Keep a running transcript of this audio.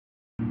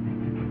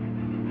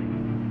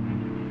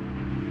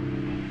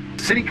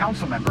City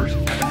council members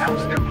have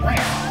announced their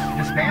plan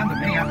to disband the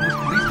Minneapolis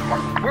Police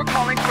Department. We're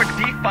calling for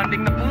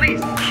defunding the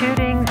police.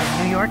 Shootings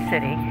in New York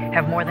City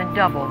have more than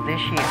doubled this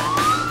year.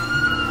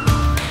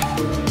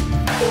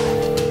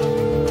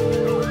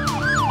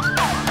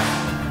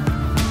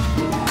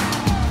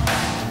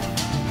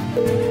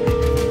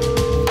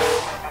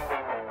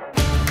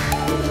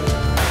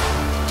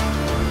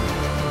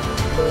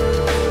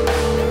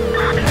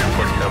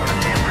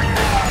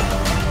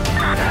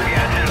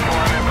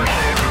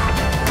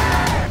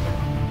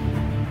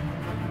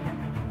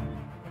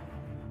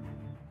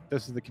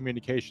 This is the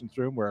communications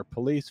room where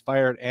police,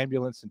 fire,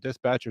 ambulance, and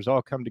dispatchers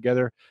all come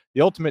together.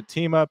 The ultimate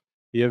team up,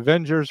 the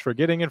Avengers for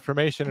getting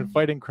information and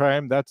fighting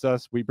crime. That's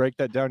us. We break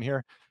that down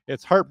here.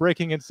 It's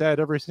heartbreaking and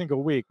sad every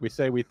single week. We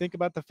say we think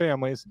about the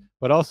families,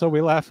 but also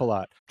we laugh a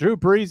lot. Drew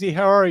Breezy,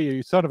 how are you?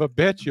 You son of a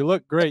bitch. You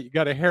look great. You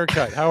got a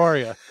haircut. How are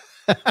you?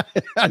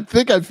 I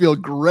think I feel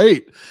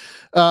great.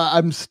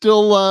 I'm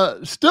still,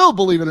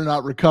 believe it or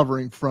not,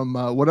 recovering from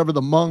whatever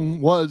the mung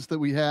was that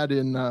we had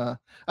in.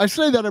 I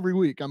say that every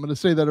week. I'm going to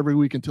say that every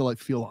week until I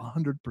feel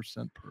 100%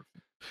 perfect.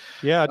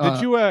 Yeah.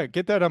 Did you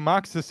get that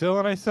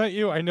amoxicillin I sent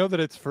you? I know that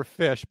it's for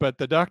fish, but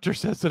the doctor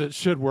says that it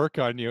should work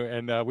on you,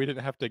 and we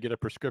didn't have to get a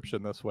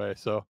prescription this way.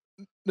 So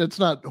it's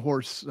not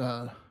horse.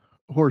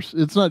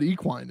 It's not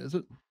equine, is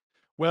it?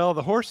 Well,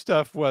 the horse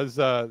stuff was,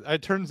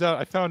 it turns out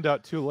I found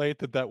out too late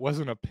that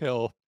wasn't a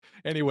pill.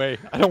 Anyway,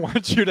 I don't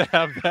want you to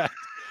have that.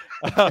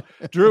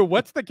 Drew,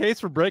 what's the case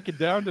for breaking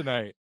down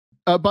tonight?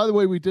 By the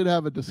way, we did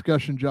have a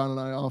discussion, John and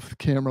I, off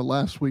camera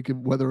last week of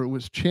whether it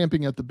was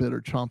champing at the bit or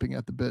chomping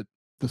at the bit.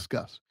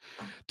 Discuss.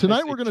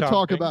 Tonight we're going to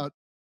talk about,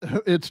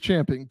 it's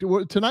champing.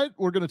 Tonight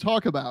we're going to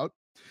talk about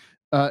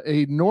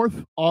a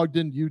North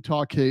Ogden,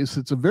 Utah case.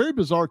 It's a very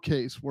bizarre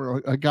case where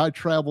a guy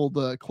traveled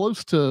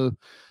close to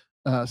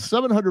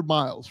 700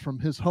 miles from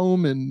his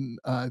home in,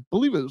 I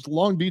believe it was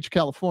Long Beach,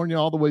 California,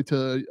 all the way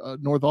to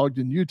North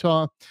Ogden,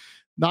 Utah,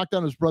 knocked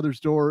on his brother's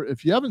door.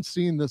 If you haven't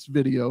seen this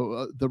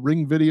video, the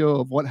Ring video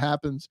of what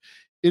happens,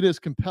 it is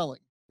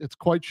compelling. It's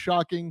quite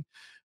shocking,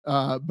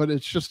 but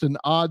it's just an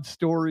odd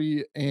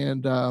story,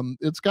 and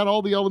it's got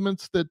all the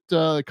elements that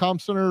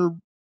Comm Center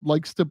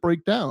likes to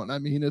break down. I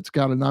mean, it's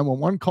got a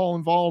 911 call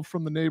involved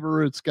from the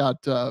neighbor. It's got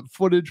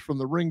footage from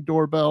the Ring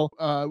doorbell.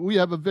 We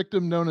have a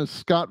victim known as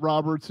Scott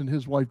Roberts and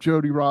his wife,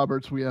 Jody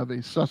Roberts. We have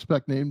a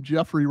suspect named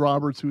Jeffery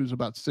Roberts, who is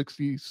about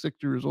 66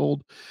 years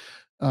old.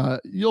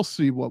 You'll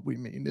see what we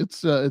mean.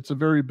 It's a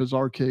very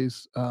bizarre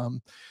case.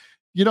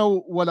 You know,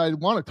 what I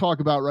want to talk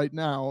about right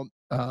now,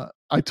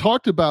 I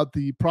talked about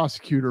the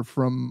prosecutor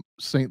from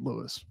St.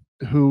 Louis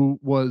who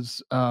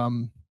was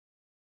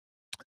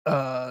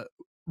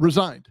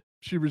resigned.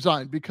 She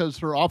resigned because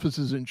her office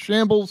is in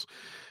shambles,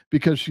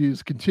 because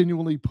she's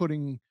continually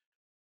putting,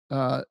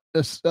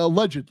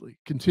 allegedly,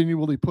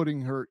 continually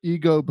putting her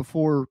ego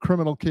before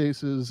criminal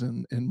cases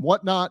and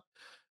whatnot.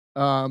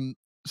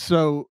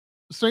 So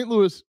St.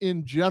 Louis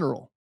in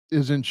general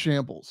is in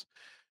shambles.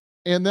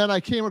 And then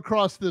I came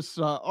across this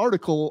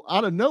article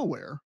out of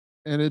nowhere,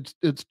 and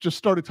it's just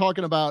started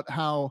talking about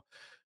how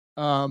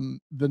the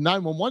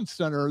 911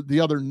 center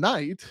the other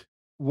night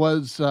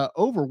was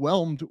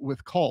overwhelmed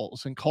with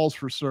calls and calls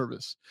for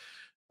service.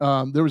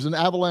 There was an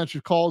avalanche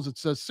of calls. It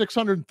says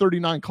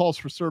 639 calls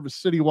for service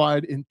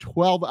citywide in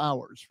 12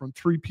 hours from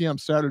 3 p.m.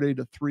 Saturday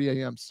to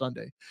 3 a.m.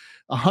 Sunday.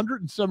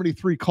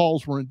 173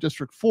 calls were in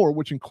District 4,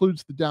 which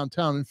includes the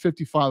downtown, and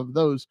 55 of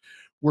those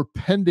were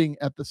pending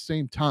at the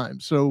same time.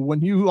 So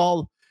when you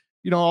all,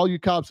 all you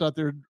cops out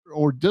there,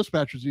 or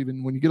dispatchers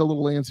even, when you get a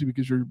little antsy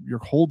because you're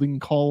holding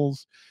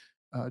calls,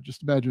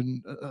 just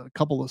imagine a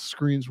couple of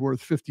screens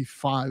worth,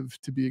 55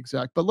 to be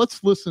exact. But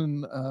let's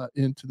listen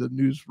into the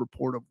news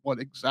report of what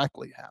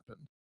exactly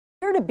happened.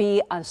 There to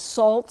be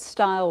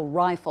assault-style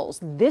rifles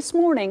this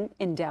morning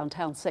in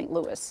downtown St.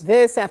 Louis.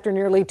 This after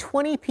nearly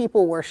 20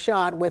 people were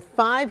shot, with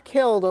 5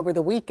 killed over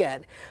the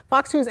weekend.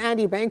 Fox News'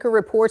 Andy Banker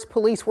reports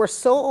police were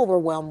so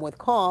overwhelmed with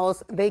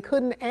calls they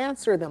couldn't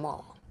answer them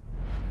all.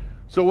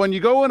 So when you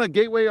go on a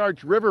Gateway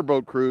Arch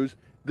riverboat cruise,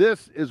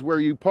 this is where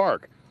you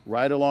park,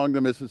 right along the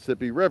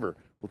Mississippi River.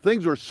 Well,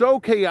 things were so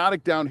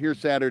chaotic down here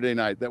Saturday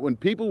night that when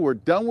people were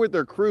done with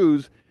their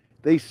cruise,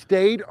 they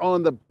stayed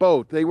on the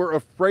boat. They were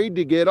afraid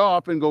to get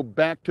off and go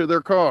back to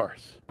their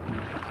cars.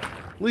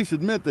 Police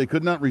admit they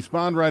could not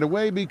respond right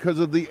away because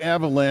of the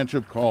avalanche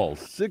of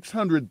calls.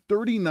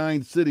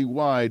 639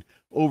 citywide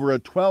over a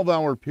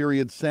 12-hour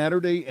period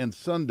Saturday and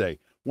Sunday.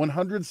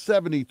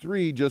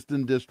 173 just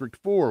in District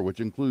 4, which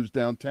includes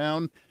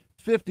downtown.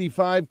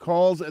 55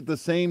 calls at the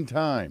same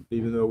time.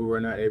 Even though we were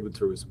not able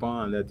to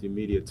respond at the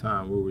immediate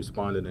time, we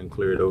responded and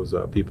cleared those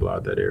people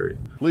out that area.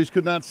 Police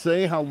could not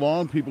say how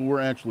long people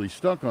were actually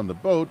stuck on the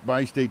boat.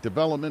 Bi-State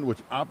Development, which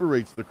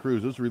operates the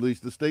cruises,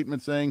 released a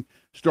statement saying,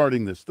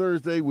 starting this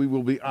Thursday, we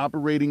will be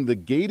operating the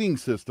gating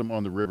system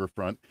on the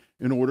riverfront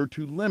in order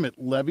to limit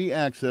levee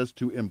access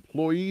to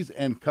employees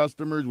and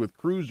customers with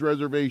cruise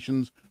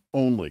reservations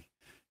only.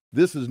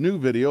 This is new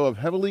video of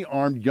heavily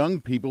armed young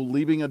people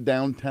leaving a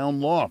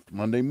downtown loft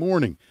Monday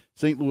morning.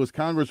 St. Louis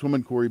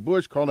Congresswoman Cori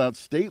Bush called out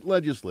state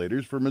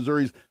legislators for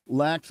Missouri's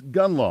lax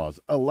gun laws,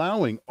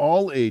 allowing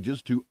all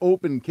ages to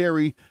open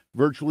carry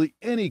virtually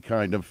any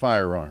kind of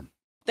firearm.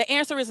 The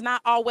answer is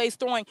not always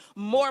throwing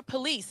more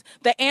police.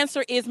 The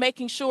answer is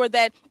making sure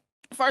that,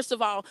 first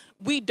of all,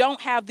 we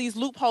don't have these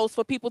loopholes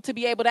for people to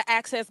be able to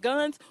access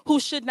guns who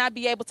should not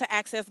be able to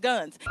access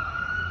guns.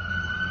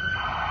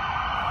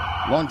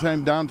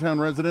 Longtime downtown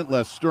resident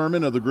Les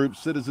Sturman of the group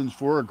Citizens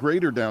for a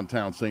Greater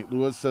Downtown St.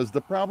 Louis says the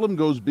problem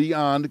goes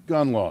beyond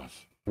gun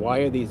laws. Why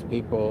are these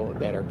people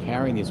that are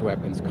carrying these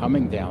weapons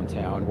coming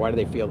downtown? Why do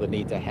they feel the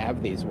need to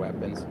have these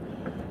weapons?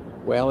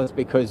 Well, it's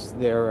because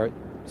there are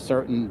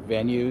certain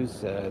venues,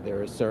 there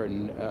are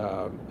certain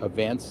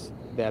events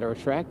that are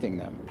attracting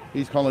them.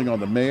 He's calling on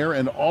the mayor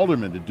and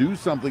aldermen to do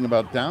something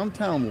about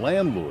downtown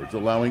landlords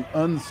allowing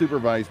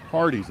unsupervised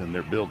parties in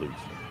their buildings.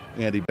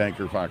 Andy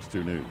Banker, Fox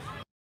 2 News.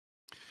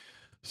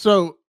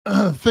 So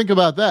think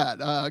about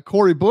that.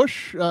 Cori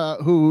Bush,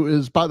 who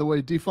is, by the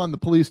way, defund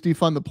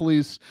the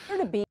police,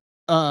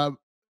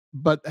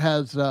 but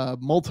has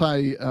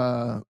multi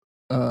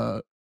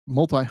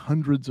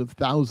hundreds of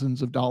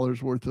thousands of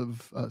dollars worth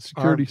of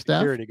security staff,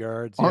 security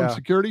guards, armed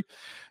security.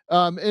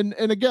 And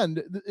again,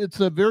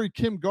 it's a very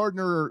Kim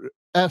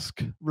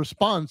Gardner-esque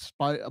response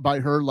by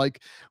her.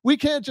 Like, we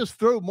can't just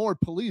throw more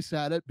police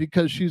at it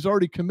because she's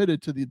already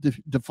committed to the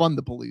defund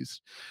the police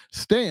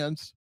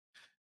stance.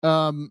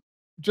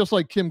 Just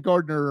like Kim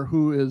Gardner,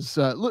 who is,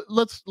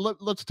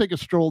 let's take a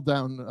stroll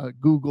down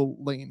Google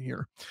lane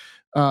here.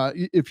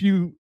 If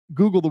you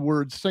Google the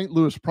words St.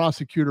 Louis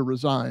prosecutor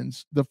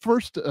resigns, the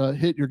first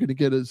hit you're going to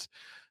get is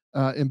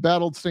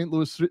embattled St.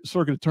 Louis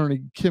Circuit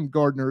Attorney Kim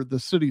Gardner, the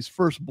city's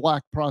first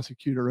black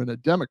prosecutor and a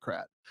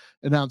Democrat,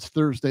 announced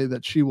Thursday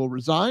that she will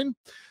resign.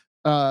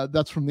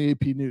 That's from the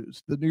AP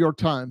News. The New York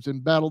Times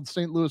embattled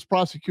St. Louis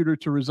prosecutor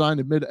to resign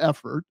amid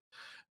effort.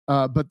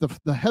 But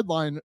the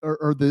headline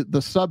or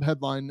the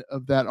sub-headline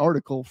of that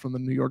article from the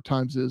New York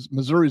Times is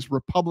Missouri's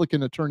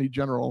Republican Attorney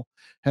General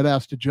had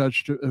asked a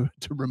judge to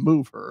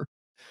remove her.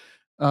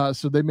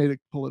 So they made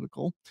it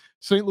political.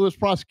 St. Louis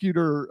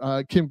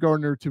prosecutor Kim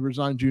Gardner to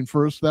resign June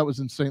 1st. That was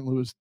in St.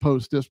 Louis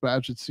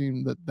Post-Dispatch. It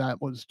seemed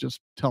that was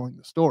just telling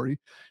the story.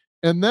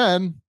 And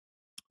then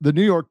the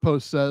New York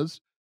Post says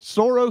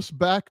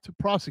Soros-backed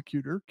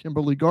prosecutor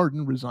Kimberly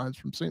Garden resigns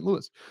from St.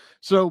 Louis.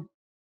 So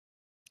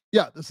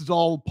yeah, this is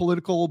all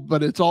political,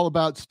 but it's all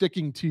about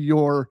sticking to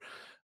your,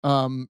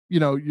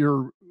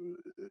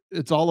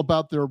 it's all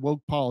about their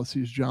woke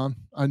policies, John.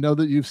 I know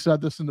that you've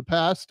said this in the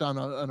past on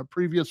a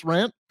previous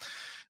rant.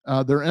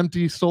 They're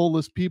empty,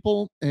 soulless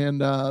people, and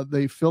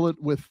they fill it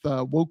with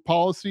woke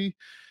policy.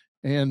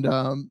 And,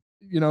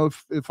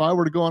 if I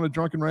were to go on a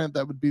drunken rant,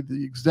 that would be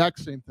the exact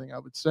same thing I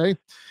would say.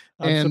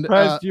 I'm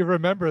surprised you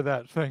remember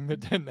that thing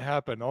that didn't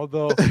happen.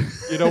 Although,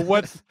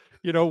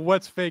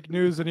 what's fake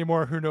news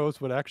anymore? Who knows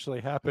what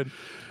actually happened?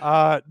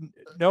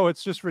 No,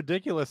 it's just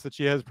ridiculous that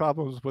she has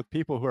problems with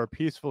people who are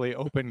peacefully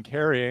open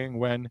carrying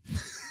when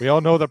we all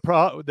know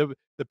the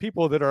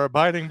people that are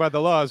abiding by the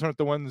laws aren't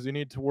the ones you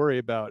need to worry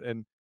about.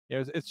 And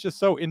it's just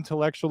so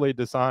intellectually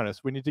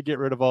dishonest. We need to get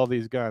rid of all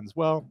these guns.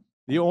 Well,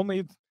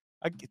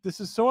 this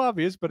is so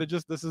obvious, but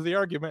this is the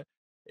argument.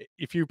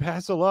 If you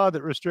pass a law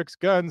that restricts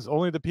guns,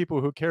 only the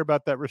people who care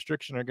about that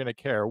restriction are going to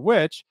care,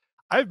 which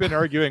I've been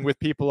arguing with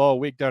people all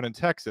week down in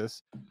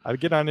Texas. I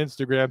get on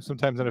Instagram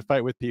sometimes in a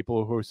fight with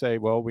people who say,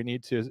 well, we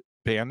need to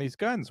ban these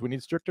guns. We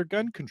need stricter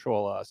gun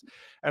control laws.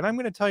 And I'm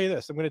going to tell you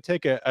this. I'm going to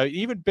take an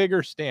even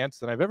bigger stance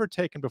than I've ever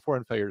taken before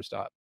in Failure to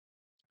Stop.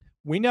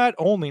 We not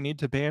only need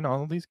to ban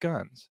all of these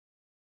guns,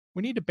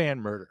 we need to ban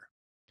murder.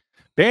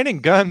 Banning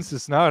guns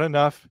is not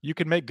enough. You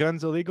can make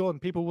guns illegal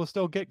and people will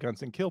still get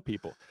guns and kill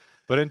people.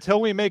 But until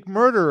we make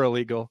murder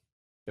illegal,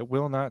 it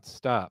will not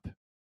stop.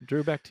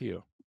 Drew, back to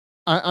you.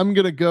 I'm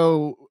going to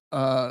go,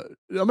 I'm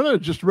going to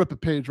just rip a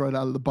page right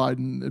out of the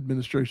Biden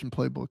administration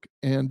playbook.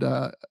 And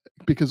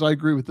because I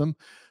agree with them,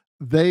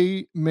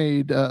 they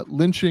made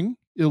lynching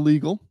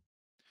illegal.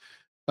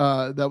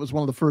 That was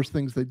one of the first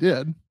things they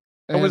did.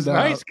 It was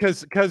nice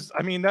because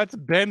that's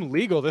been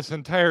legal this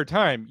entire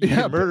time. You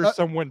can murder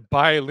someone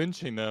by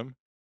lynching them.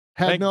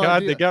 Thank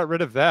God they got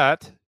rid of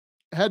that.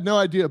 Had no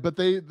idea, but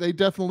they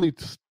definitely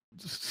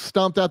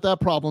stomped out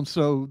that problem.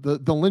 So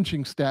the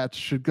lynching stats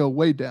should go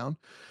way down.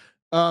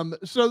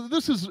 So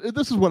this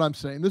is what I'm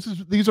saying.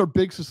 These are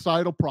big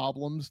societal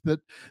problems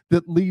that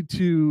lead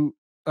to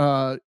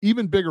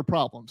even bigger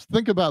problems.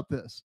 Think about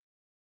this.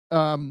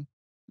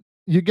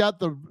 You got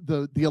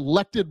the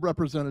elected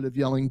representative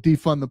yelling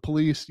defund the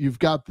police. You've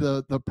got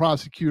the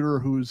prosecutor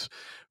who's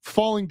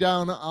falling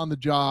down on the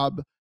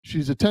job.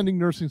 She's attending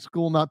nursing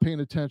school, not paying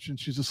attention.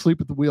 She's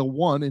asleep at the wheel,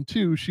 1, and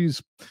 2, she's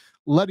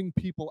letting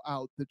people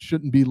out that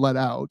shouldn't be let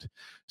out.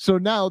 So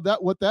now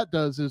what that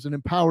does is it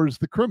empowers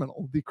the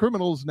criminal. The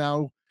criminals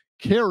now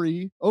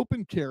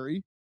open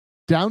carry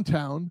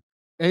downtown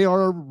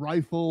AR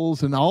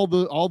rifles and all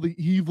the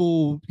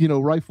evil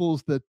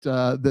rifles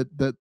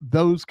that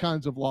those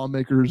kinds of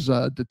lawmakers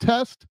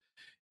detest,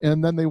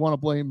 and then they want to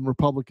blame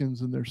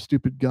Republicans and their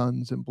stupid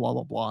guns and blah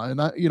blah blah.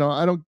 And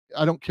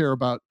I don't care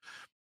about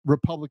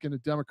Republican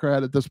and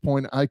Democrat at this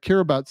point. I care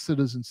about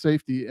citizen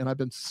safety, and I've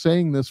been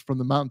saying this from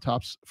the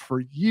mountaintops for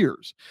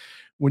years.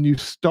 When you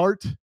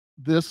start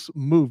this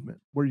movement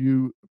where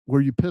you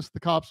piss the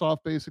cops off,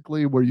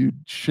 basically, where you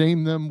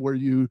shame them, where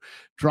you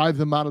drive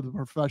them out of the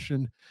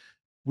profession,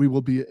 we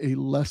will be a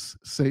less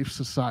safe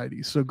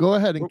society. So go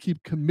ahead and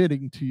keep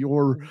committing to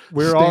your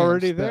We're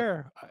already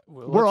there.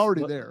 We're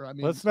already there. I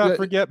mean, let's not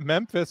forget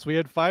Memphis. We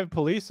had 5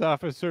 police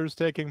officers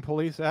taking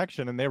police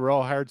action, and they were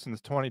all hired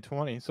since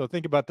 2020. So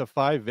think about the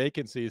 5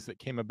 vacancies that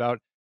came about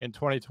in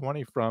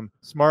 2020 from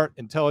smart,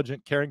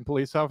 intelligent, caring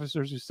police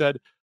officers who said,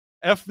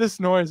 F this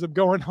noise, I'm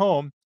going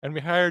home. And we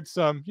hired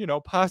some,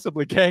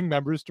 possibly gang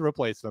members to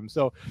replace them.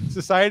 So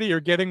society, you're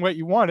getting what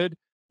you wanted.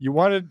 You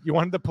wanted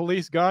the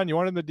police gone. You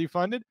wanted them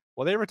defunded.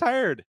 Well, they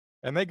retired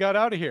and they got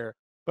out of here.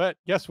 But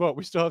guess what?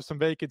 We still have some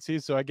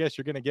vacancies. So I guess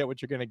you're going to get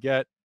what you're going to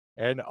get.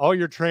 And all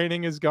your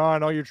training is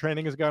gone. All your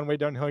training has gone way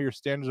downhill. Your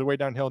standards are way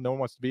downhill. No one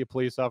wants to be a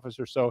police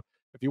officer. So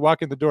if you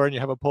walk in the door and you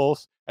have a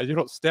pulse and you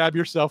don't stab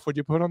yourself when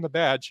you put on the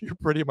badge, you're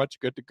pretty much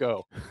good to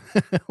go.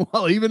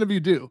 Well, even if you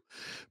do,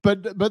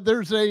 but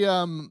there's a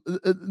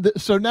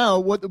so now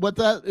what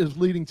that is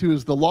leading to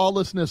is the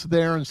lawlessness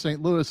there in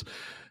St. Louis.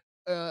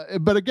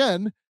 But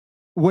again,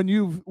 when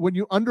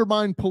you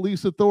undermine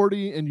police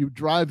authority and you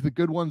drive the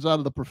good ones out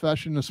of the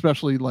profession,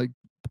 especially like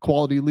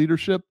quality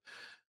leadership,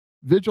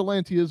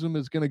 vigilantism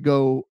is going to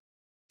go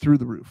through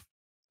the roof.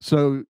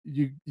 So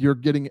you're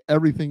getting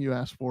everything you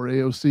asked for,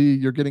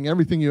 AOC. You're getting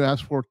everything you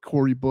asked for,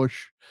 Cori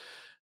Bush,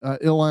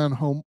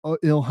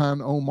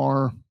 Ilhan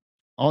Omar,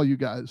 all you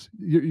guys.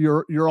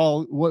 You're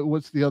all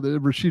what's the other,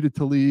 Rashida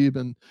Tlaib,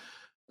 and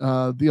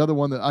the other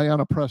one, that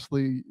Ayanna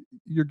Pressley.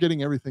 You're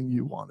getting everything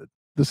you wanted.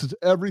 This is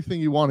everything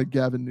you wanted,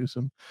 Gavin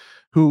Newsom,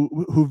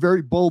 who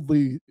very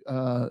boldly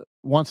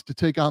wants to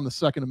take on the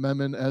Second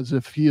Amendment as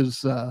if he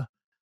is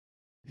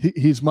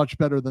he's much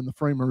better than the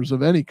framers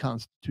of any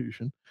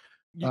constitution.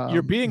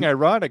 You're being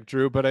ironic,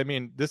 Drew, but I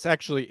mean, this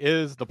actually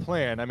is the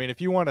plan. I mean,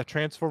 if you want to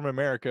transform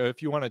America,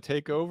 if you want to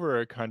take over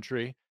a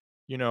country,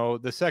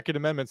 the Second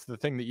Amendment's the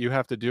thing that you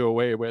have to do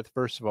away with,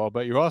 first of all,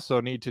 but you also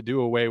need to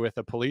do away with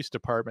a police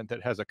department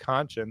that has a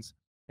conscience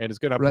and is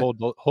going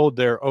to hold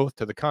their oath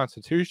to the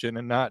Constitution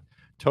and not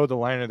toe the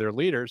line of their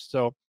leaders.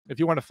 So if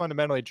you want to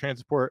fundamentally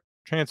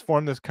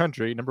transform this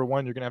country, number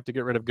one, you're going to have to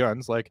get rid of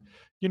guns like,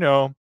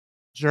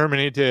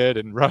 Germany did,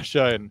 and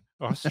Russia and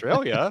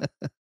Australia.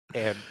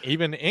 And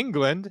even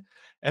England,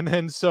 and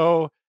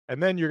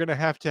then you're going to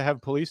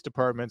have police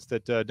departments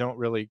that don't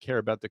really care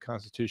about the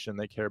Constitution.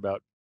 They care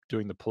about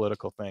doing the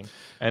political thing.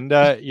 And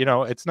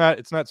it's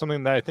not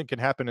something that I think can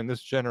happen in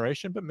this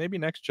generation, but maybe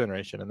next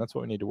generation, and that's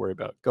what we need to worry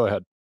about. Go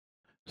ahead.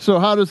 So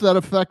how does that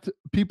affect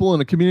people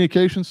in a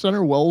communication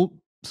center? Well,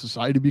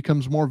 society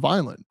becomes more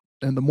violent,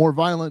 and the more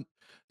violent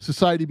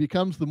society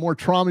becomes, the more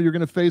trauma you're going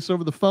to face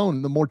over the phone.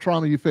 And the more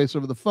trauma you face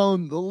over the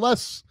phone, the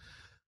less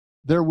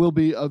there will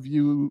be of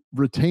you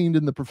retained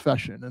in the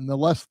profession. And the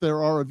less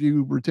there are of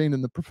you retained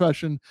in the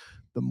profession,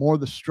 the more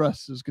the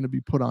stress is going to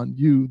be put on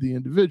you, the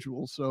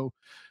individual. So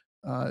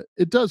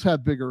it does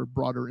have bigger,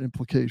 broader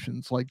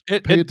implications. Like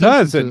it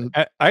does. And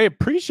I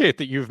appreciate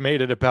that you've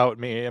made it about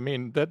me. I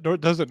mean, that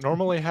doesn't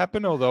normally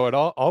happen, although it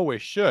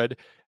always should.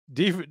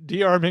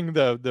 De-arming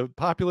the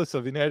populace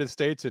of the United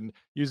States and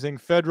using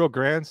federal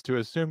grants to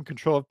assume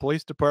control of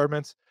police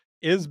departments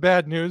is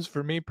bad news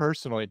for me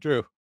personally,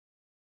 Drew.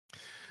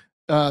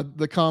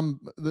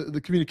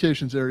 The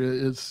communications area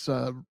is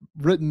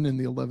written in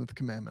the 11th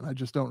commandment. I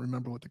just don't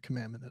remember what the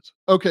commandment is.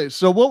 Okay,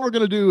 so what we're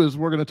going to do is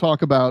we're going to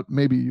talk about,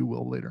 maybe you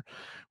will later,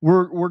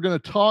 we're going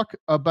to talk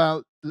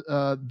about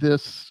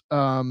this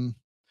North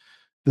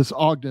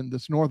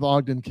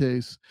Ogden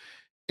case.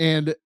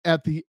 And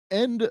at the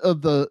end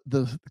of the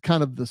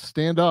kind of the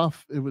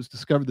standoff, it was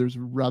discovered there's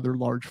a rather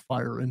large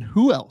fire. And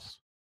who else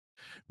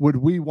would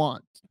we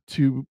want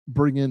to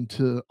bring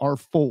into our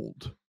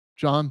fold,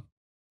 John?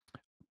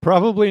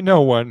 Probably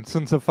no one,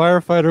 since a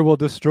firefighter will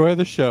destroy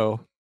the show.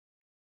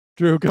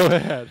 Drew, go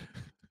ahead.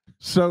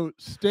 So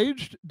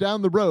staged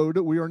down the road,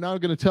 we are now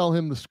going to tell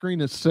him the screen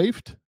is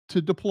safe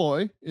to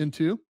deploy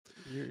into.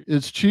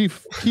 It's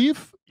Chief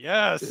Keefe.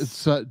 Yes.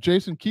 It's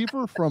Jason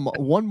Kiefer from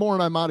One More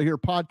and I'm Out of Here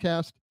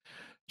podcast.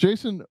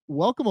 Jason,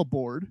 welcome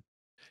aboard.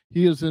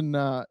 He is in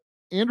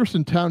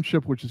Anderson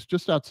Township, which is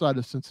just outside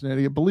of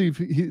Cincinnati. I believe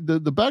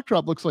the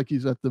backdrop looks like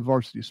he's at the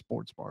Varsity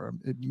Sports Bar.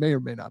 It may or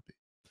may not be.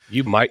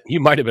 You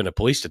might have been a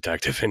police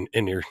detective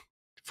in your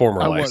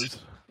former life. Was.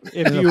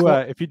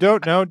 If you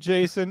don't know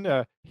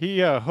Jason, he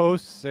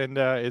hosts and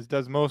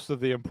does most of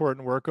the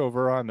important work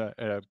over on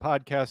a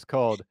podcast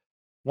called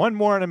One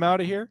More and I'm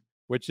Out of Here,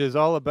 which is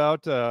all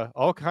about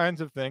all kinds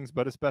of things,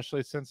 but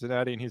especially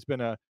Cincinnati. And he's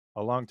been a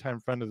longtime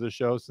friend of the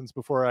show since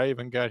before I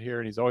even got here,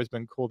 and he's always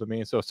been cool to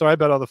me. So sorry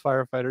about all the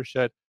firefighter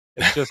shit.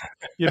 It's just,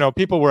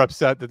 people were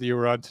upset that you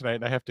were on tonight,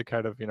 and I have to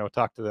kind of,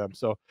 talk to them.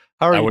 So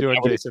how are you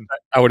doing, Jason?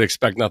 I would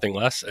expect nothing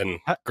less, and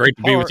great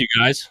to be with you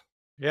guys.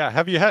 Yeah.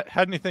 Have you had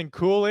anything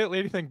cool lately?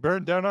 Anything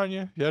burned down on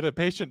you? You had a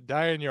patient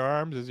die in your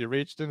arms as you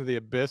reached into the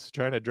abyss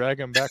trying to drag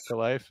him back to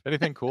life.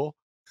 Anything cool?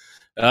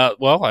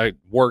 Well, I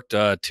worked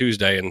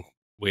Tuesday, and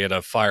we had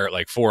a fire at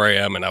like 4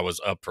 a.m., and I was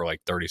up for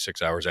like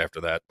 36 hours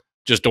after that,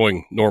 just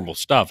doing normal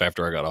stuff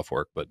after I got off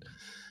work. But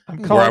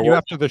I'm calling you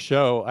after the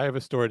show. I have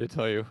a story to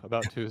tell you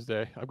about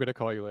Tuesday. I'm going to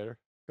call you later.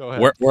 Go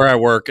ahead. Where I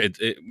work,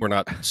 we're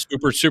not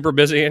super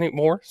busy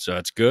anymore, so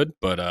it's good.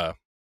 But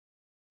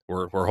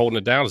we're holding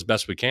it down as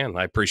best we can.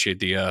 I appreciate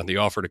the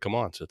offer to come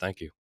on, so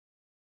thank you.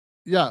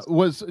 Yeah,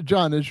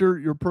 John, is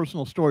your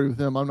personal story with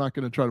him? I'm not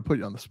going to try to put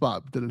you on the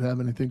spot. But did it have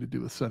anything to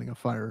do with setting a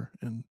fire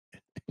in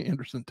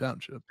Anderson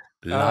Township?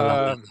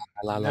 No.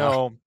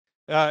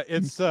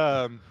 It's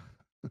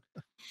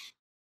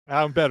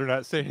I'm better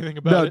not say anything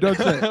about it. No, don't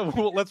say it.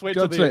 Well, let's wait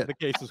till the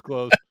case is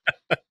closed.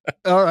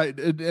 All right,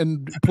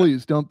 and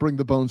please don't bring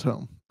the bones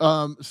home.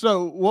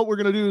 So what we're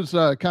going to do is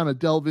kind of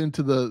delve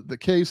into the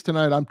case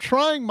tonight. I'm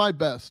trying my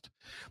best.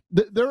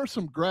 There are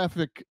some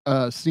graphic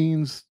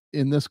scenes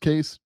in this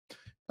case.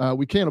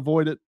 We can't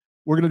avoid it.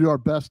 We're going to do our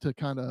best to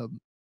kind of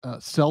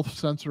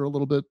self-censor a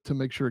little bit to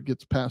make sure it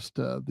gets past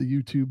the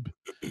YouTube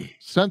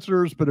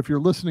censors. But if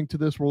you're listening to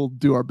this, we'll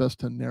do our best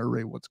to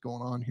narrate what's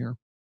going on here.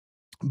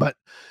 But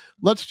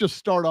let's just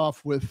start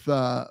off with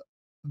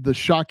the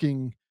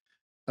shocking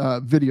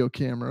video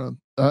camera.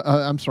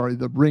 I'm sorry,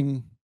 the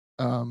Ring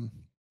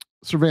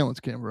surveillance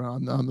camera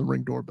on the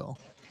Ring doorbell.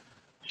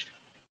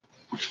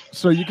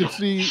 So you can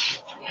see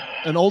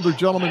an older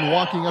gentleman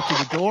walking up to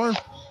the door.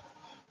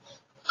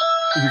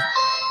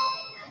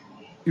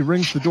 He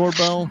rings the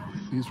doorbell.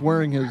 He's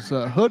wearing his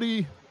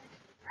hoodie.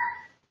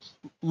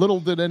 Little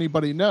did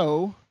anybody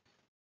know,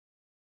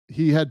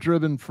 he had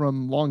driven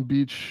from Long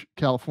Beach,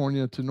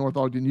 California to North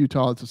Ogden,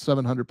 Utah. It's a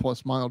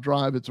 700+ mile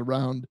drive. It's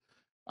around,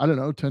 10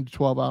 to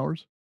 12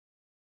 hours.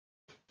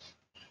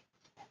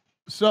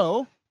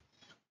 So,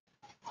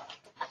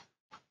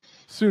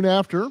 soon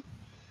after,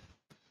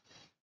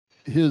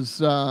 his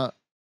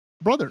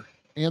brother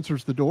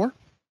answers the door,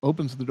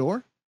 opens the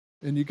door,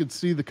 and you can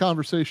see the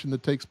conversation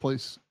that takes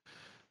place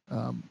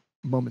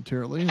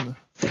momentarily.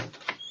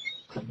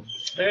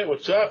 Hey,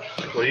 what's up?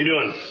 What are you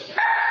doing?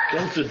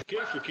 Come to the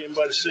case. We came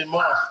by to see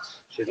Mom.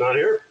 She's not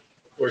here.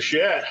 Where's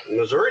she at? In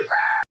Missouri?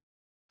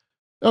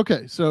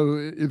 Okay,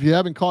 so if you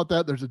haven't caught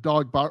that, there's a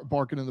dog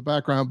barking in the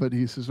background, but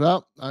he says,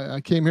 well, I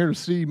came here to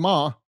see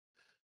Ma.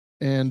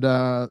 And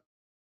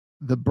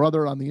the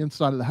brother on the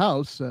inside of the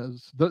house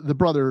says, the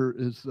brother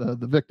is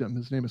the victim.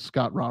 His name is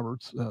Scott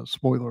Roberts,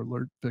 spoiler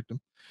alert, victim.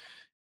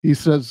 He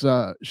says,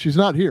 she's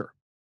not here.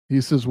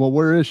 He says, well,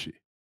 where is she?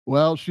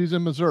 Well, she's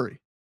in Missouri.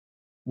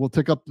 We'll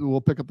pick up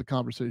the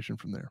conversation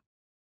from there.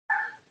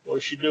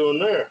 What's she doing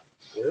there?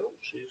 Well,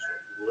 she's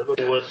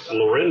living with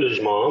Lorinda's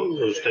mom,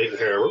 who's taking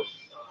care of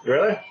her.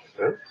 Really?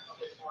 Yeah.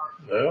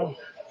 Well,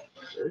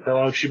 how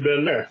long's she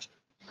been there?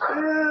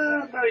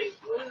 About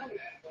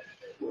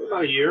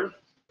a year.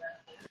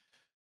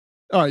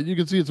 All right, you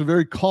can see it's a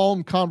very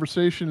calm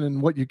conversation,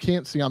 and what you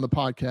can't see on the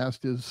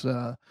podcast is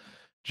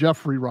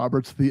Jeffery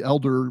Roberts, the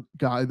elder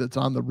guy that's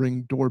on the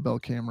Ring doorbell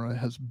camera,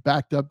 has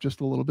backed up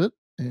just a little bit,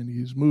 and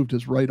he's moved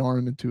his right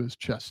arm into his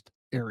chest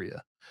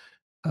area.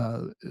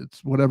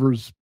 It's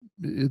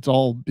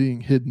all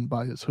being hidden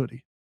by his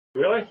hoodie.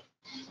 Really?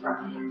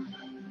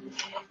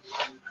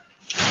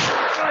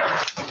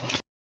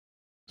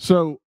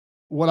 So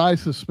what I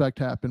suspect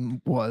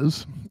happened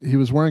was he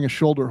was wearing a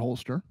shoulder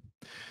holster.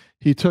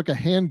 He took a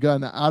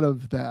handgun out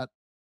of that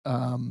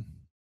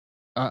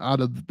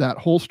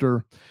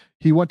holster.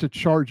 He went to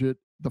charge it.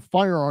 The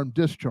firearm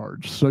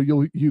discharged. So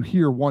you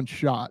hear one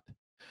shot,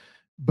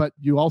 but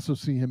you also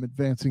see him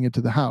advancing into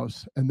the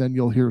house, and then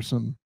you'll hear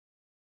some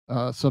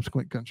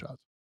subsequent gunshots.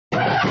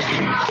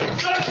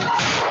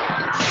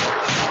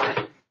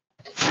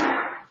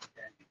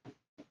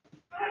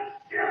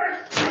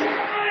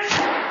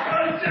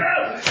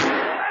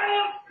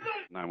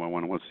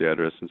 911, what's the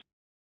address?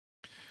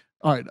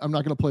 All right, I'm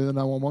not going to play the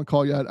 911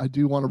 call yet. I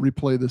do want to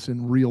replay this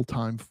in real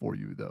time for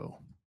you, though.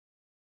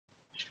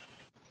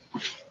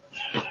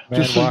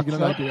 Just so you get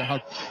an idea how.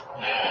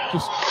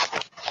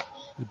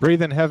 He's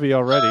breathing heavy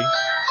already.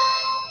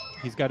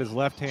 He's got his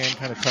left hand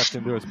kind of tucked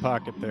into his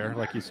pocket there,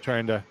 like he's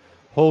trying to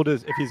hold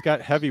his. If he's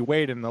got heavy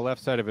weight in the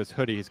left side of his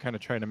hoodie, he's kind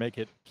of trying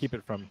to keep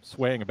it from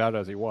swaying about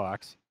as he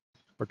walks,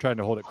 or trying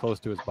to hold it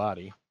close to his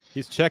body.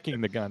 He's checking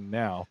the gun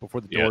now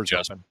before the door's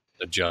open.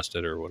 Adjust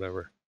it or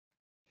whatever.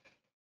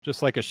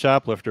 Just like a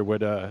shoplifter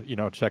would,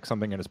 check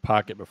something in his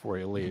pocket before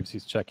he leaves.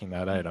 He's checking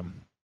that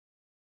item.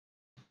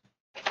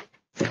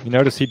 You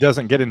notice he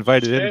doesn't get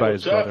invited in by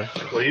his brother.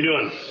 What are you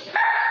doing?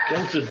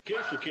 Come to the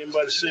case. We came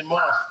by to see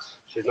Mom.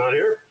 She's not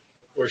here.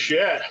 Where's she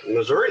at? In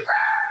Missouri?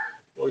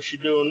 What's she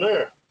doing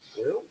there?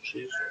 Well,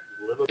 she's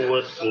living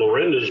with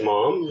Lorinda's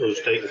mom, who's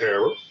taking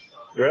care of her.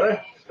 Really?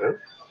 Yeah.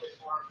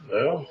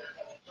 Well,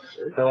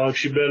 how long's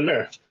she been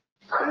there?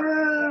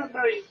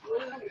 About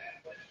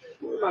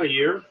a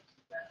year.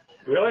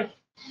 Really?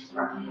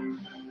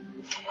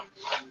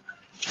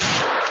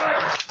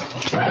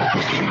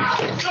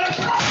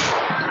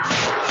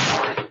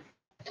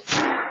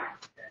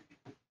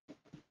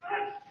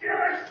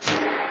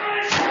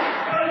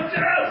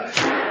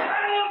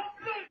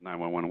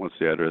 What's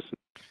the address?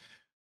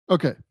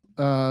 Okay,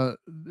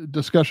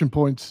 discussion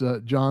points,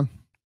 John?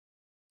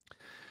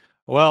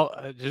 Well,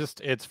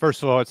 it's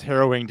first of all, it's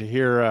harrowing to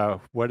hear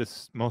what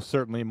is most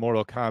certainly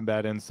mortal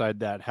combat inside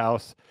that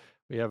house.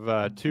 We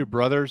have two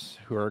brothers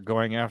who are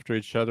going after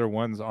each other.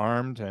 One's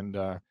armed,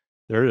 and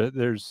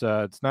there's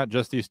it's not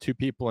just these two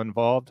people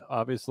involved.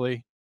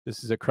 Obviously,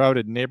 this is a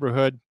crowded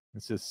neighborhood.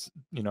 It's just,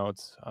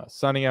 it's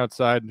sunny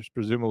outside. There's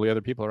presumably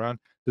other people around.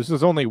 This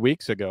was only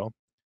weeks ago,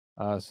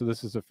 so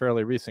this is a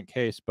fairly recent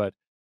case, but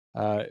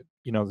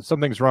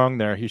something's wrong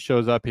there. He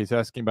shows up, he's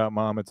asking about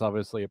mom. It's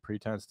obviously a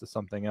pretense to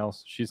something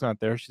else. She's not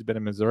there. She's been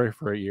in Missouri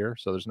for a year,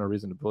 so there's no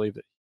reason to believe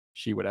that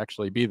she would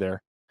actually be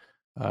there.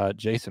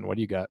 Jason, what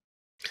do you got?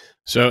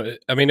 So,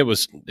 I mean, it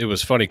was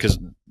funny because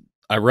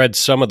I read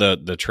some of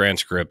the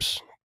transcripts,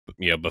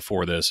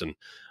 before this, and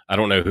I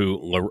don't know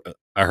who.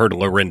 I heard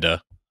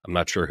Lorinda. I'm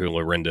not sure who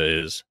Lorinda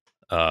is,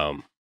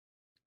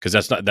 because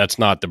that's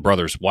not the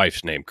brother's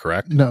wife's name,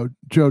 correct? No,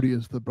 Jody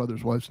is the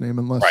brother's wife's name,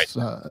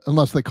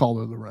 unless they call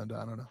her Lorinda.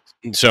 I don't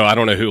know. So I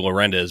don't know who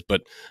Lorinda is,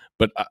 but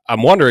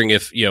I'm wondering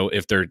if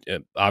they're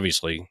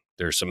obviously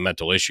there's some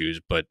mental issues,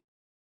 but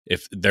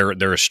if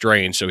they're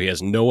estranged, so he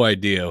has no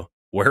idea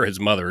where his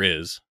mother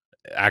is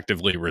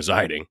actively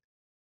residing.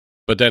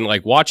 But then,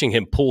 like, watching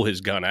him pull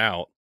his gun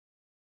out,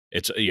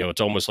 it's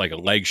it's almost like a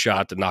leg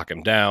shot to knock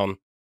him down,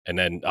 and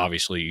then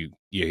obviously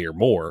you hear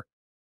more.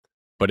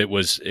 But it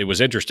was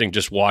interesting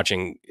just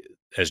watching,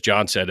 as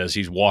John said, as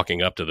he's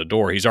walking up to the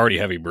door, he's already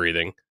heavy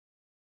breathing.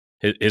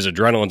 His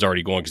adrenaline's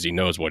already going because he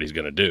knows what he's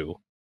going to do.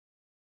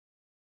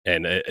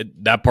 And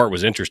that part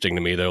was interesting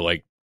to me, though.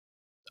 Like,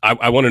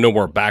 I want to know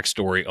more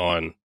backstory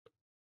on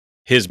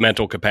his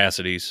mental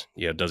capacities.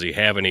 Does he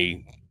have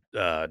any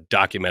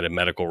documented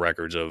medical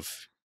records of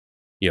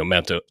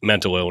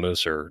mental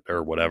illness or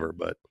whatever?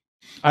 But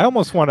I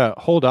almost want to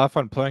hold off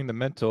on playing the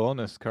mental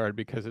illness card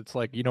because it's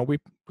like,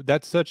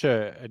 that's such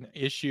an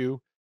issue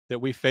that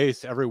we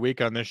face every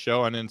week on this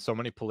show and in so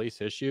many police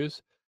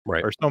issues,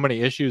 right? Or so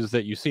many issues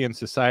that you see in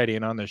society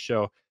and on this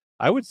show.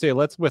 I would say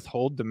let's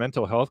withhold the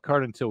mental health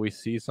card until we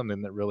see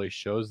something that really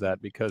shows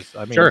that, because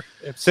I mean, sure,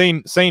 if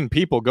sane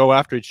people go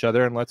after each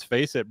other, and let's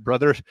face it,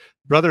 brothers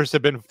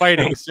have been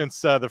fighting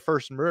since the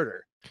first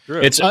murder.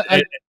 Drew.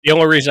 The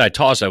only reason I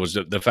tossed that was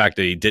the fact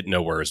that he didn't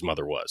know where his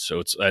mother was. So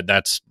it's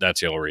that's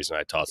the only reason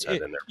I tossed that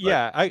in there. But.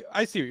 Yeah,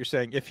 I see what you're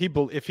saying. If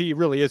he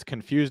really is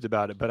confused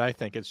about it, but I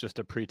think it's just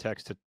a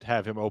pretext to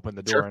have him open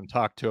the door and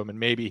talk to him, and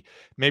maybe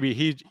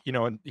he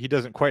he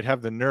doesn't quite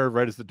have the nerve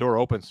right as the door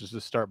opens to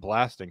just start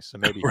blasting. So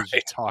maybe he's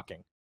just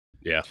talking.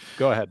 Yeah,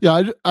 go ahead.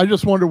 Yeah, I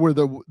just wonder where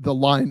the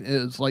line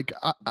is. Like,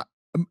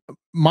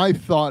 my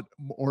thought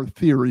or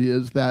theory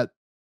is that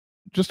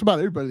just about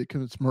everybody that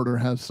commits murder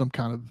has some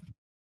kind of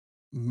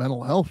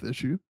mental health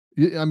issue.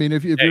 I mean,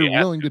 if you're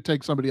willing to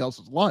take somebody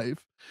else's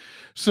life.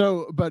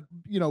 So, but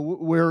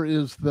where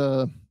is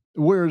the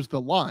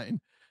line?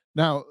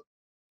 Now,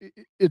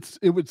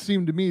 it would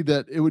seem to me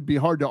that it would be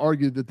hard to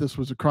argue that this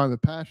was a crime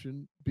of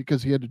passion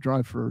because he had to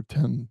drive for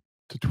 10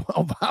 to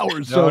 12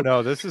 hours.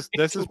 No, this is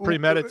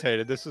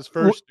premeditated. This is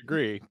first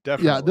degree.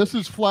 Definitely. Yeah, this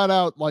is flat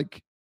out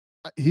like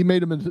he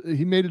made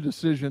a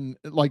decision.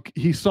 Like,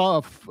 he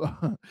saw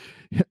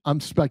I'm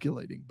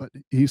speculating, but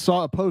he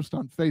saw a post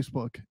on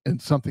Facebook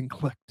and something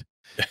clicked,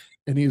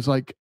 and he's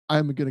like,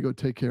 I'm going to go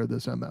take care of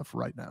this MF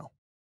right now.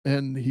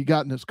 And he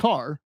got in his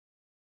car.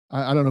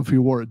 I don't know if he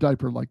wore a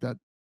diaper like that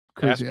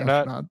crazy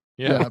astronaut.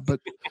 Yeah, but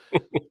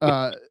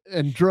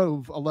and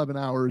drove 11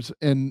 hours.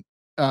 And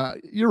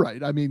you're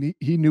right. I mean,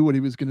 he knew what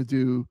he was going to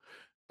do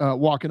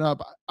walking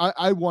up.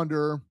 I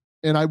wonder.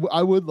 And I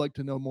would like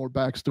to know more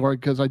backstory,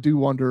 because I do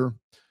wonder,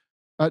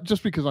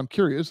 just because I'm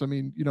curious. I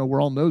mean,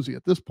 we're all nosy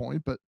at this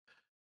point, but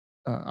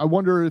I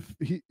wonder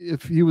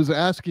if he was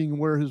asking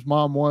where his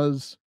mom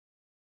was,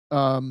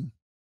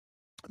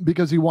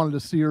 because he wanted to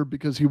see her,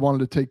 because he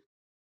wanted to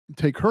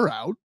take her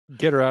out,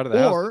 get her out of the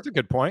house. That's a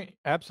good point.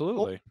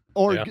 Absolutely.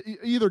 Or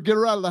either get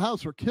her out of the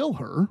house or kill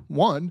her.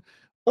 One,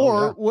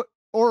 or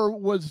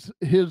was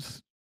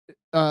his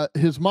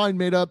mind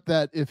made up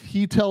that if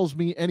he tells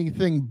me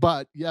anything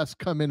but yes,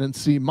 come in and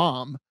see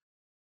mom,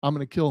 I'm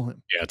going to kill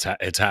him. Yeah,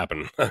 it's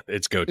happened.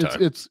 It's go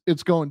time.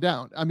 It's going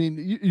down. I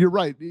mean, you're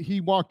right.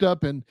 He walked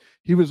up and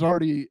he was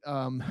already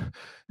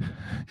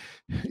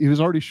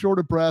short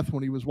of breath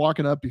when he was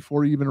walking up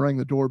before he even rang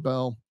the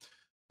doorbell.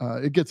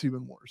 It gets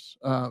even worse.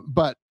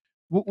 But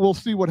we'll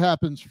see what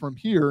happens from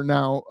here.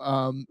 Now,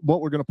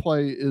 what we're going to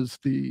play is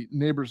the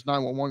neighbor's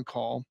 911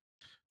 call.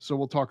 So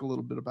we'll talk a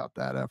little bit about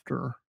that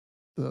after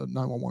the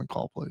 911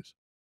 call, please.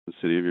 The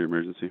city of your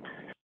emergency.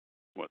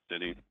 What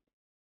city?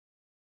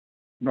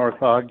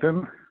 North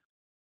Ogden.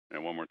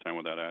 And one more time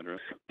with that address.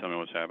 Tell me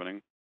what's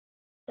happening.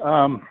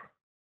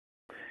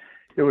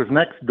 It was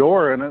next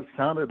door and it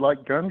sounded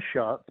like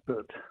gunshots,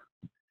 but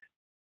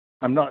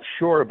I'm not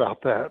sure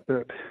about that.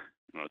 But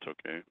no, it's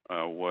okay.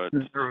 What?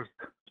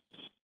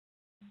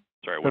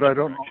 Sorry, what but I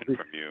don't know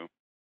from you?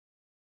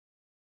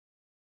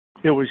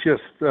 It was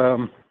just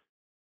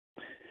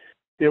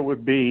it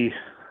would be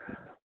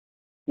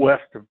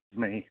west of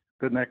me,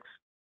 the next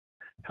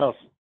house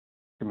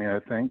to me, I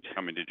think.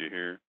 How many did you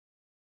hear?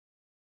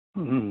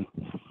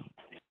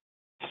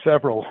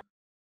 Several.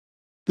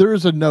 There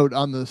is a note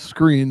on the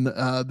screen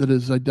that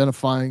is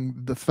identifying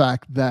the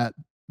fact that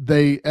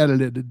they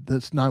edited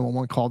this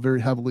 911 call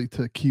very heavily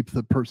to keep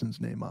the person's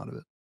name out of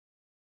it.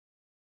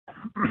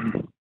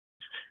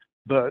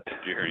 But did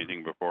you hear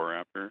anything before or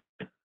after?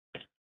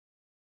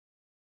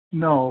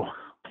 No.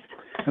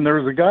 And there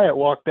was a guy that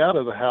walked out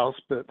of the house,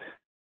 but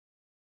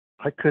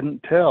I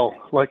couldn't tell.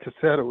 Like I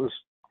said, it was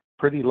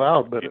pretty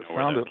loud, but it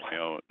sounded like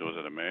Was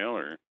it a male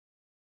or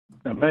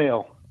a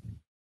male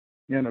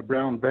in a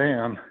brown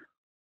van.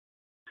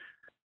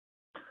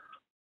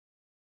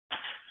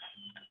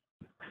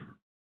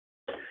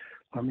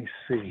 Let me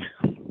see.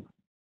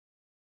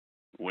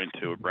 went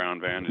to a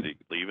brown van? Did he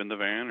leave in the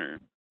van or?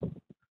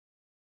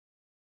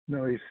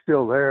 No, he's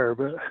still there,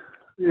 but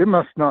it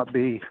must not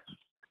be.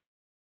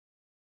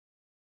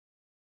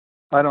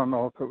 I don't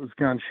know if it was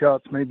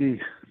gunshots. Maybe.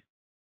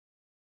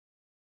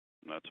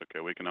 That's okay.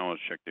 We can always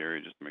check the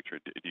area just to make sure.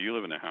 Do you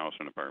live in a house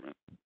or an apartment?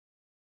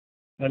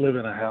 I live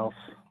in a house.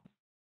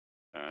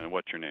 And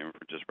what's your name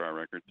for just for our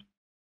records?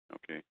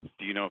 Okay.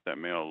 Do you know if that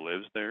male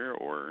lives there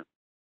or?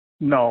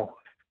 No.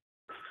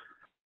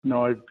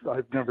 No,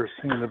 I've never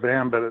seen the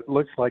van, but it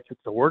looks like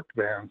it's a work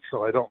van,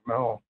 so I don't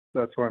know.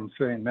 That's what I'm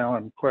saying. Now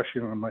I'm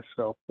questioning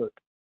myself, but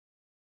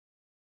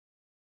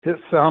it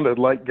sounded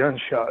like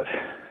gunshot.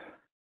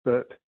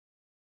 But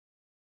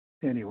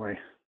anyway,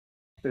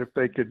 if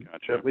they could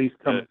at least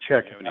come and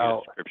check it out. Do you have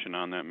any description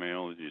on that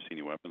male? Did you see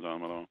any weapons on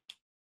him at all?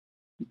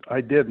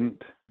 I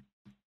didn't.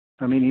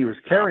 I mean, he was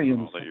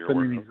carrying something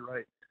and he's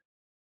right.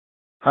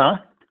 Huh?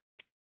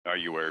 Are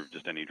you aware of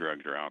just any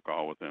drugs or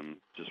alcohol with him,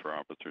 just for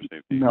officer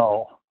safety?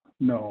 No,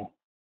 no.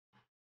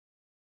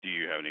 Do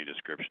you have any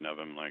description of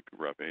him, like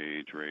rough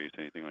age, race,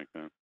 anything like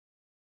that?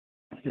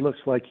 He looks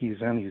like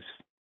he's in his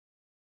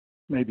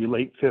maybe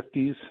late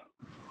 50s.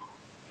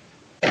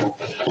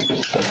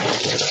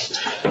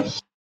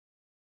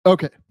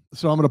 Okay,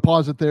 so I'm going to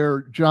pause it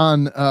there.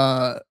 John,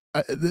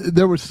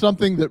 there was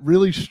something that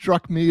really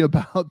struck me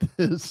about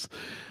this,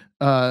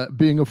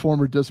 being a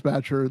former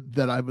dispatcher,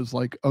 that I was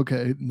like,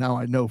 okay, now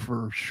I know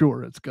for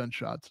sure it's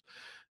gunshots.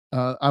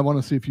 I want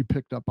to see if you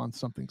picked up on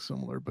something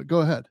similar, but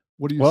go ahead.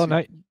 What do you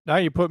see? Now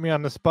you put me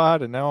on the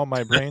spot, and now all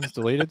my brain's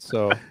deleted.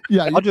 So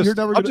yeah, you're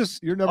never going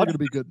to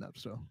be good enough.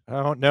 So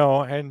I don't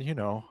know. And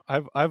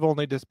I've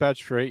only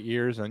dispatched for 8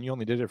 years, and you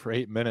only did it for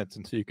 8 minutes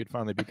until you could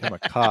finally become a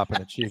cop and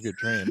achieve your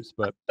dreams.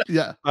 But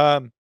yeah.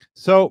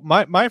 So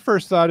my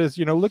first thought is,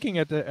 looking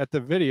at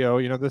the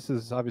video, this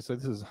is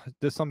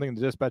something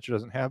the dispatcher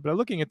doesn't have, but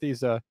looking at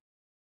these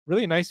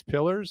really nice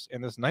pillars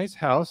in this nice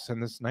house in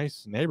this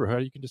nice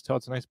neighborhood, you can just tell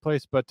it's a nice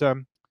place. But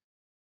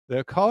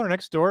the caller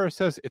next door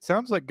says it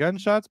sounds like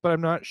gunshots, but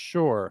I'm not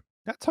sure.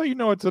 That's how you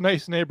know it's a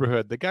nice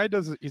neighborhood. The guy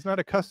he's not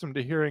accustomed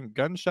to hearing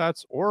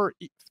gunshots or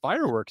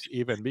fireworks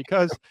even,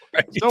 because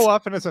so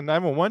often as a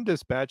 911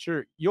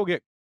 dispatcher, you'll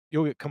get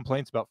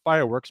complaints about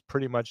fireworks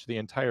pretty much the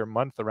entire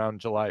month around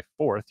July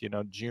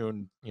 4th,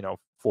 June,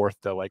 4th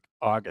to like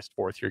August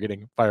 4th, you're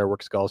getting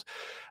fireworks calls.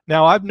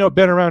 Now, I've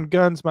been around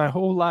guns my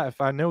whole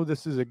life. I know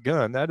this is a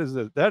gun. That is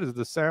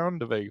the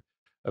sound of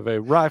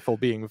a rifle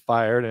being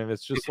fired, and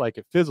it's just like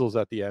it fizzles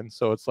at the end.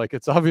 So it's like,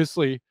 it's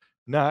obviously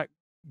not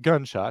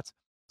gunshots.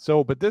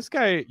 So, but this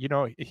guy,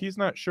 he's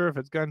not sure if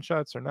it's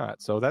gunshots or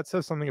not. So that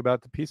says something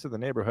about the peace of the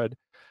neighborhood.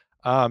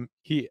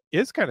 He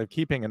is kind of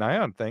keeping an eye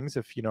on things.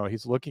 If,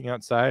 he's looking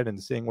outside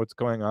and seeing what's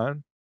going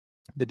on.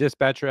 The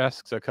dispatcher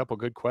asks a couple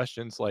good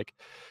questions. Like,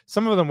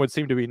 some of them would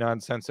seem to be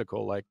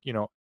nonsensical. Like,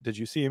 did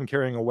you see him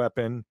carrying a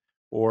weapon,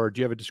 or do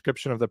you have a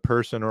description of the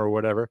person or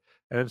whatever?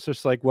 And it's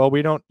just like, well,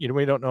 we don't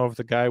know if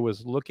the guy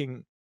was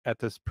looking at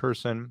this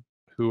person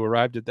who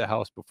arrived at the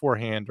house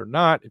beforehand or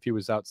not. If he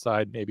was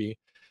outside, maybe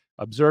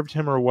observed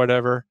him or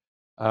whatever.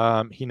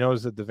 He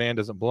knows that the van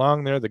doesn't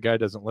belong there. The guy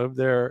doesn't live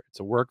there. It's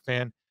a work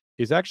van.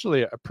 He's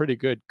actually a pretty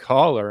good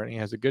caller, and he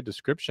has a good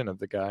description of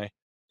the guy.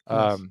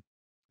 Yes.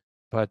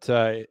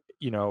 But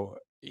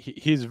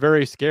he's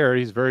very scared.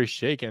 He's very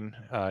shaken.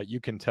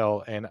 You can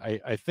tell. And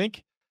I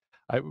think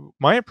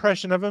my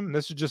impression of him, and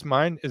this is just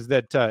mine, is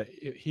that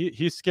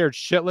he's scared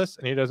shitless,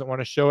 and he doesn't want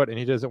to show it, and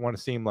he doesn't want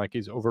to seem like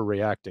he's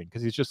overreacting,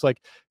 because he's just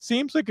like,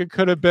 seems like it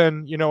could have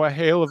been, a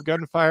hail of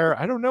gunfire.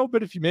 I don't know,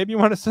 but if you maybe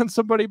want to send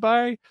somebody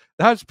by,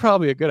 that's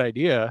probably a good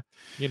idea.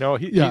 He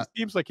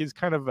seems like he's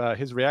kind of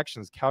his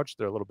reactions couched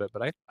there a little bit,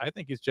 but I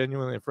think he's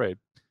genuinely afraid.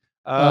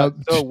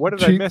 So what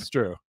did I miss,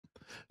 Drew?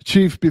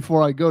 Chief,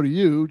 before I go to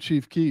you,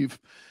 Chief Keefe,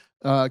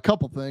 a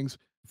couple things.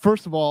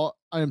 First of all,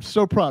 I am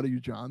so proud of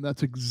you, John.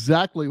 That's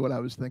exactly what I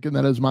was thinking.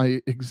 That is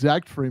my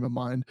exact frame of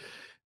mind.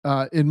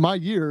 In my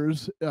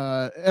years,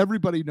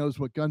 everybody knows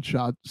what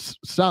gunshots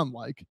sound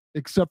like,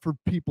 except for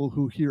people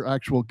who hear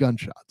actual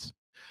gunshots,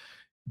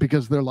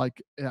 because they're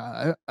like,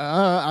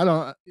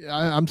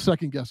 I'm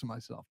second guessing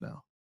myself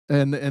now.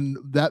 And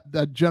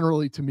that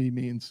generally to me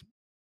means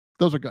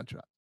those are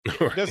gunshots.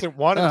 He doesn't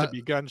want it to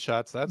be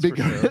gunshots, that's for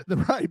sure.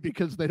 Right,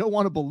 because they don't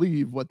want to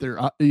believe what their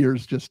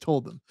ears just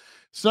told them.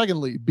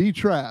 Secondly, B.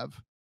 Trav,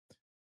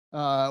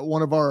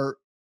 one of our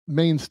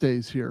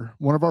mainstays here,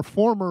 one of our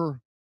former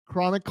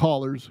Chronic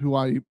Callers, who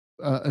I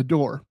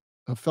adore,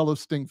 a fellow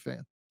Sting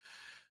fan,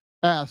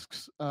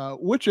 asks,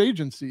 which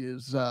agency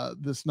is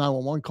this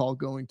 911 call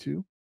going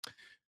to?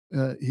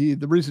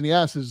 The reason he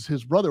asks is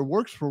his brother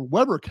works for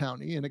Weber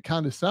County, and it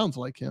kind of sounds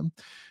like him.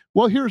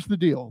 Well, here's the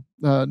deal.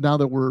 Now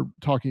that we're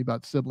talking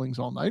about siblings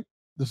all night,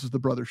 this is the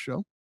Brother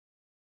Show.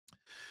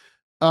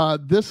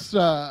 This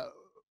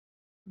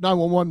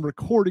 911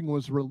 recording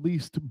was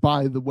released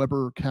by the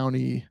Weber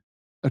County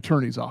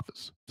Attorney's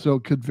Office, so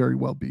it could very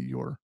well be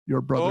your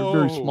brother.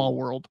 Very small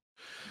world.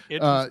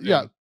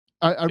 Yeah,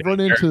 I've run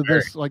into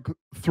this like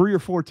 3 or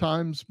 4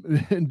 times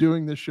in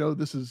doing this show.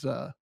 This is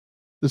a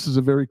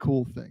very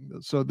cool thing.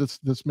 So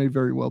this may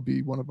very well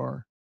be one of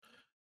our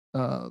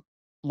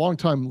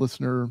longtime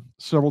listener,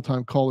 several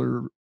time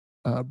caller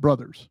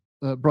brother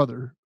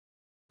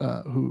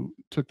who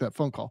took that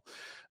phone call.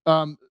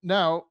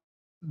 Now,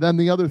 then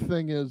the other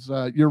thing is,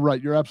 you're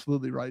right. You're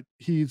absolutely right.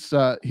 He's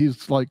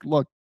like,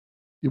 look,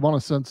 you want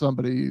to send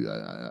somebody,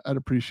 I'd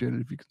appreciate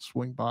it if you could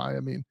swing by. I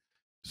mean,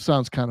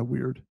 sounds kind of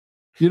weird.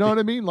 You know what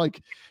I mean?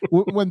 Like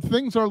when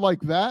things are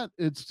like that,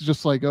 it's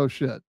just like, oh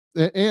shit.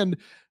 And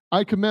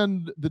I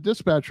commend the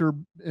dispatcher,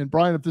 and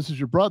Brian, if this is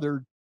your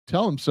brother,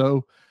 tell him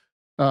so.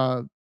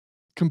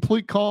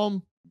 Complete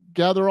calm,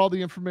 gather all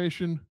the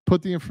information,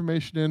 put the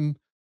information in,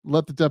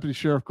 let the deputy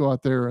sheriff go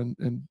out there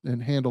and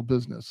handle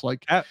business.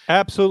 Like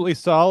absolutely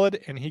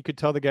solid. And he could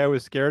tell the guy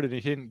was scared, and he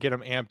didn't get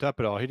him amped up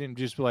at all. He didn't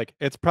just be like,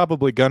 it's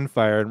probably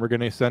gunfire and we're going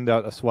to send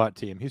out a SWAT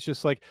team. He's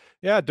just like,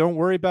 yeah, don't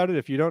worry about it.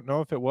 If you don't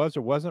know if it was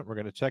or wasn't, we're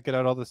going to check it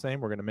out all the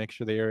same. We're going to make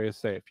sure the area is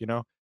safe.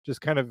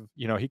 Just kind of,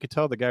 he could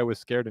tell the guy was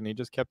scared, and he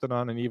just kept it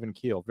on an even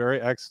keel.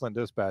 Very excellent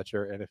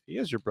dispatcher. And if he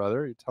is your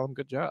brother, you tell him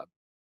good job.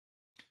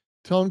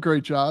 Tell him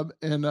great job.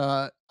 And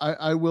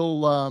I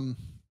will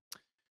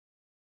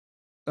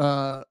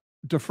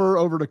defer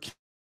over to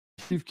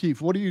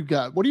Keith. What do you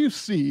got? What do you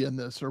see in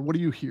this, or what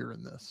do you hear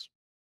in this?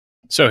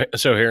 So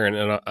here,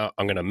 and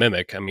I'm going to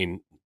mimic. I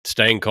mean,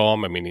 staying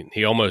calm. I mean,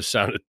 he almost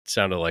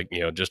sounded like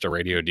just a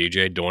radio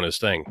DJ doing his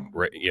thing.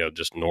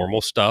 Just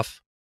normal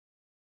stuff,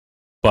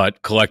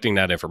 but collecting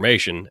that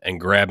information and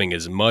grabbing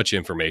as much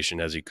information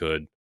as he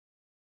could,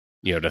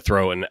 to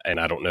throw in. And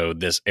I don't know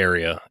this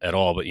area at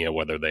all, but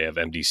whether they have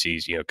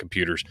MDCs,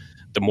 computers.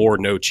 The more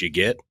notes you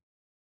get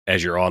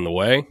as you're on the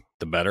way,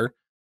 the better.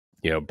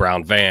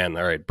 Brown van.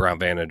 All right, brown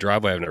van in the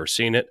driveway. I've never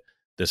seen it.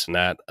 This and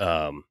that.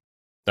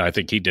 I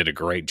think he did a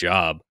great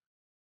job.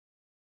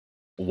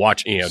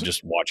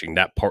 Just watching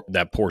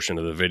that portion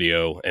of the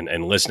video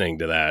and listening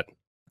to that.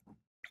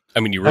 I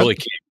mean, you really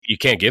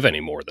can't give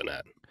any more than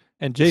that.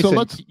 And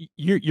Jason,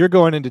 you're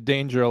going into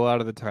danger a lot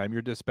of the time.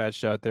 You're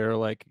dispatched out there.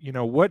 Like,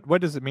 what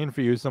does it mean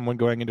for you, someone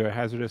going into a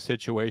hazardous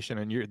situation,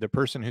 and the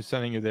person who's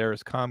sending you there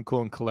is calm,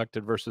 cool, and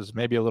collected versus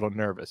maybe a little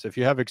nervous? If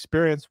you have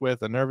experience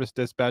with a nervous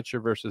dispatcher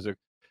versus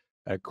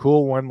a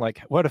cool one, like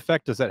what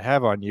effect does that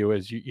have on you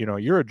as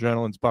your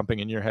adrenaline's pumping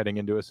and you're heading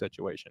into a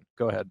situation?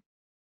 Go ahead.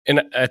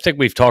 And I think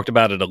we've talked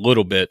about it a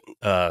little bit,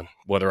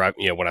 whether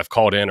when I've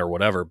called in or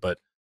whatever, but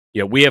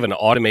we have an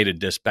automated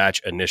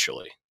dispatch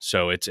initially.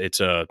 So it's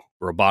a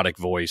robotic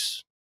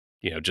voice,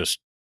 just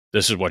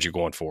this is what you're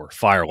going for.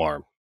 Fire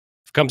alarm.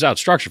 If it comes out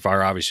structure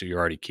fire, obviously you're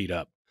already keyed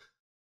up.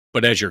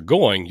 But as you're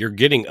going, you're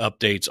getting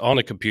updates on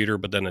a computer,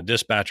 but then the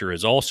dispatcher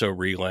is also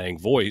relaying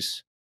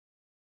voice.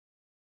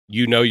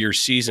 Your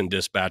seasoned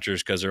dispatchers,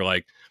 because they're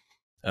like,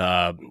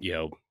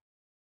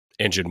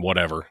 engine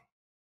whatever.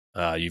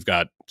 You've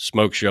got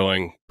smoke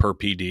showing per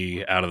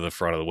PD out of the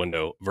front of the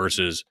window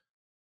versus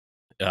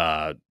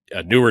a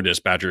newer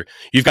dispatcher.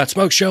 You've got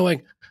smoke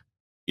showing,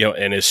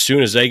 and as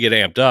soon as they get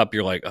amped up,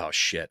 you're like, oh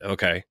shit,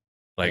 okay.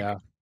 Like,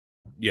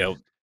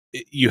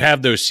 you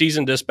have those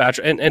seasoned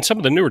dispatchers, and some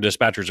of the newer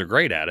dispatchers are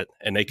great at it,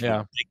 and they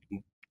can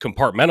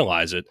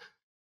compartmentalize it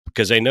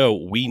because they know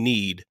we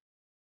need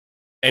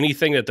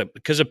anything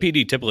because a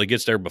PD typically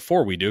gets there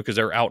before we do because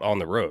they're out on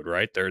the road,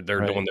 right? They're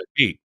doing their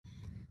beat.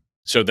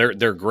 So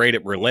they're great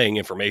at relaying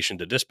information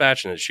to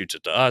dispatch, and it shoots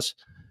it to us.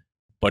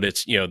 But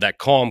it's, that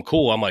calm,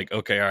 cool. I'm like,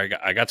 okay,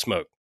 I got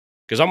smoke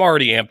because I'm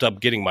already amped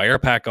up getting my air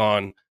pack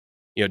on,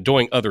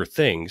 doing other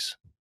things,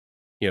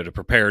 to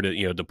prepare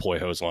to, deploy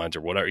hose lines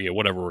or whatever,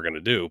 whatever we're going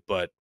to do.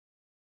 But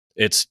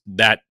it's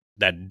that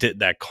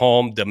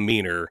calm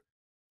demeanor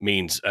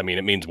means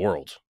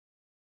worlds.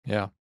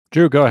 Yeah.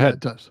 Drew, go ahead. It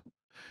does.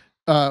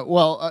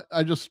 Well,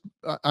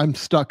 I'm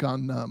stuck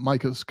on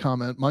Micah's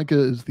comment. Micah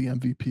is the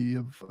MVP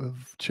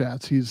of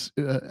chats. He's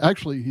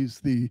he's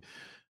the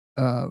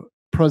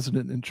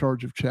president in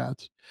charge of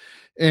chats,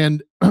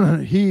 and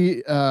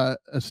he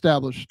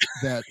established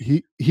that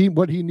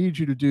what he needs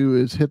you to do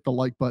is hit the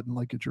like button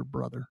like it's your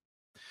brother,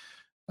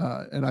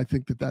 and I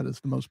think that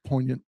is the most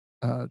poignant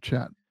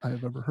chat I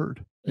have ever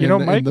heard.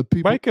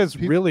 Micah's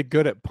really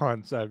good at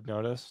puns, I've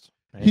noticed.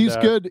 And, he's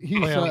good. He's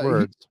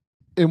words.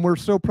 And we're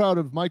so proud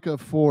of Micah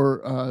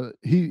for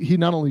he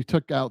not only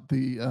took out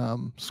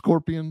the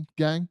Scorpion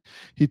gang,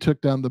 he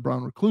took down the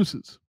Brown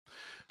Recluses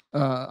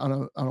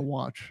on a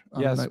watch.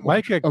 Yes,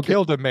 Micah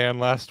killed a man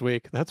last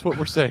week. That's what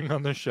we're saying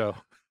on this show.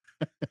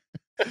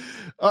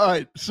 All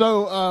right,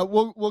 so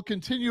we'll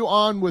continue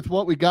on with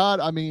what we got.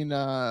 I mean,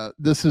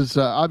 this is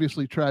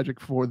obviously tragic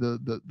for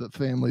the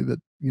family that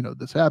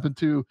this happened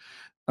to.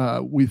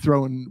 We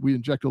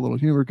inject a little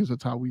humor because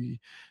that's how we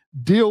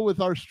deal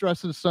with our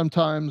stresses.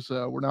 Sometimes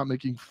we're not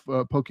making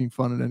poking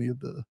fun at any of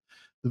the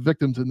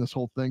victims in this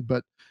whole thing,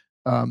 but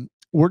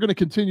we're going to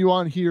continue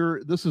on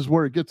here. This is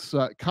where it gets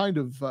kind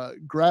of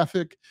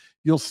graphic.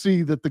 You'll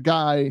see that the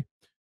guy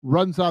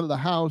runs out of the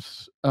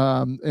house,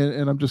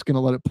 and I'm just going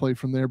to let it play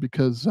from there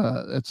because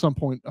at some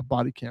point a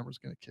body camera is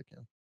going to kick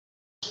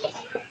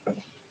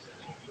in.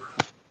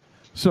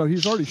 So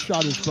he's already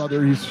shot his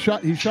brother. He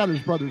shot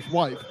his brother's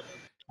wife.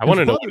 I want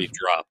to know what he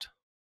dropped.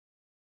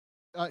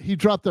 He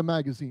dropped a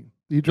magazine.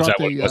 He Is dropped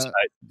that what it was?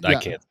 I yeah.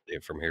 can't see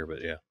it from here,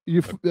 but yeah.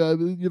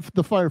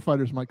 The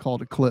firefighters might call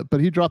it a clip, but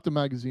he dropped a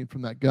magazine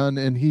from that gun,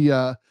 and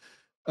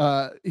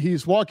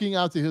he's walking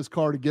out to his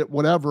car to get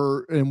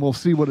whatever, and we'll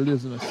see what it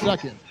is in a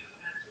second.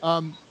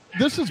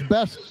 This is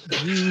best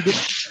viewed,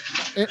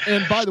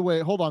 and by the way,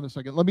 hold on a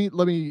second. Let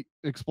me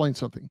explain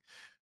something.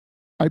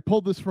 I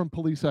pulled this from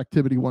police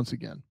activity once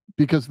again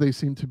because they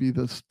seem to be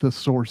the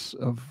source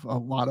of a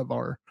lot of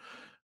our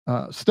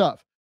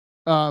stuff.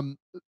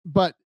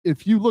 But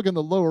if you look in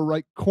the lower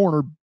right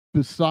corner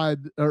beside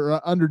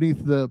or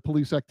underneath the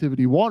police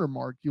activity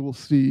watermark, you will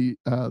see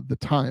the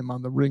time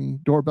on the Ring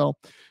doorbell.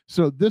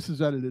 So this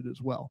is edited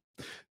as well.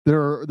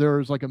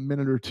 There's like a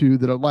minute or two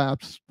that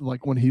elapsed,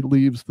 like when he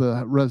leaves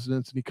the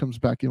residence and he comes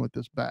back in with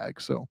this bag.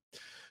 So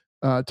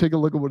take a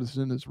look at what is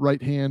in his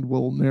right hand.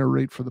 We'll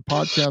narrate for the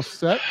podcast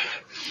set.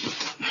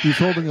 He's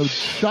holding a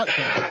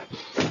shotgun,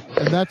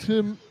 and that's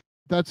him.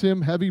 That's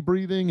him, heavy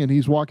breathing, and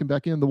he's walking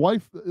back in. The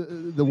wife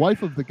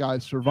of the guy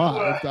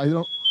survived.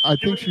 I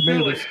think she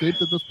may have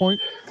escaped at this point.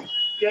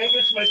 Gang,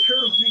 it's my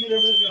turtle. You get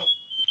everything else.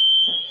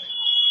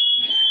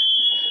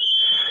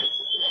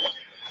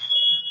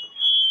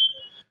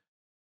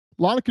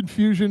 A lot of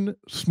confusion,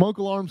 smoke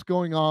alarms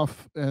going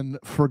off, and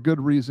for good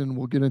reason.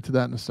 We'll get into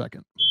that in a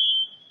second.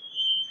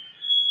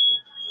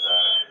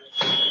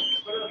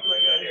 What else do I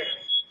got here?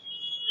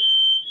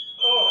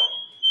 Oh,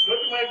 go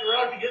to my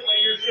garage and get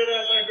your shit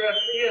out of my garage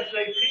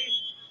ASAP.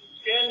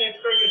 Scan that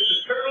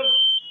Fergus's turtles.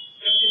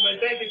 Empty my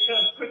bank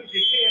account as quick as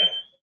you can.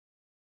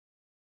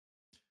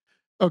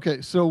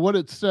 Okay, so what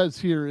it says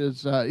here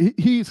is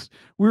we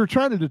were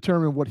trying to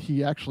determine what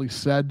he actually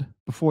said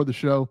before the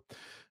show.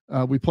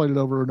 We played it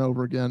over and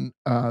over again.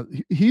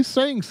 He's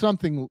saying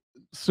something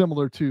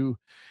similar to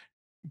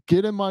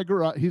get in my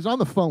garage. He's on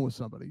the phone with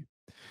somebody.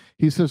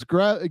 He says,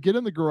 get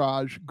in the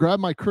garage, grab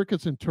my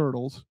crickets and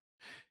turtles.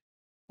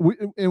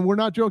 And we're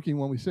not joking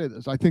when we say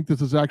this. I think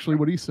this is actually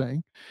what he's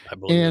saying.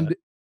 And that.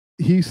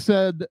 He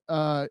said,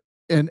 and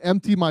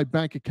empty my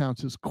bank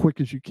accounts as quick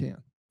as you can,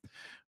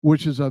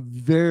 which is a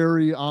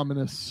very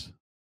ominous.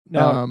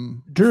 Now,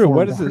 Drew,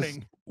 what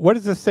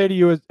does this say to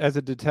you as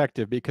a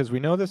detective? Because we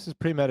know this is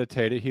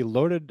premeditated. He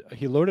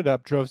loaded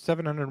up, drove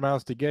 700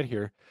 miles to get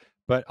here,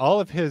 but all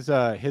of his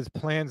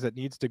plans that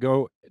needs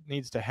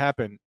to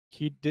happen,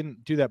 he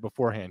didn't do that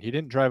beforehand. He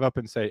didn't drive up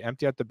and say,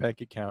 empty out the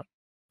bank account,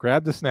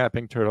 grab the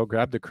snapping turtle,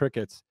 grab the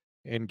crickets,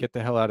 and get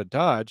the hell out of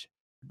Dodge.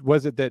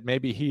 Was it that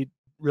maybe he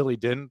really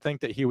didn't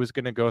think that he was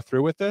going to go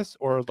through with this,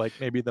 or like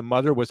maybe the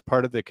mother was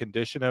part of the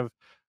condition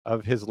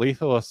of his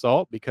lethal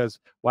assault? Because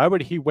why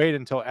would he wait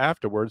until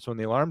afterwards when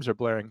the alarms are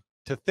blaring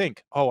to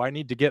think, oh, I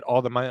need to get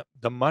all the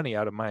money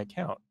out of my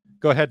account?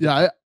 Go ahead.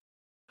 Yeah,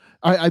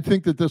 I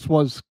think that this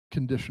was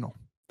conditional.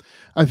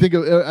 I think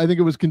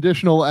it was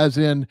conditional, as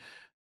in,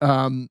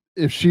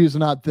 if she's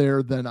not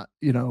there, then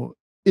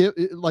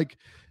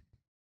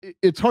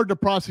it's hard to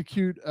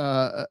prosecute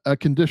a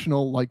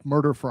conditional like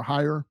murder for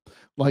hire.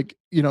 Like,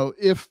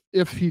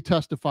 if he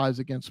testifies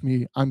against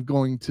me, I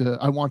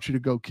want you to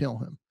go kill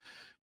him.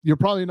 You're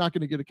probably not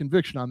going to get a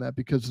conviction on that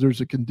because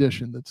there's a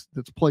condition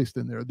that's placed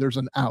in there. There's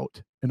an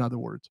out, in other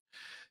words.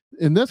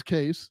 In this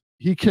case,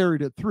 he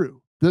carried it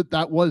through.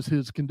 That was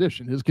his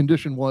condition. His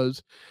condition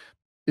was,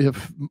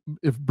 if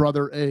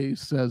brother A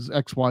says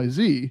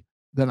XYZ,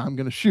 then I'm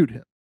going to shoot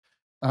him.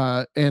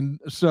 And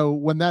so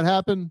when that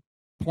happened,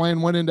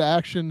 plan went into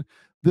action.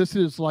 This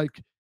is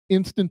like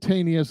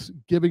instantaneous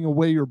giving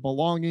away your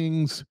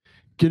belongings,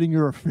 getting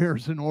your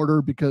affairs in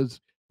order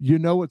because you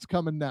know it's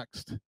coming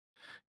next.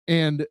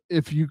 And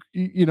if you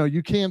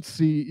can't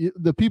see,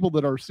 the people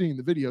that are seeing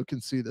the video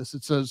can see this.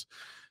 It says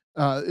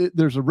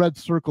there's a red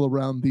circle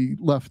around the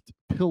left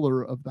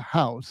pillar of the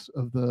house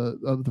of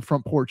the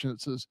front porch, and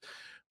it says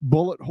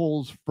bullet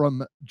holes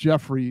from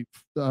Jeffery,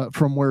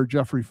 from where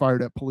Jeffery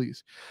fired at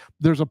police.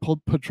 There's a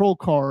patrol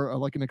car,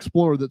 like an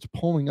Explorer, that's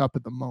pulling up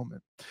at the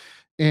moment,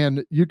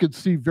 and you could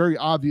see very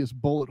obvious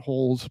bullet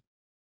holes.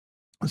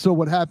 So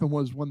what happened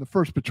was when the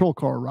first patrol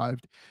car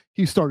arrived,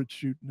 he started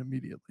shooting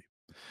immediately.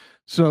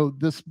 So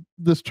this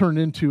turned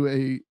into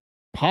a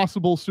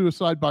possible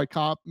suicide by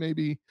cop,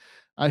 maybe.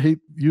 I hate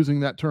using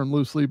that term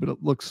loosely, but it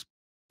looks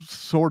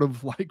sort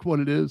of like what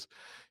it is.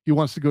 He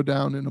wants to go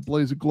down in a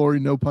blaze of glory,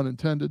 no pun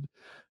intended.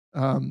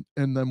 And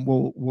then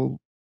we'll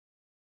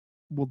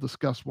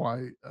discuss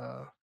why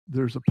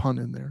there's a pun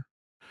in there.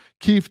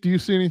 Keith, do you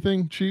see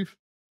anything, Chief?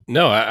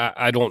 No,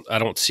 I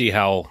don't see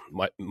how,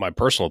 my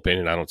personal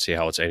opinion, I don't see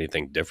how it's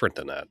anything different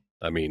than that.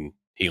 I mean,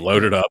 he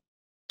loaded up,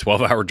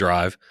 12-hour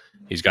drive.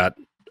 He's got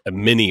a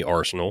mini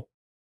arsenal,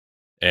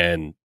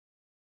 and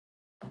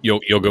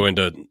you'll go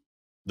into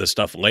the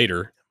stuff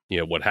later,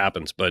 what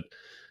happens. But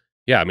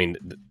yeah, I mean,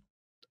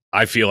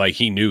 I feel like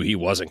he knew he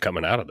wasn't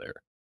coming out of there,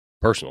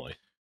 personally.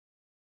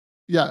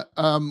 Yeah,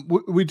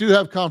 we do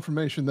have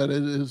confirmation that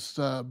it is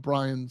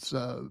Brian's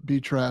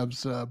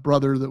B-Trav's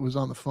brother that was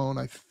on the phone.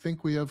 I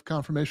think we have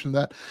confirmation of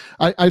that.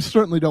 I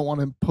certainly don't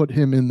want to put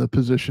him in the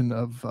position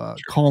of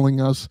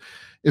calling us.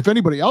 If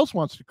anybody else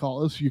wants to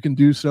call us, you can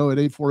do so at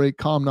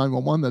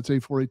 848-COMM-911. That's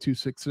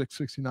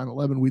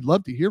 848-266-6911. We'd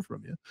love to hear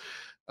from you.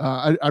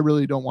 I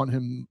really don't want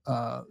him,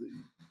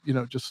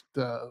 just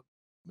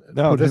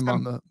no, this put him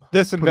on the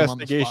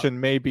investigation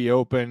may be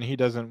open. He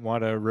doesn't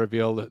want to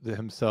reveal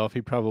himself. He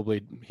probably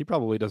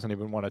doesn't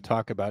even want to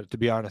talk about it. To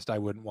be honest, I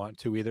wouldn't want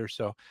to either.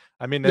 So,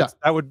 I mean,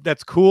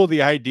 that's cool.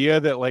 The idea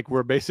that like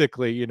we're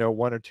basically,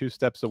 1 or 2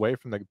 steps away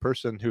from the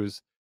person who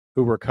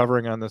we're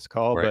covering on this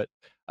call, right.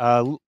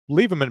 But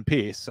leave him in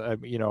peace. I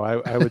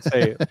would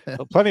say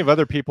plenty of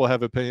other people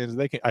have opinions.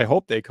 I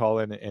hope they call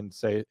in and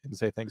say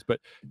things. But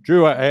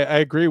Drew, I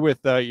agree with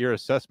your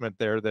assessment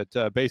there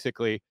that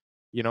basically,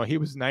 he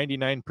was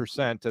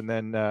 99%,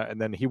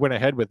 and then he went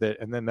ahead with it,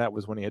 and then that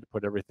was when he had to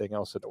put everything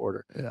else in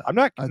order. Yeah, I'm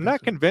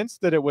not convinced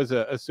that it was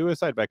a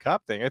suicide by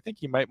cop thing. I think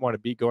he might want to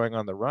be going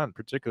on the run,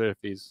 particularly if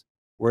he's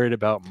worried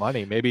about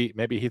money. Maybe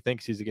he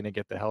thinks he's going to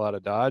get the hell out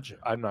of Dodge.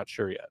 I'm not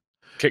sure yet.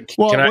 Can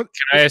I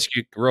ask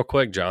you real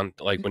quick, John?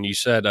 Like when you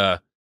said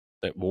that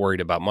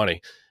worried about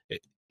money,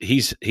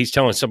 he's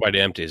telling somebody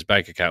to empty his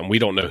bank account, and we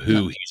don't know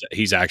who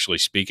he's actually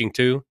speaking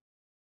to.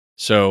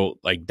 So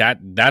like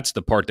that's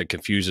the part that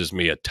confuses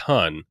me a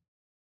ton,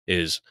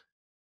 is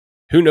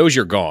who knows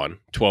you're gone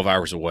 12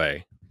 hours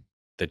away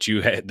that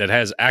that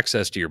has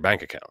access to your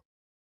bank account.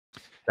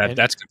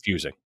 That's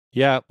confusing.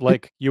 Yeah,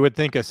 like you would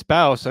think a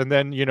spouse, and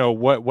then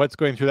what's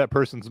going through that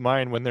person's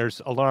mind when there's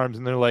alarms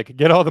and they're like,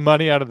 get all the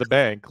money out of the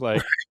bank.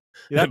 Like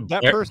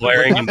that person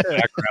blaring in the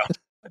background.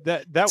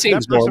 That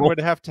person would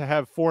have to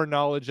have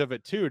foreknowledge of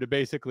it too, to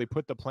basically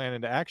put the plan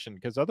into action,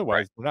 because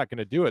otherwise they're not going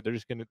to do it. They're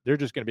just going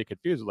to be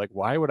confused. Like,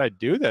 why would I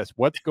do this?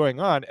 What's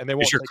going on? And they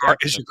won't.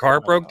 Is your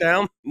car broke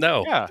down?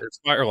 No. Yeah. There's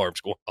fire alarms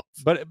going off.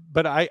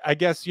 But I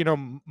guess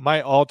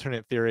my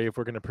alternate theory, if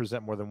we're going to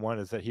present more than one,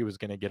 is that he was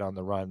going to get on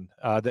the run.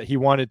 That he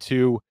wanted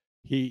to.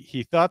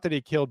 He thought that he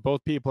killed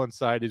both people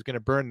inside. He's going to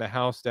burn the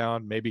house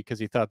down, maybe because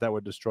he thought that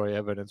would destroy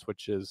evidence,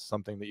 which is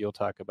something that you'll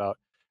talk about,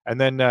 and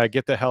then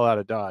get the hell out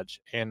of Dodge.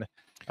 And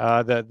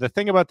the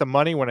thing about the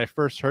money, when I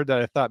first heard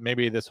that, I thought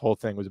maybe this whole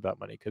thing was about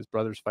money, because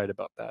brothers fight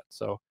about that.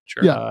 So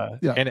sure.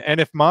 And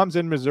if Mom's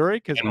in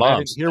Missouri, because I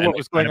didn't hear what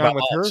was going on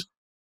with her.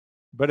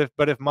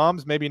 But if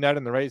Mom's maybe not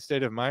in the right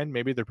state of mind,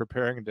 maybe they're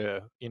preparing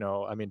to,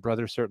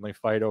 brothers certainly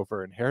fight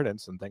over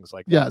inheritance and things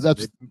like that. Yeah,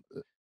 so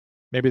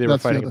maybe they were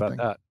fighting about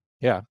that.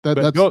 Yeah,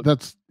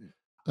 that's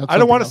I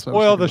don't want to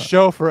spoil the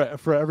show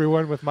for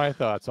everyone with my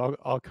thoughts.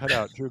 I'll cut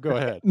out. Drew, go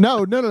ahead.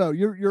 No.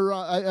 You're.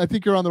 I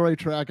think you're on the right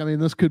track. I mean,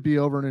 this could be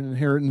over an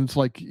inheritance.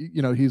 Like,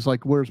 he's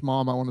like, "Where's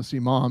Mom? I want to see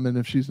Mom." And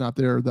if she's not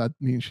there, that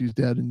means she's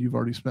dead, and you've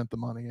already spent the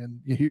money. And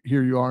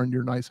here you are in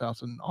your nice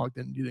house in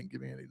Ogden. You didn't give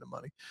me any of the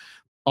money.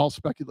 All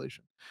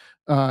speculation.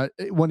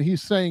 When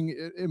he's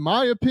saying, in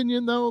my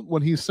opinion, though,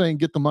 when he's saying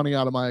get the money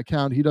out of my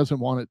account, he doesn't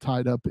want it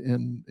tied up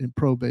in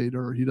probate,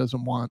 or he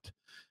doesn't want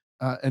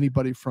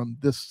anybody from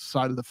this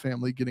side of the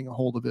family getting a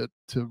hold of it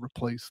to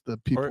replace the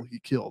people he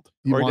killed.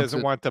 He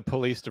doesn't want the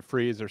police to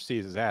freeze or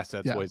seize his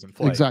assets while he's in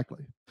flight.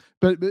 Exactly.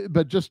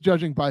 But just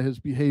judging by his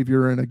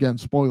behavior, and again,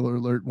 spoiler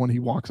alert, when he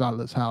walks out of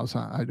this house,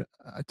 I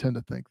tend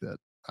to think that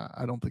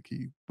I don't think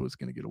he was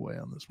going to get away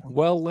on this one.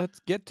 Well, let's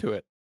get to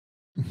it.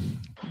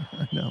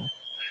 I know.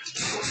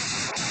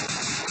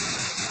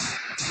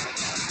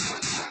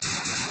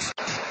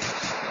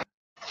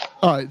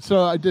 All right,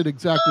 so I did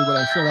exactly what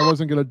I said I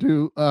wasn't going to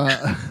do.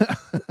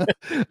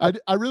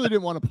 I really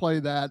didn't want to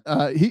play that.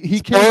 He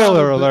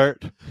Spoiler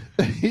alert.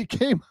 He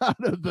came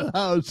out of the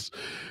house,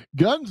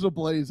 guns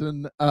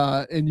ablazing,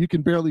 and you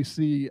can barely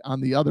see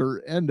on the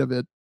other end of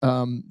it.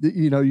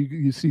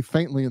 You see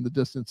faintly in the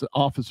distance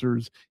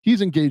officers.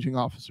 He's engaging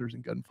officers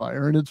in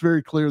gunfire, and it's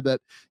very clear that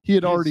he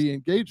had already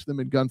engaged them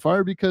in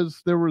gunfire,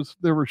 because there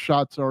were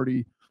shots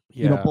already,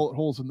 bullet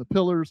holes in the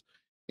pillars.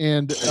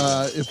 And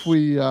if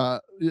we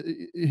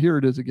here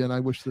it is again. I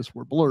wish this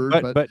were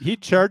blurred, but he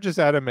charges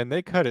at him and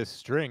they cut his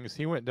strings.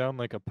 He went down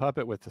like a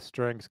puppet with the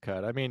strings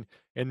cut. I mean,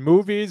 in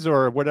movies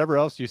or whatever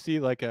else, you see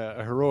like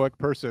a heroic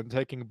person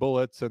taking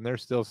bullets and they're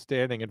still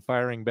standing and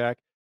firing back.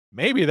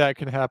 Maybe that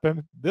can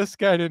happen. This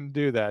guy didn't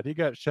do that. He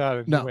got shot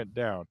and he went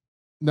down.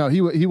 No,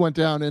 he went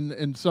down,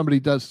 and somebody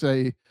does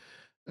say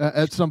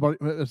at some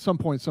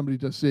point somebody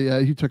does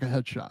say he took a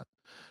headshot.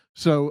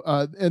 So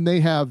and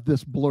they have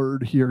this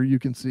blurred here. You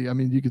can see. I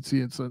mean, you can see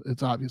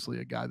it's obviously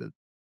a guy that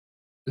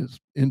is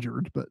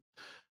injured, but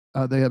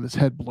They have his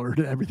head blurred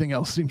and everything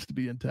else seems to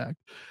be intact.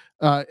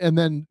 And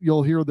then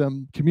you'll hear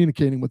them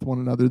communicating with one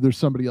another. There's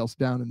somebody else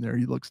down in there.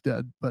 He looks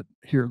dead. But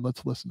here,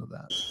 let's listen to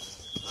that.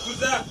 Who's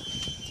that?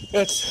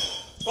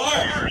 It's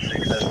fire. 3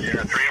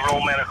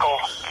 roll medical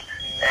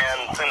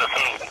and send us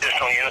some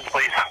additional units,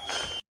 please.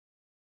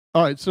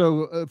 All right.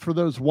 So for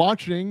those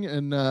watching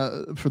and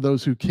for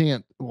those who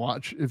can't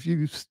watch, if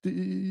you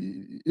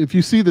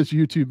see this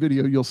YouTube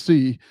video, you'll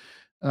see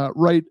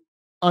right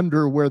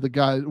under where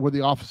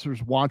the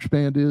officer's watch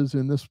band is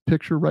in this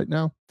picture right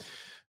now.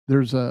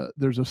 There's a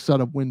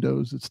set of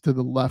windows. It's to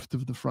the left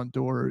of the front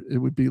door. It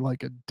would be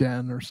like a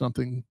den or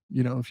something,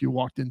 you know, if you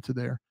walked into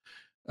there.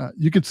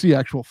 You could see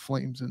actual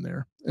flames in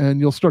there, and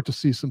you'll start to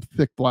see some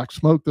thick black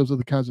smoke. Those are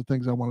the kinds of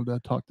things I wanted to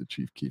talk to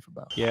Chief Keefe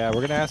about. Yeah, we're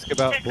going to ask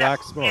about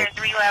black smoke.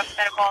 3 labs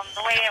medical on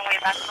the way, and we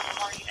have some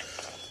more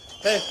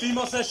units. Hey,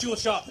 female says she was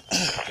shot.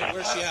 Okay,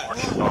 where's she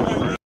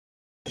at?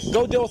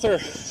 Go deal with her.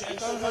 Is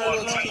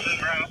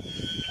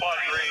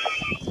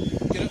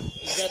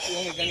that the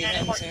only gun you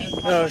have in his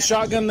hand?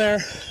 Shotgun there.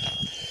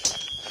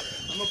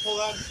 I'm gonna pull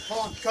out.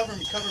 Hold on, cover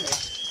me.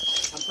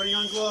 I'm putting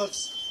on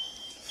gloves.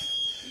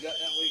 You got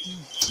that week?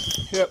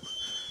 Yep.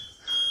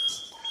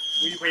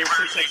 We bring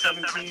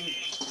 617.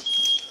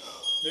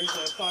 There's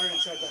a fire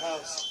inside the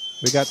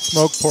house. We got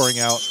smoke pouring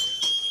out.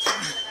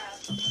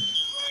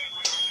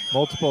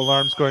 Multiple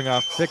alarms going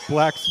off. Thick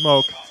black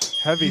smoke.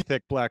 Heavy,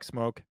 thick black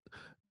smoke.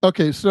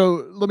 Okay,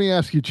 so let me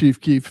ask you, Chief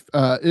Keefe.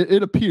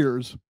 It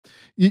appears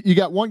you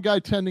got one guy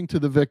tending to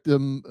the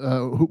victim,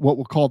 what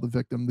we'll call the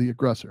victim, the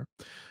aggressor.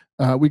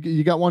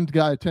 You got one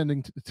guy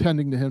tending to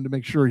him to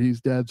make sure he's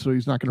dead, so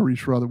he's not going to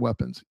reach for other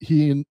weapons.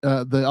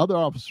 The other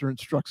officer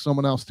instructs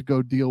someone else to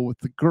go deal with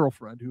the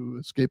girlfriend who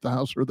escaped the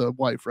house, or the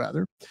wife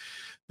rather.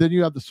 Then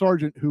you have the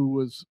sergeant who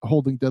was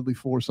holding deadly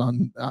force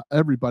on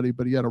everybody,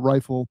 but he had a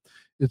rifle.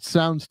 It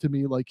sounds to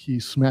me like he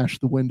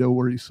smashed the window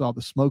where he saw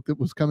the smoke that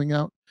was coming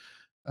out.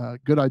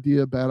 Good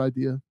idea, bad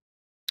idea?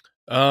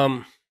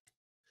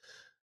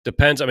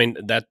 Depends. I mean,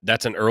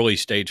 that's an early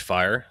stage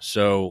fire,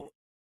 so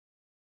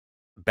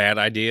bad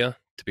idea,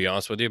 to be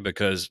honest with you,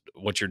 because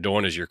what you're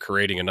doing is you're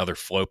creating another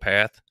flow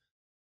path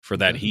for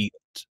that heat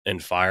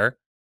and fire.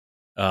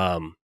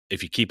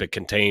 If you keep it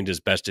contained as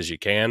best as you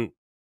can,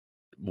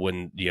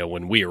 when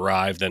we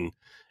arrive, then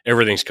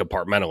everything's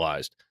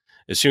compartmentalized.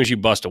 As soon as you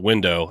bust a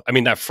window, I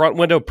mean, that front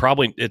window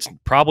it's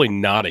probably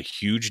not a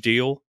huge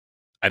deal.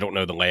 I don't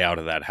know the layout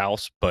of that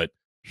house, but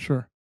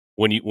sure.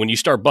 When you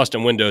start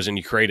busting windows and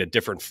you create a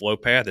different flow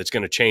path, it's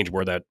going to change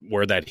where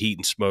that heat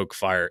and smoke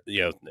fire,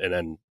 and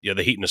then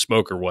the heat and the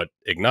smoke are what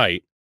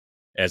ignite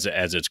as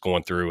it's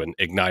going through and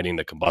igniting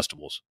the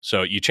combustibles.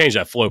 So you change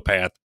that flow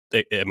path.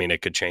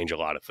 It could change a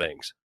lot of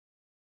things.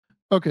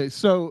 Okay,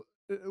 so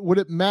would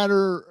it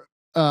matter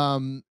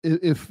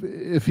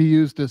if he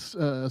used a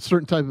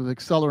certain type of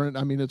accelerant?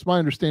 I mean, it's my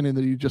understanding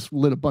that he just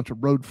lit a bunch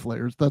of road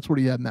flares. That's what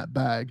he had in that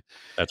bag.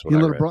 That's what he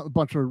I lit read. a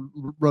bunch of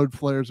road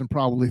flares and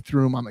probably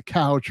threw them on the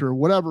couch or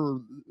whatever,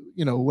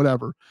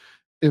 whatever.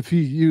 If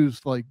he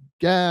used like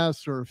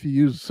gas or if he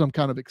used some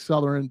kind of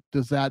accelerant,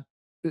 does that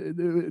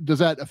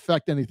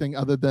affect anything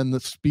other than the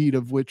speed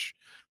of which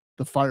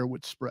the fire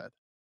would spread?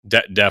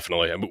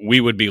 Definitely. I mean, we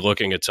would be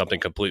looking at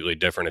something completely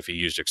different if he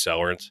used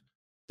accelerants.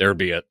 There would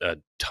be a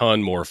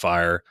ton more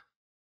fire.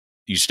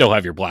 You still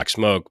have your black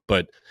smoke,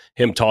 but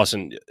him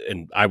tossing,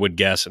 and I would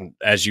guess, and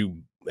as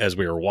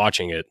we were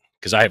watching it,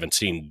 because I haven't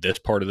seen this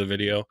part of the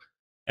video,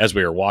 as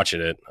we were watching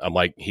it, I'm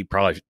like, he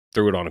probably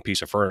threw it on a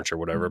piece of furniture or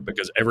whatever,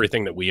 because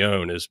everything that we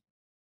own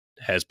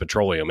has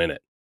petroleum in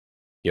it.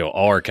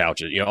 All our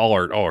couches, all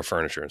our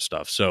furniture and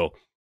stuff. So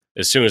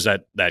as soon as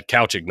that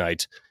couch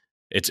ignites,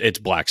 it's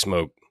black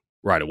smoke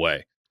right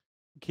away.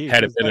 Keith,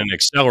 had it been an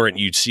accelerant,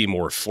 you'd see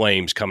more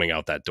flames coming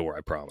out that door, I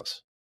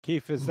promise.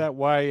 Keith, is that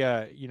why,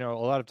 a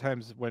lot of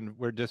times when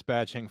we're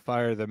dispatching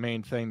fire, the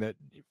main thing that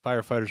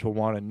firefighters will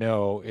want to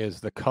know is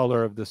the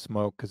color of the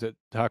smoke, because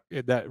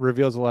that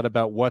reveals a lot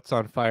about what's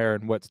on fire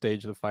and what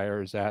stage the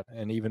fire is at,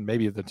 and even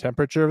maybe the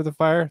temperature of the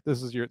fire.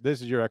 This is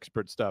your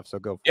expert stuff, so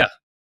go for it.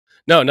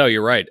 No,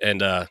 you're right.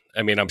 And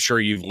I'm sure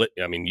you've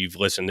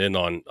listened in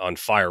on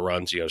fire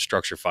runs,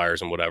 structure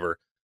fires and whatever.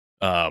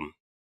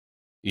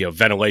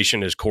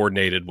 Ventilation is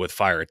coordinated with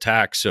fire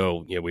attack.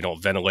 So, we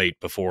don't ventilate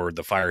before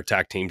the fire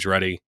attack team's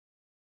ready,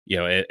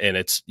 and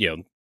it's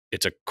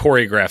a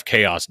choreographed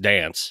chaos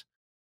dance,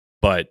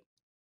 but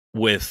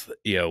with,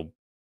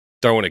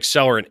 throwing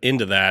accelerant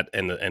into that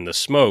and the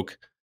smoke.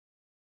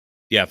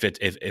 Yeah.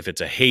 If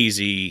it's a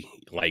hazy,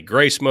 light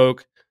gray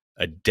smoke,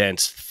 a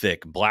dense,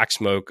 thick black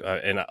smoke.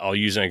 And I'll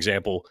use an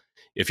example.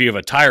 If you have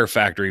a tire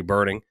factory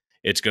burning,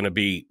 it's going to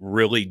be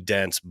really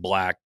dense,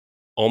 black,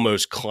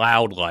 almost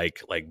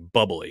cloud-like, like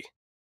bubbly,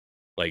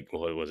 like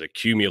what was it,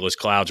 cumulus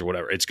clouds or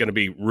whatever. It's going to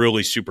be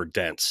really super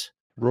dense,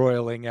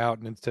 roiling out,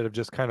 and instead of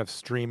just kind of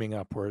streaming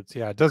upwards.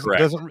 Yeah, it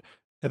doesn't.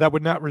 That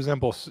would not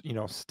resemble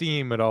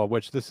steam at all.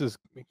 Which this is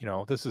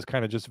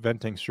kind of just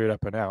venting straight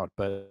up and out.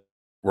 But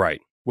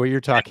right, what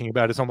you're talking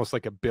about is almost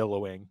like a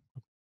billowing.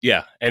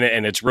 Yeah,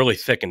 and it's really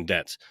thick and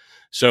dense.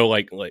 So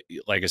like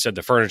I said,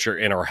 the furniture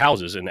in our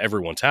houses, in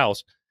everyone's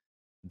house,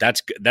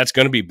 that's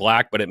going to be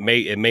black, but it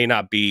may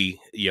not be,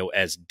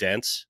 as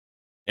dense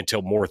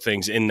until more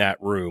things in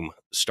that room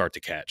start to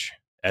catch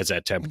as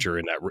that temperature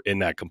in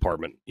that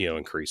compartment,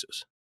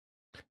 increases.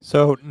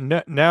 So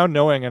now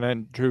knowing, and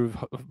then Drew,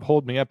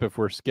 hold me up if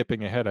we're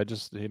skipping ahead. I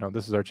just,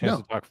 this is our chance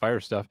to talk fire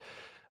stuff.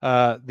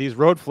 These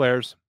road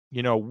flares,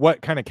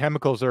 what kind of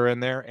chemicals are in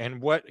there,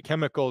 and what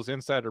chemicals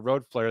inside a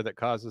road flare that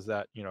causes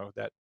that,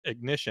 that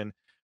ignition.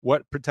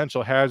 What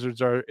potential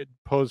hazards are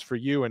posed for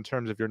you in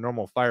terms of your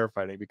normal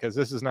firefighting? Because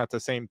this is not the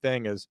same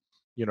thing as,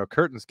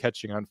 curtains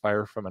catching on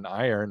fire from an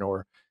iron,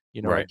 or,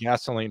 Right. a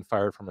gasoline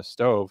fire from a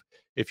stove.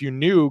 If you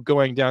knew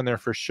going down there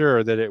for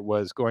sure that it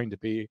was going to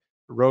be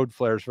road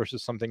flares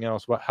versus something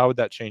else, how would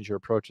that change your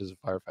approach as a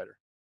firefighter?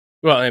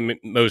 Well, I mean,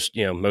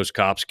 most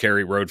cops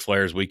carry road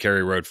flares. We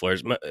carry road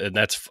flares, and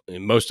that's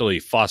mostly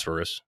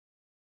phosphorus.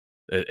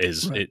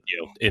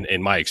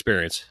 In my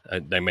experience,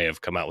 they may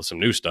have come out with some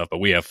new stuff, but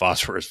we have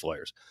phosphorus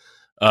flares.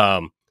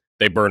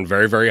 They burn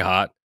very, very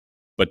hot,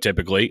 but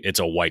typically it's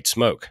a white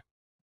smoke.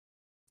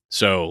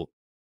 So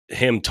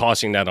him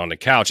tossing that on the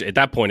couch, at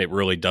that point, it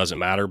really doesn't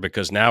matter,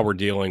 because now we're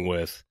dealing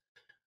with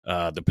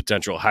the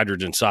potential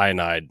hydrogen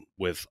cyanide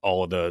with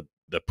all of the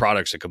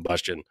products of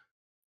combustion.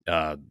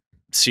 CO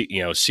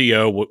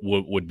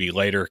would be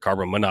later,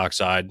 carbon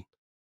monoxide,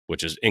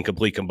 which is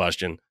incomplete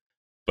combustion.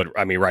 But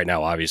I mean, right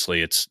now,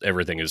 obviously,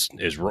 everything is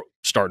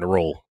starting to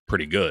roll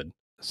pretty good.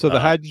 So the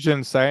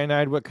hydrogen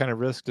cyanide, what kind of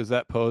risk does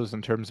that pose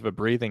in terms of a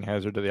breathing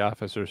hazard to the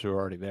officers who are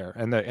already there,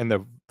 and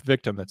the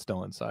victim that's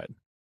still inside?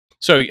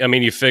 So, I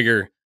mean, you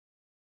figure,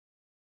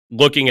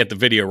 looking at the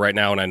video right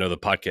now, and I know the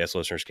podcast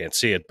listeners can't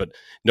see it, but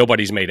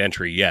nobody's made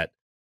entry yet.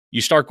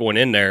 You start going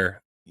in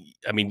there,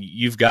 I mean,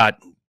 you've got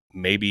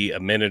maybe a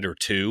minute or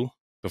two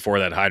before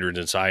that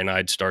hydrogen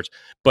cyanide starts,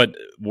 but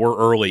we're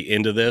early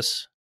into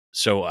this,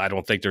 so I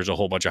don't think there's a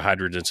whole bunch of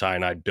hydrogen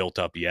cyanide built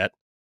up yet.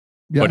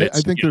 Yeah, but I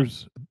think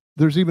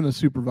there's even a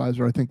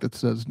supervisor, I think, that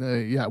says,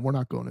 "Nay, yeah, we're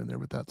not going in there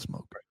with that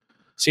smoke."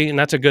 See, and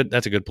that's a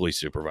good police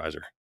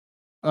supervisor.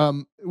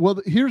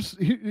 Well, here's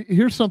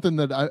something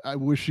that I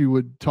wish you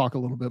would talk a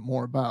little bit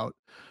more about.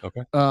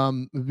 Okay.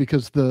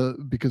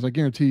 Because I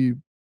guarantee you,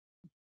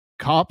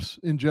 cops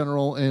in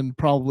general, and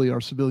probably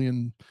our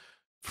civilian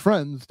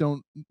friends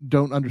don't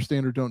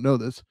understand or don't know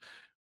this.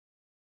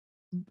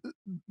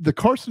 The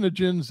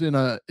carcinogens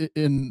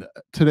in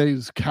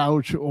today's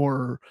couch,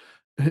 or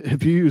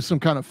if you use some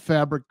kind of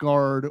fabric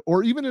guard,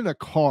 or even in a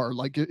car,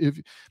 like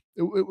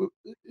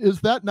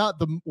is that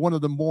not one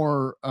of the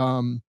more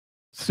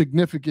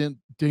significant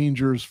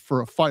dangers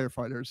for a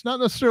firefighter? It's not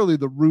necessarily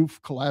the roof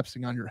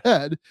collapsing on your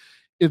head,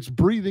 it's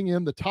breathing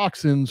in the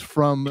toxins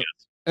from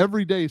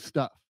everyday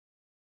stuff.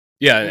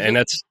 And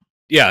that's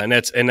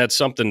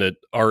something that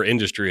our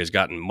industry has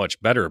gotten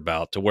much better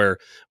about, to where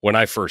when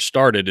I first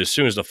started, as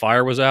soon as the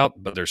fire was out,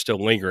 but there's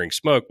still lingering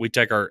smoke, we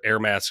take our air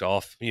masks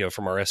off,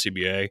 from our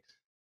SCBA,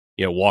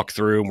 walk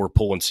through, and we're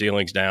pulling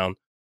ceilings down.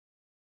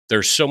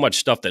 There's so much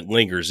stuff that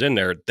lingers in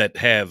there that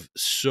have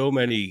so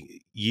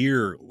many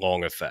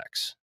year-long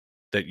effects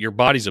that your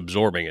body's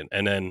absorbing it.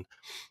 And then,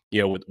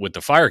 with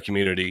the fire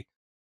community,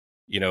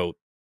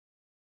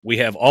 we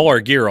have all our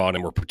gear on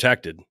and we're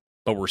protected,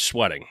 but we're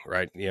sweating,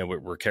 right?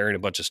 We're carrying a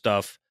bunch of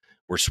stuff.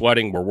 We're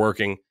sweating. We're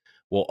working.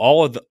 Well,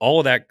 all of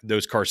that,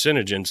 those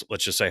carcinogens,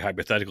 let's just say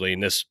hypothetically, in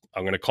this,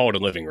 I'm going to call it a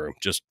living room,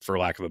 just for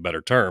lack of a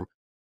better term.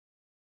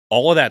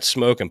 All of that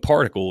smoke and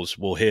particles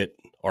will hit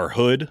our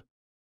hood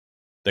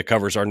that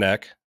covers our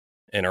neck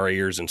and our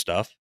ears and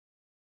stuff,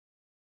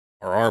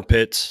 our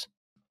armpits,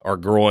 our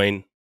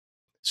groin.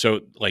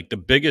 So, like, the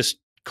biggest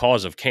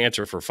cause of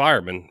cancer for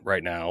firemen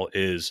right now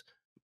is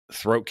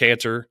throat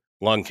cancer,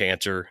 lung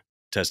cancer,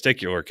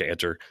 testicular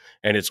cancer,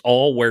 and it's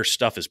all where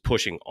stuff is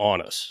pushing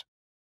on us.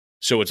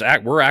 So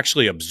we're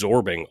actually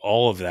absorbing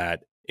all of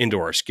that into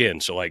our skin.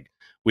 So, like,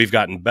 we've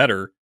gotten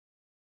better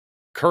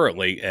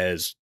currently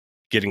as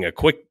getting a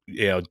quick,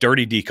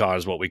 dirty decon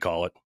is what we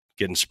call it,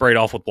 getting sprayed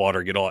off with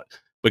water, get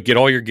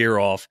all your gear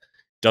off.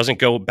 Doesn't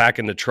go back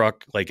in the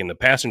truck like in the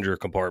passenger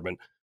compartment.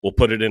 We'll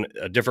put it in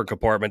a different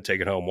compartment, take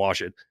it home,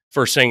 wash it.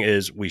 First thing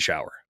is we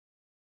shower,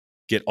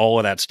 get all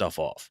of that stuff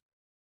off.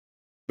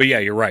 But yeah,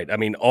 you're right. I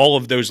mean, all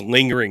of those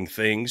lingering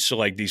things. So,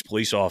 like, these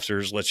police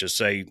officers, let's just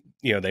say,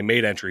 they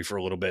made entry for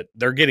a little bit.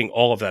 They're getting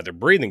all of that. They're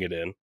breathing it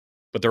in,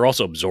 but they're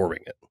also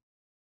absorbing it.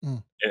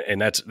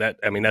 And that's that.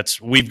 I mean,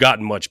 we've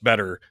gotten much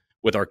better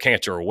with our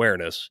cancer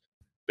awareness,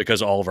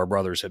 because all of our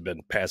brothers have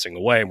been passing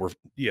away, and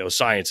we're,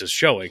 science is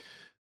showing.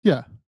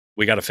 Yeah.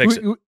 We got to fix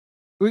it.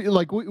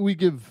 We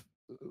give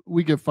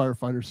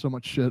firefighters so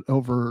much shit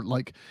over,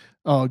 like,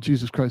 oh,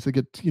 Jesus Christ, they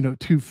get, 2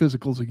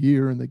 physicals a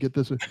year and they get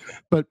this,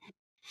 but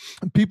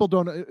people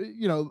don't,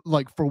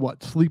 like, for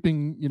what,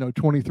 sleeping,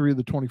 23 of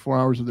the 24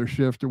 hours of their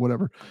shift or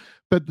whatever.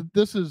 But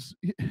this is,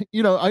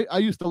 I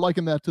used to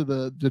liken that to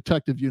the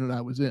detective unit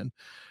I was in.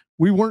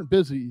 We weren't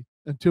busy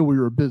until we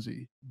were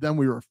busy. Then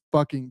we were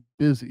fucking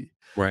busy.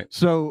 Right.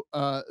 So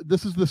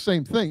this is the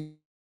same thing.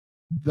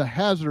 The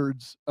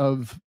hazards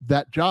of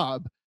that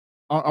job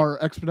are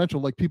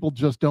exponential. Like, people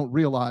just don't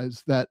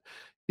realize that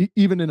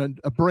even in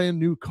a brand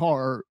new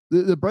car,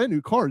 the brand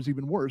new car is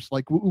even worse.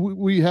 Like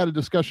we had a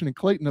discussion in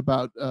Clayton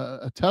about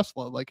a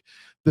Tesla, like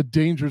the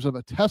dangers of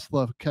a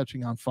Tesla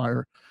catching on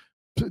fire,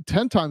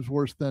 10 times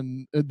worse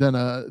than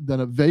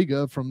a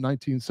Vega from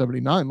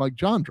 1979, like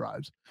John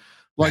drives.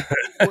 Like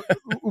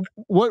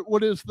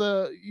what is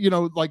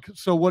the, like,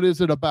 so what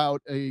is it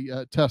about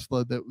a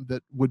Tesla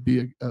that would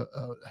be a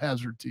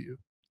hazard to you?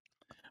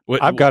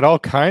 I've got all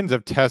kinds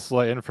of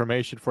Tesla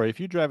information for you. If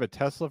you drive a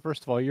Tesla,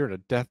 first of all, you're in a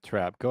death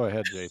trap. Go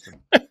ahead,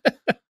 Jason.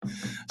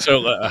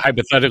 So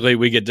hypothetically,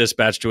 we get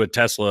dispatched to a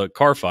Tesla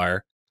car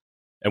fire,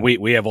 and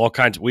we have all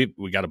kinds. We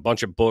got a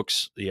bunch of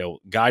books,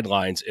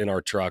 guidelines in our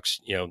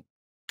trucks,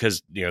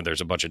 because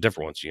there's a bunch of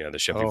different ones. The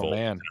Chevy Volt,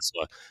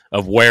 Tesla,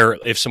 of where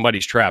if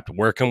somebody's trapped,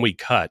 where can we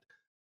cut?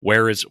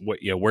 Where's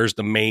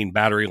the main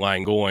battery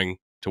line going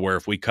to where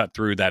if we cut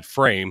through that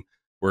frame,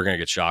 we're going to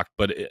get shocked.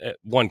 But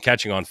one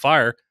catching on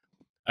fire.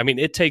 I mean,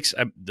 it takes,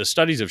 the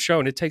studies have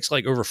shown, it takes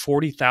like over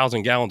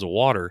 40,000 gallons of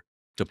water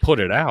to put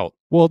it out.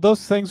 Well,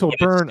 those things will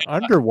burn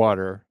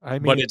underwater.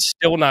 But it's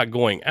still not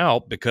going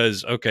out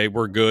because, okay,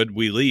 we're good.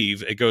 We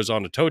leave. It goes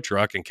on a tow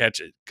truck and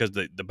catch it because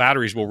the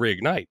batteries will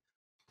reignite.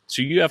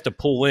 So you have to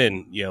pull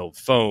in,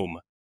 foam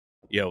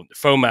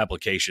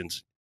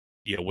applications,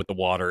 with the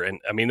water.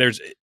 And I mean,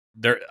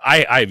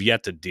 I have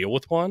yet to deal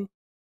with one,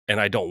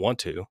 and I don't want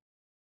to,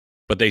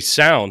 but they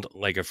sound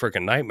like a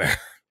freaking nightmare.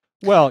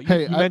 Well,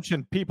 you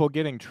mentioned people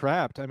getting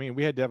trapped. I mean,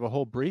 we had to have a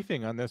whole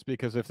briefing on this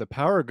because if the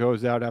power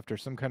goes out after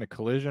some kind of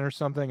collision or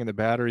something and the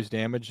battery's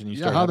damaged and you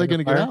start, how are they going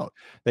to get out?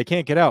 They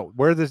can't get out.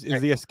 Where is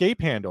the escape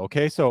handle?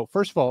 Okay, so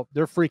first of all,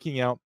 they're freaking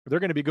out.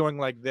 They're going to be going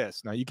like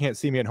this. Now, you can't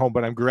see me at home,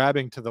 but I'm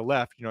grabbing to the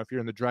left. If you're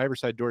in the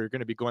driver's side door, you're going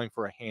to be going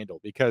for a handle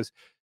because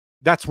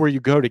that's where you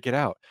go to get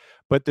out.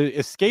 But the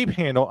escape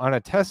handle on a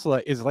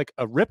Tesla is like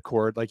a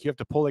ripcord, like you have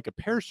to pull like a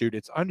parachute.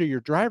 It's under your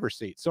driver's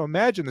seat. So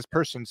imagine this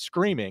person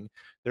screaming.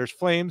 There's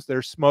flames,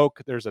 there's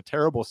smoke, there's a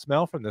terrible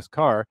smell from this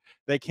car.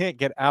 They can't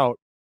get out.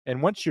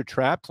 And once you're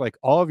trapped, like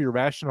all of your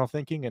rational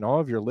thinking and all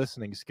of your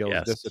listening skills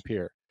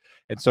disappear.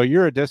 And so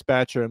you're a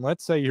dispatcher, and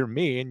let's say you're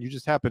me, and you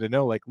just happen to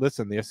know, like,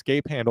 listen, the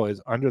escape handle is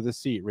under the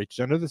seat. Reach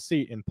under the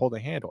seat and pull the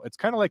handle. It's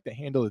kind of like the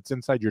handle that's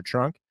inside your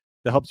trunk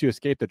that helps you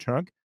escape the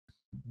trunk.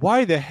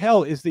 Why the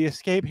hell is the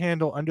escape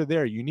handle under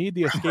there? You need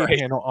the escape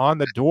handle on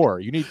the door.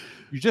 You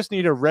just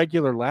need a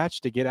regular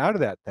latch to get out of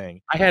that thing.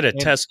 I had a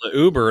Tesla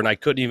Uber and I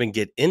couldn't even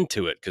get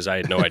into it because I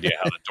had no idea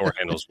how the door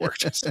handles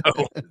worked. So.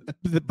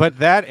 But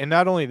that, and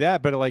not only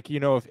that, but like,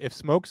 if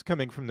smoke's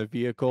coming from the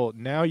vehicle,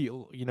 now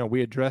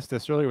we addressed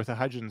this earlier with the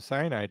hydrogen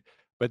cyanide,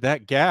 but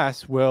that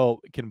gas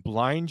can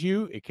blind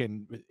you. It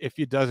can, if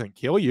it doesn't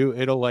kill you,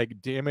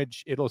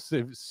 it'll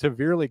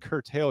severely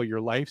curtail your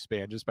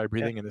lifespan just by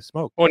breathing in the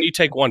smoke. Well, you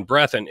take one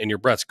breath and your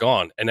breath's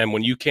gone. And then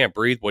when you can't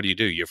breathe, what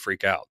do? You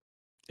freak out.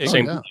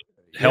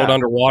 Held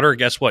underwater,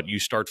 guess what? You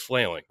start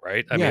flailing,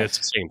 right? I mean, it's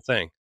the same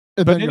thing.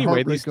 But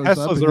anyway, these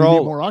Teslas are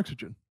all more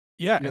oxygen.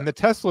 Yeah, and the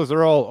Teslas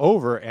are all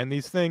over. And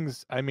these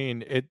things, I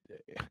mean,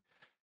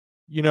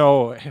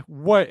 how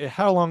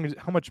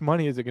much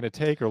money is it going to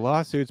take or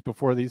lawsuits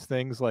before these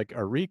things like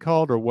are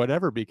recalled or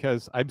whatever?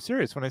 Because I'm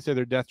serious when I say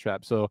they're death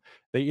traps. So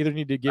they either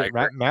need to get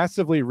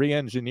massively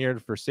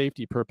re-engineered for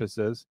safety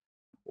purposes,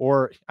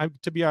 or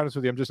to be honest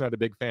with you, I'm just not a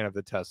big fan of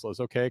the Teslas.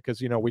 Okay.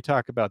 Because, we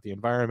talk about the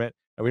environment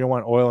and we don't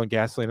want oil and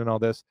gasoline and all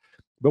this,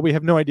 but we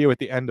have no idea what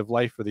the end of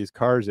life for these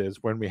cars is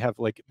when we have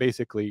like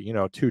basically,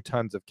 2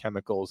 tons of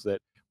chemicals that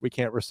we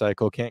can't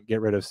recycle, can't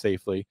get rid of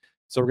safely.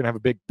 So we're going to have a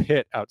big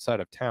pit outside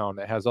of town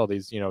that has all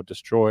these,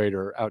 destroyed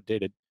or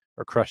outdated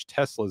or crushed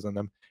Teslas in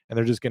them. And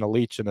they're just going to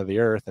leach into the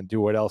earth and do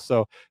what else.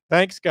 So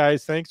thanks,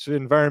 guys. Thanks to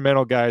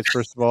environmental guys,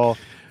 first of all,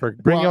 for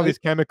bringing all these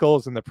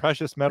chemicals and the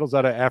precious metals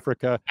out of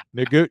Africa.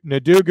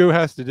 Nadugu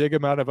has to dig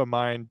them out of a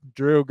mine.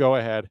 Drew, go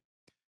ahead.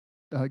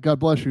 God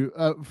bless you.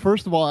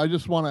 First of all, I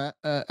just want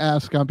to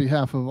ask on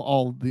behalf of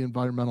all the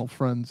environmental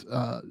friends,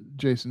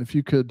 Jason, if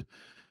you could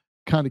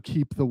kind of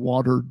keep the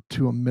water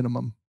to a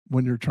minimum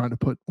when you're trying to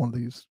put one of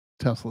these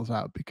Teslas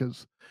out,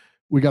 because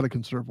we got to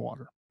conserve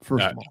water.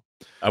 First of all,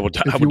 I would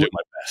do my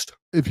best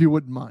if you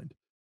wouldn't mind.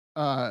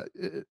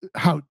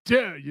 How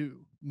dare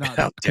you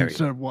not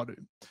conserve water?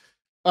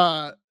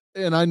 And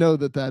I know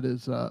that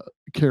is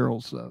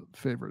Carol's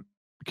favorite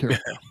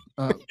character.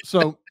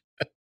 So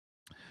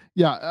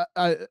yeah,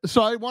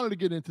 so I wanted to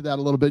get into that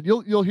a little bit.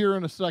 You'll hear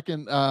in a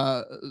second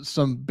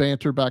some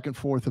banter back and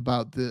forth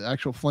about the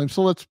actual flame.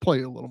 So let's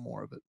play a little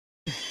more of it.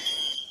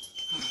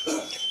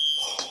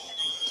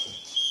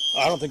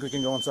 I don't think we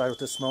can go inside with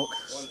this smoke.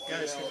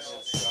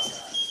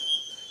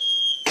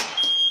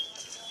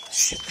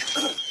 Shit.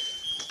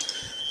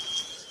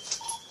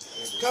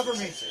 Cover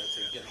me.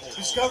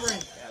 Who's covering?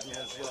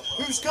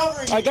 Who's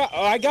covering?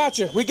 I got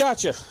you. We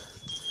got you.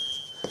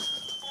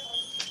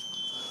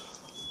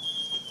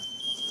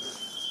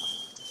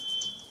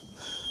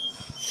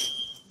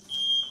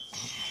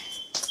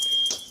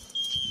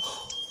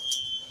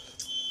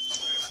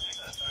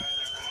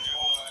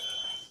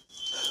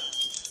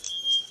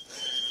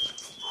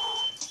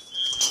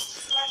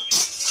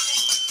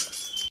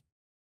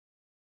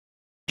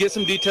 get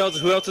some details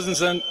of who else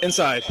is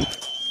inside.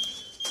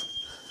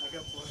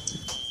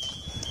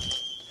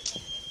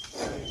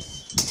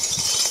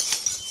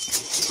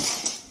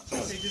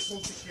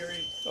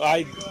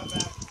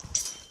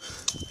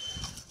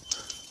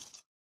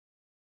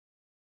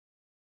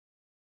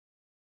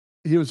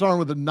 He was armed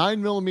with a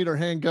 9mm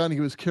handgun.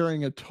 He was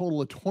carrying a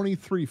total of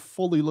 23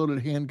 fully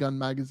loaded handgun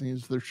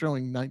magazines. They're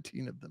showing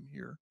 19 of them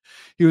here.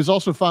 He was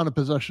also found in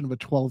possession of a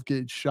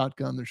 12-gauge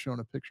shotgun. They're showing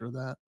a picture of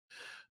that.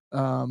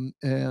 Over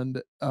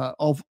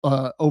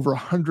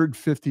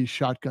 150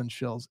 shotgun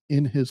shells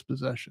in his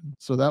possession.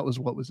 So that was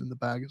what was in the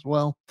bag as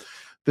well.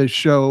 They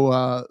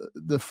show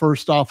the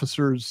first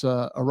officer's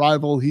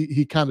arrival.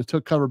 He kind of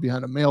took cover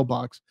behind a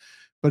mailbox,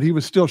 but he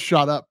was still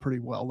shot up pretty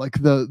well.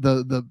 Like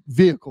the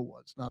vehicle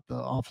was, not the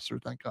officer,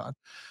 thank God.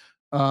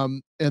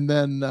 And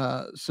then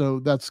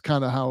so that's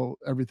kind of how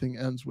everything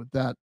ends with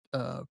that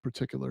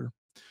particular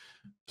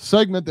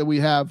segment that we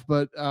have.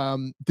 But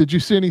did you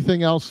see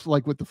anything else,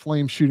 like with the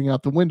flames shooting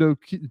out the window,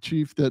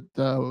 Chief, that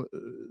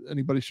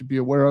anybody should be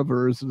aware of,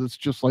 or is this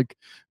just like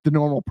the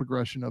normal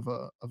progression of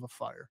a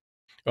fire?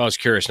 Well, I was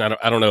curious, and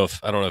I don't know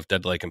if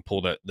Deadlight can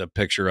pull the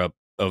picture up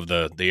of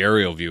the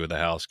aerial view of the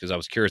house, because I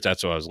was curious.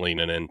 That's what I was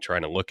leaning in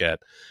trying to look at.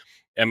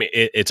 I mean,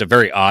 it's a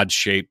very odd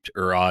shaped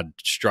or odd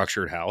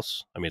structured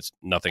house. I mean, it's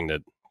nothing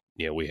that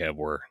we have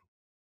where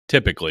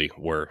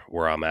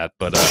I'm at,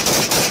 but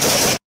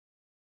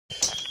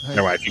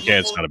never mind, if you can,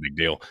 it's not a big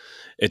deal.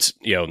 It's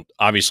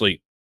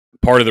obviously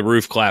part of the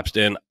roof collapsed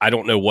in. I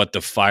don't know what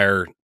the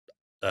fire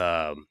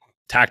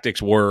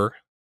tactics were,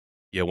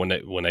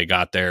 when they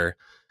got there.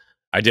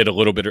 I did a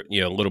little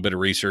bit of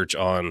research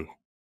on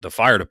the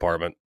fire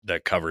department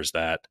that covers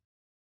that.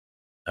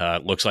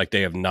 Looks like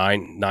they have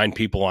nine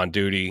people on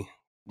duty,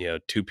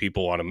 2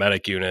 people on a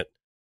medic unit,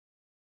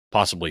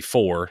 possibly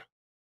 4.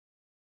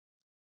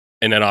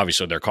 And then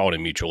obviously they're calling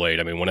in mutual aid.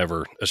 I mean,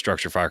 whenever a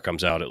structure fire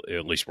comes out,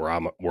 at least where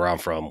I'm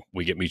from,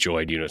 we get mutual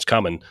aid units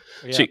coming.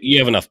 Yeah. So you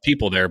have enough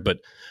people there, but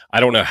I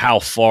don't know how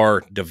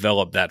far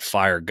developed that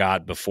fire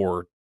got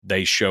before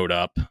they showed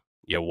up.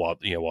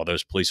 While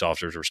those police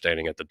officers were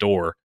standing at the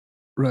door.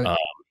 Right.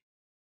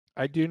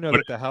 I do know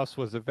that the house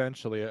was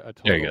eventually a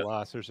total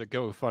loss. There's a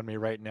GoFundMe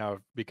right now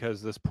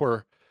because this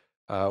poor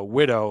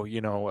widow,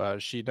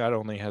 she not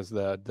only has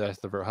the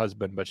death of her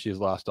husband, but she's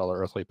lost all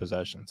her earthly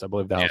possessions. I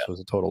believe the house was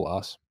a total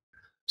loss.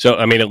 So,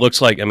 I mean, it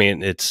looks like,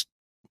 honestly,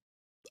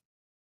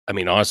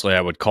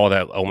 I would call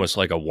that almost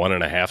like a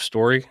 1.5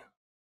 story.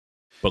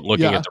 But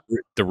looking at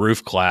the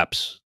roof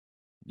collapse,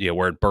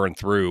 where it burned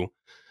through,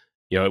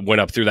 it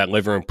went up through that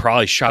living room,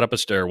 probably shot up a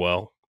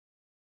stairwell,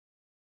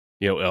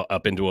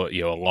 up into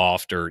a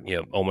loft, or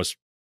almost.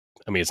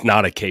 I mean, it's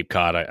not a Cape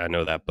Cod, I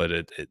know that, but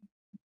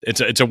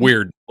it's a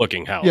weird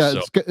looking house. Yeah,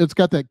 so. It's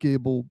got that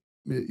gable.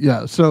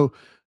 Yeah, so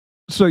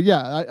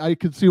yeah, I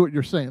could see what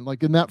you're saying.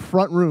 Like in that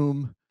front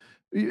room,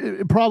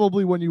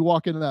 probably when you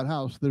walk into that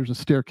house, there's a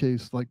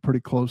staircase like pretty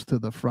close to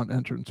the front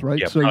entrance, right?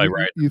 Yeah, so probably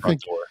right. You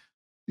think,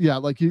 yeah,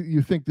 like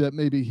you think that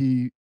maybe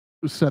he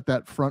set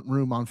that front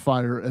room on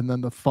fire, and then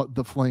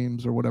the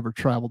flames or whatever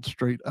traveled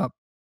straight up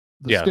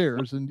the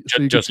stairs, and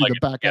so you can see the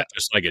back. Yeah,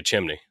 just like a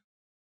chimney.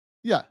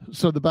 Yeah,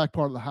 so the back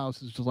part of the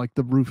house is just like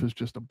the roof is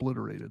just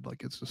obliterated,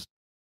 like it's just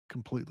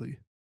completely.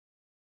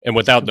 And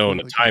without knowing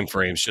the time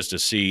frames, just to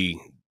see,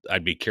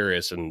 I'd be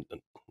curious, and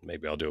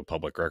maybe I'll do a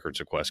public records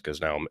request because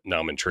now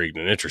I'm intrigued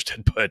and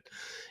interested. But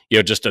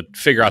just to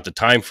figure out the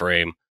time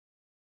frame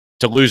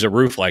to lose a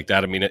roof like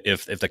that. I mean,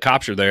 if the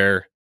cops are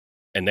there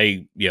and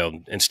they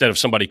instead of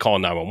somebody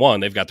calling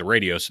 911, they've got the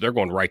radio, so they're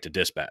going right to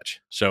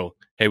dispatch. So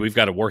hey, we've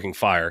got a working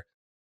fire.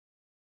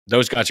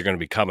 Those guys are going to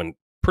be coming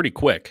pretty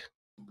quick,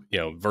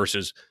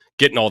 versus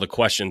getting all the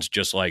questions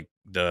just like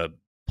the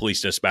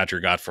police dispatcher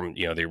got from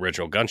the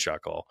original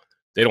gunshot call.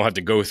 They don't have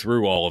to go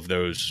through all of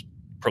those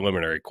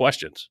preliminary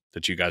questions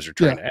that you guys are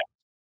trying to ask.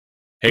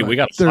 Hey, we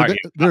got a fire.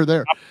 They're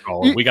there.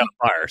 We got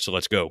a fire, so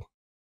let's go.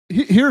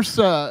 Here's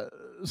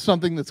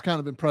something that's kind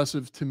of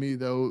impressive to me,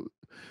 though.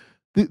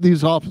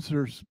 These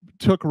officers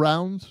took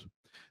rounds.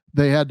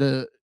 They had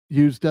to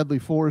use deadly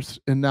force,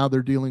 and now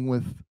they're dealing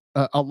with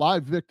a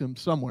live victim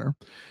somewhere.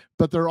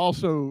 But they're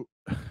also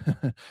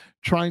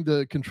trying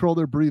to control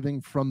their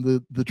breathing from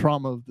the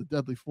trauma of the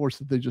deadly force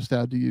that they just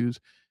had to use.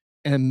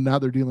 And now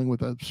they're dealing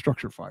with a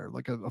structure fire,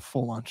 like a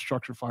full-on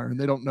structure fire, and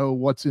they don't know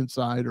what's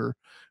inside or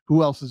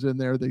who else is in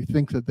there. They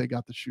think that they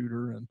got the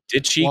shooter. And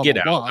did she get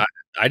out?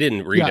 I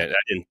didn't read it.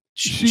 I didn't.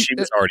 She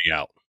was already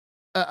out.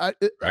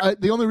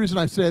 The only reason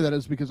I say that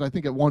is because I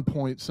think at one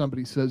point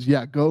somebody says,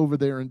 "Yeah, go over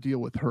there and deal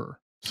with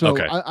her." So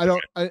I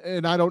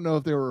don't know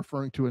if they were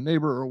referring to a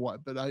neighbor or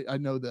what, but I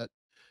know that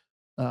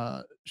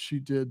she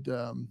did.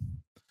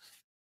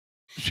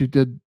 She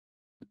did.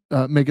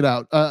 Make it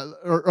out,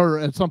 or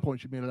at some point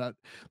she made it out.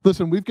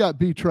 Listen, we've got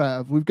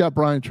we've got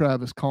Brian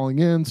Travis calling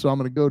in, so I'm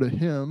going to go to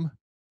him.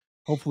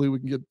 Hopefully we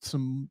can get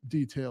some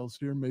details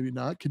here, maybe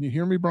not. Can you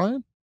hear me,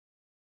 Brian?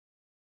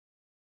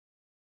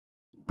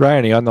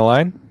 Brian, are you on the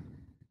line?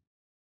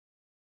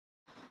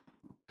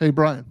 Hey,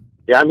 Brian.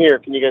 Yeah, I'm here.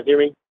 Can you guys hear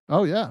me?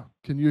 Oh, yeah.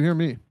 Can you hear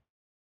me?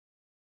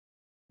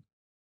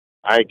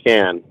 I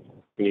can.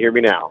 Can you hear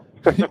me now?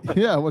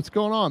 Yeah, what's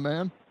going on,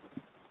 man?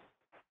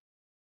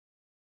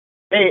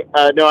 Hey,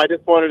 no, I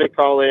just wanted to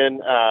call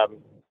in.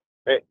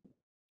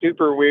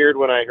 Super weird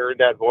when I heard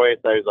that voice.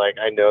 I was like,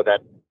 I know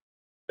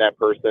that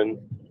person.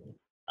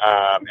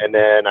 And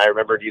then I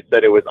remembered you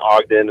said it was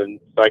Ogden, and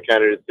so I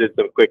kind of just did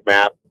some quick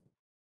math.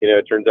 You know,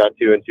 it turns out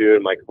 2 and 2. And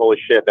I'm like, holy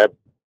shit, that's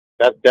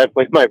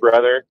definitely my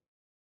brother.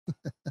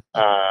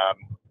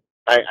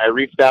 I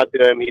reached out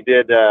to him. He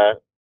did.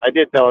 I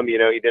did tell him, you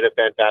know, he did a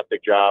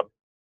fantastic job.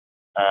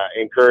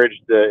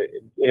 Encouraged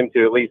him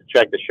to at least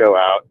check the show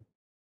out.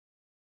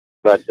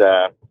 But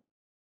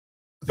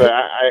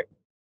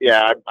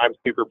I'm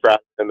super proud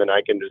of him, and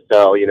I can just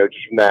tell, you know,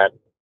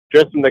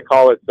 just from the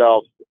call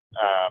itself,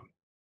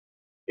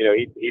 you know,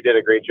 he did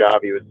a great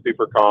job. He was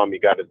super calm. He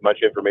got as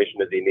much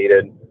information as he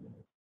needed.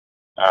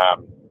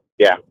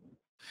 Yeah.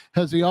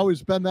 Has he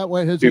always been that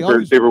way?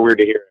 Super weird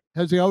to hear.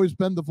 Has he always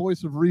been the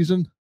voice of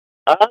reason?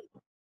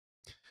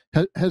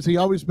 Has he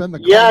always been the?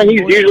 Yeah,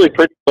 he's usually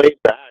pretty laid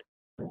back.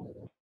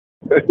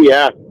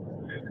 Yeah.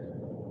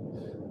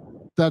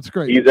 That's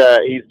great. He's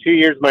 2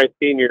 years my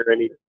senior, and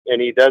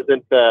he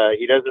doesn't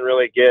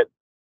really get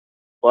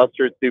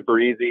flustered super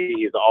easy.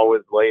 He's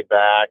always laid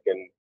back,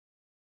 and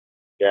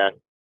yeah,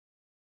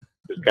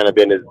 just kind of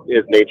been his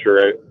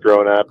nature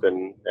growing up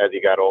and as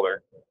he got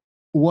older.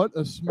 What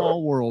a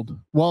small world.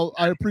 Well,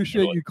 I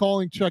appreciate you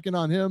calling, checking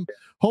on him.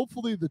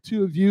 Hopefully the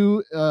two of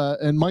you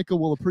and Michael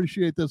will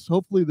appreciate this.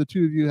 Hopefully the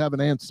two of you have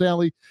an Aunt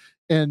Sally,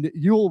 and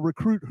you'll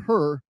recruit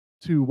her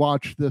to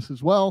watch this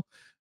as well.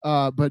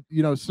 But,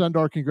 you know, send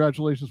our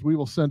congratulations. We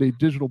will send a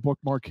digital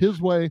bookmark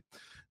his way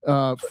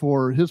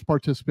for his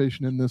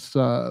participation in this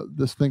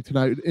this thing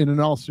tonight. And in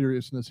all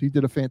seriousness, he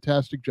did a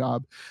fantastic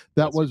job.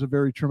 That was a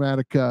very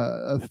traumatic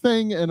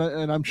thing, and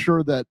I'm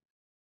sure that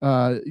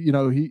you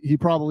know, he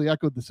probably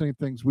echoed the same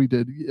things we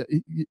did.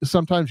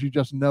 Sometimes you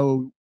just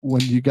know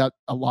when you got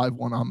a live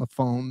one on the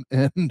phone,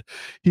 and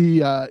he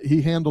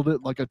handled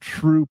it like a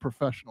true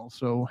professional.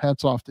 So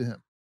hats off to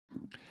him.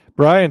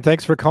 Brian,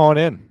 thanks for calling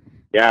in.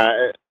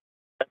 Yeah,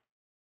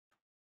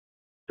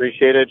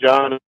 appreciate it,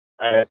 John.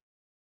 Thanks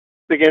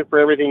again for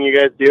everything you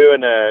guys do,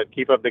 and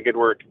keep up the good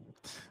work.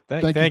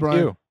 Thank you,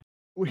 Brian.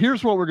 Well,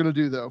 here's what we're going to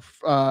do, though.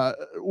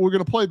 We're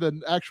going to play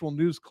the actual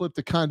news clip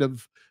to kind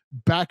of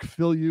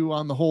backfill you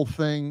on the whole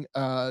thing,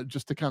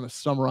 just to kind of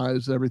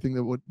summarize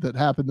everything that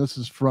happened. This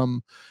is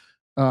from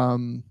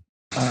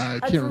I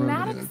can't remember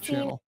the name of the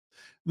channel.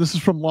 This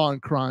is from Law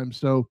and Crime.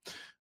 So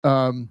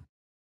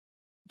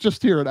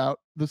just hear it out.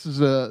 This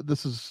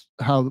is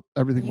how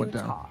everything went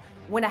down.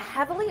 When a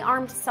heavily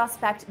armed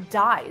suspect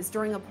dies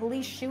during a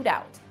police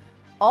shootout.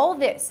 All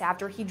this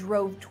after he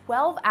drove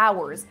 12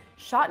 hours,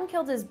 shot and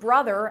killed his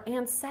brother,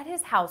 and set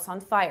his house on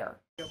fire.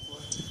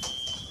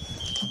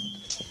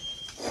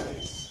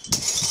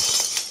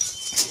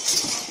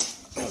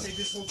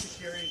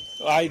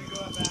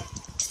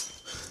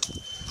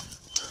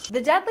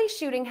 The deadly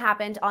shooting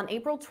happened on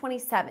April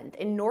 27th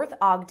in North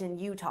Ogden,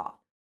 Utah.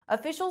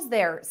 Officials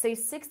there say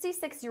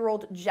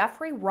 66-year-old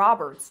Jeffery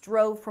Roberts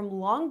drove from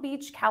Long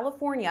Beach,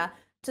 California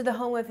to the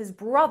home of his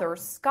brother,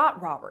 Scott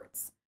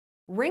Roberts.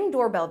 Ring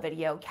doorbell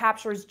video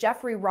captures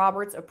Jeffery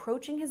Roberts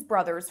approaching his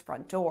brother's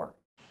front door.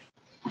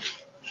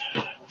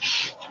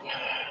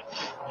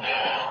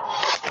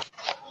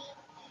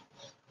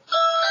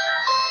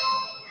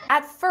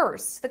 At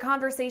first, the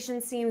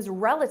conversation seems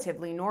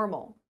relatively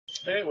normal.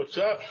 Hey, what's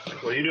up?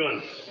 What are you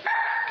doing?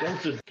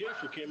 Jeffery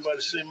came by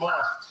to see Mom.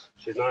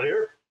 She's not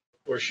here?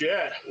 Where's she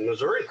at? In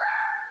Missouri?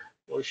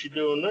 What's she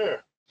doing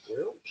there?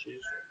 Well,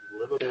 she's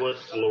living with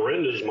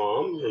Lorenda's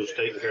mom, who's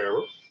taking care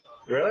of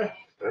her. Really?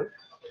 Yeah.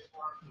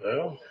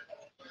 Well,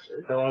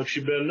 how long's she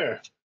been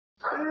there?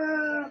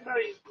 About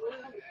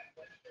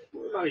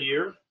a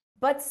year.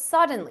 But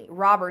suddenly,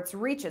 Roberts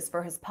reaches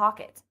for his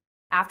pocket.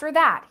 After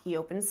that, he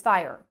opens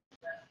fire.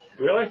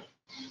 Really?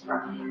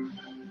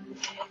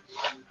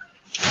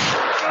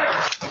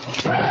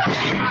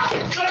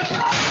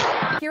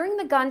 Hearing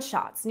the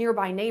gunshots,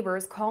 nearby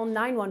neighbors call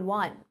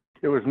 911.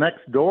 It was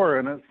next door,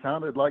 and it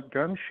sounded like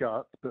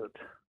gunshots, but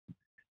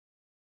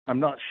I'm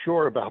not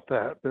sure about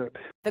that. But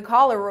the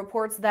caller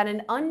reports that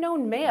an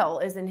unknown male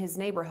is in his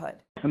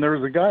neighborhood. And there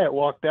was a guy that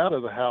walked out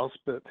of the house,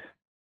 but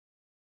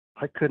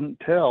I couldn't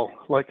tell.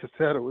 Like I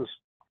said, it was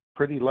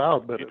pretty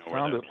loud, but it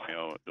sounded like...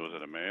 Was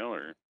it a male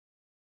or?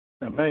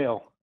 A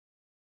male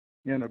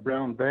in a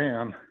brown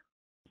van.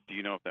 Do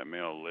you know if that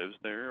male lives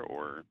there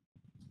or?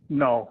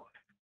 No,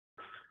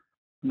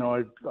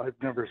 I've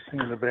never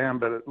seen the van,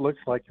 but it looks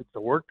like it's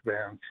a work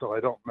van, so I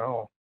don't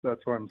know.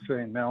 That's what I'm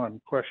saying. Now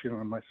I'm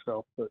questioning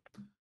myself, but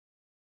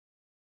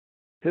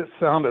it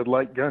sounded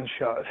like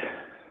gunshot.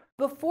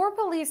 Before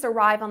police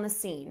arrive on the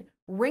scene,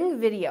 Ring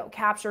video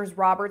captures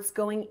Roberts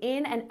going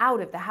in and out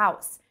of the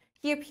house.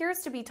 He appears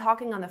to be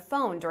talking on the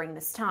phone during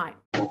this time.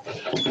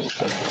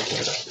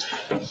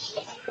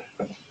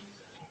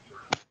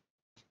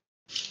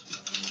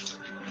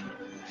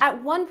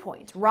 At one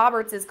point,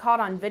 Roberts is caught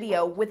on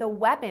video with a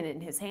weapon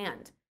in his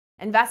hand.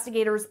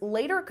 Investigators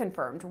later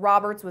confirmed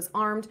Roberts was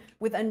armed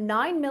with a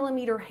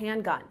 9mm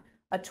handgun,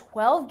 a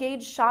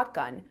 12-gauge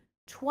shotgun,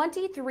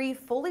 23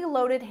 fully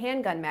loaded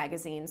handgun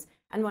magazines,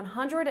 and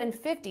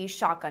 150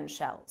 shotgun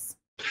shells.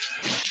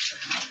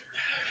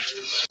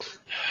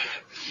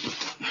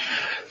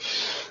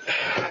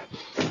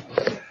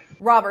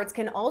 Roberts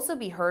can also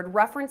be heard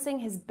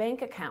referencing his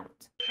bank account.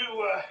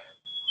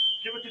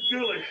 Give it to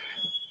Julie.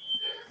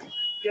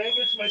 Gang,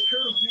 it's my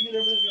turtles digging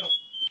everything up.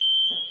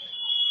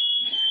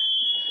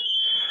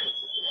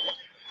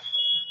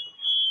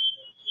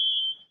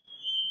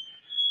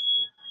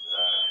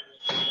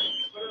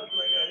 What else do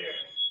I got here?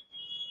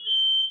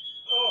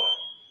 Oh,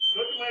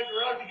 go to my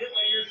garage and get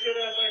your shit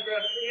out of my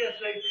garage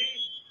ASAP.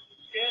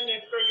 Scan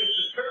that friggin'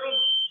 the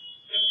turtles.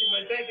 Empty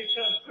my bank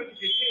account as quick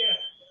as you can.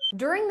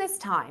 During this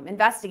time,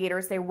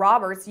 investigators say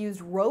Roberts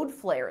used road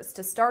flares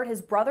to start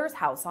his brother's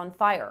house on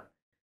fire.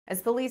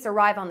 As police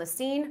arrive on the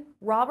scene,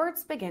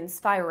 Roberts begins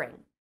firing.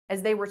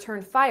 As they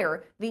return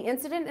fire, the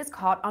incident is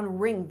caught on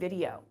Ring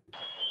video.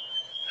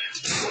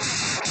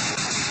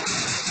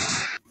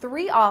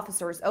 3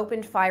 officers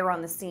opened fire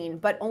on the scene,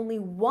 but only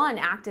 1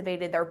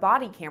 activated their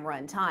body camera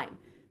in time.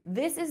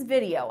 This is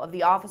video of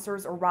the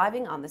officers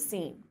arriving on the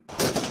scene.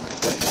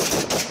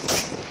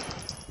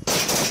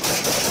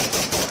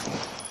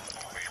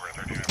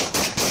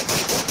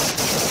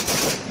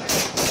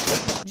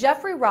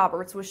 Jeffery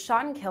Roberts was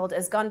shot and killed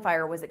as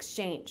gunfire was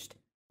exchanged.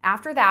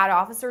 After that,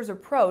 officers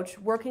approached,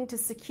 working to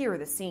secure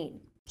the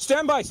scene.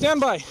 Stand by, stand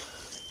by.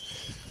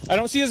 I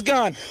don't see his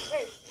gun.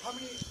 Hey, how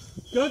many?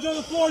 Guns on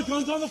the floor,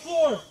 guns on the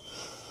floor. I'm on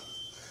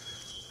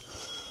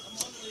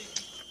the.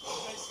 You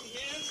guys see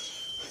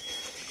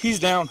hands? He's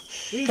down.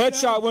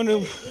 Headshot window.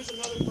 There's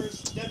another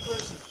person, dead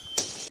person.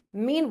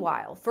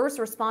 Meanwhile, first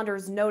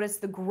responders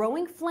noticed the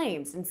growing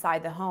flames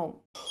inside the home.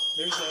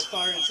 There's a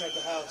fire inside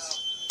the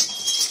house.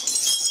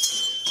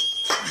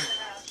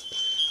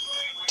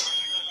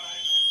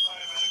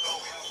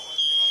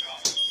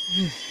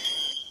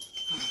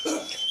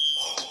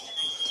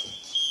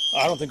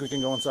 I don't think we can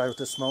go inside with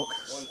this smoke.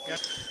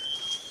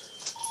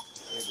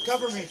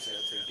 Cover me.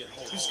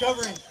 Who's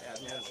covering?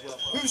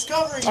 Who's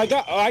covering?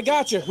 I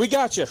got you. We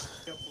got you.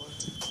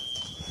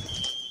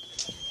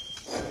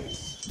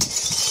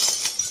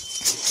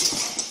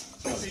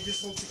 They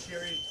just hold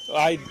security.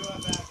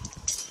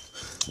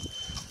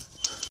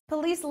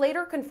 Police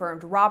later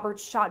confirmed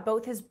Roberts shot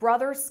both his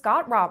brother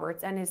Scott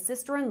Roberts and his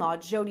sister-in-law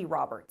Jody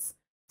Roberts.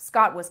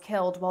 Scott was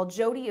killed while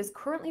Jody is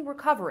currently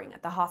recovering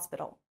at the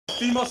hospital.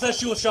 Female says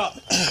she was shot.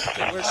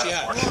 Where's she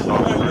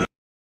at?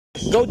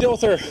 Go deal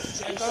with her.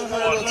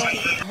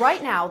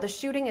 Right now, the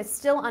shooting is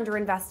still under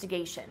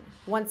investigation.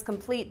 Once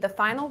complete, the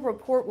final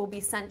report will be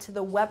sent to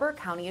the Weber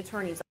County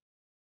Attorney's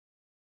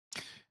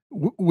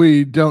Office.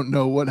 We don't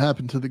know what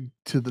happened to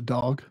the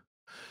dog.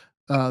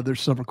 There's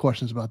several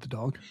questions about the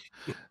dog.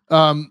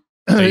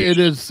 They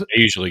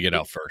usually get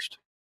out first.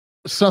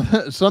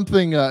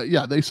 Something,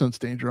 yeah, they sense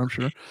danger, I'm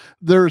sure.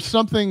 There's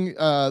something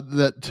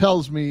that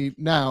tells me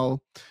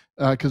now,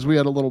 because we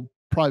had a little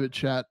private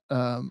chat,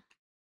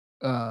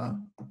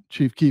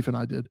 Chief Keefe and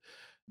I did.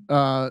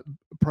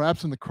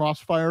 Perhaps in the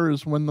crossfire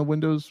is when the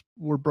windows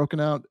were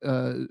broken out.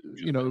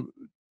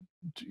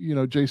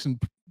 Jason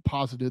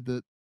posited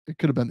that it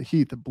could have been the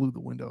heat that blew the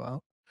window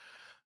out.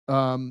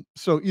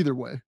 So either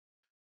way.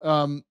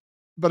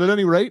 But at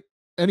any rate,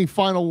 any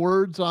final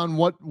words on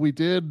what we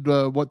did,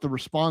 what the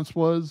response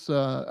was?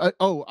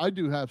 I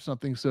do have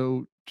something,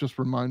 so just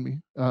remind me.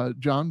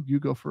 John, you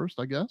go first,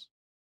 I guess.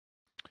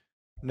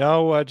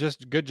 No,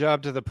 just good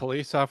job to the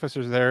police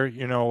officers there.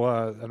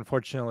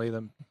 Unfortunately,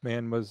 the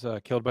man was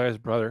killed by his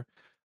brother.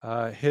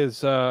 His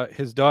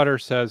daughter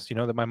says,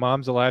 that my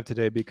mom's alive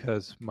today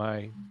because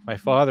my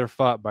father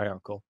fought my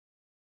uncle.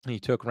 He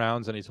took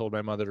rounds and he told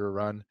my mother to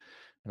run.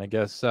 And I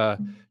guess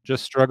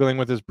just struggling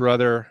with his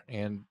brother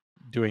and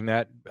doing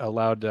that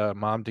allowed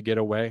mom to get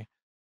away.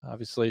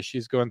 Obviously,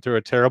 she's going through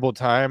a terrible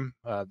time.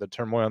 The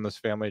turmoil in this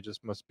family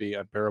just must be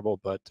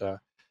unbearable. But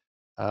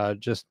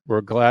just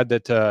we're glad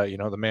that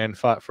the man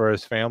fought for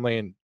his family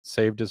and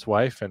saved his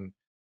wife. And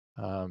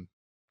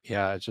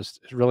it's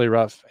really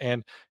rough.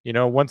 And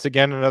once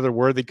again, another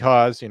worthy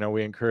cause.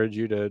 We encourage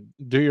you to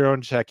do your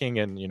own checking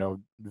and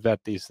vet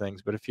these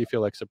things. But if you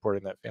feel like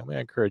supporting that family, I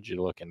encourage you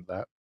to look into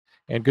that.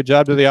 And good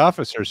job to the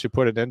officers who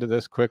put it into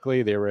this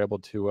quickly. They were able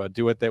to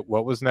do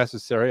what was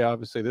necessary.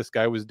 Obviously, this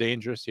guy was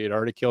dangerous. He had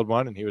already killed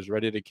one, and he was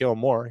ready to kill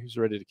more. He was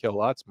ready to kill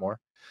lots more.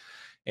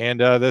 And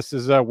this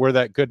is where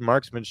that good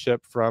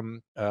marksmanship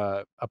from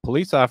a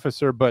police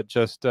officer, but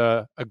just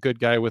a good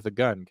guy with a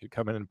gun could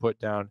come in and put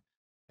down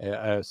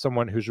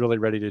someone who's really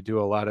ready to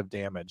do a lot of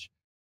damage.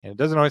 And it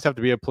doesn't always have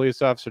to be a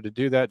police officer to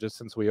do that, just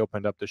since we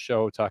opened up the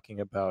show talking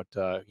about,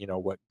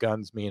 what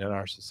guns mean in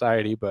our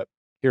society. But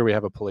here we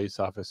have a police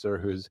officer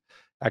who's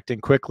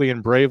acting quickly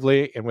and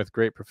bravely and with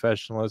great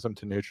professionalism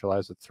to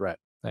neutralize the threat.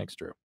 Thanks,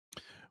 Drew.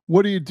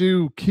 What do you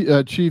do,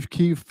 Chief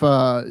Keefe,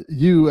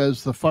 you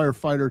as the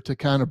firefighter, to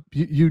kind of,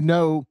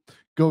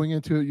 going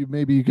into it,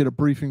 maybe you get a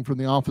briefing from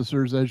the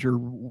officers as you're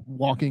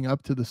walking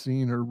up to the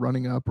scene or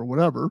running up or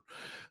whatever.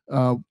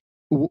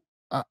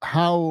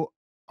 How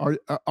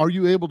are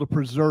you able to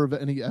preserve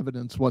any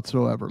evidence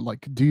whatsoever?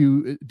 Like,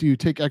 do you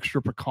take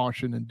extra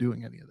precaution in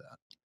doing any of that?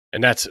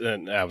 And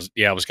I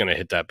was going to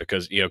hit that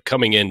because,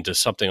 coming into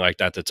something like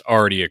that, that's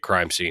already a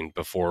crime scene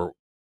before,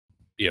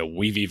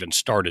 we've even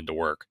started to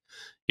work.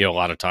 A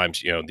lot of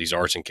times, these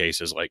arson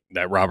cases like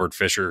that Robert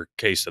Fisher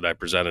case that I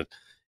presented,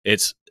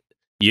 it's,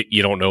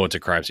 you don't know it's a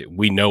crime scene.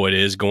 We know it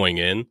is going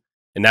in.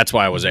 And that's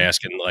why I was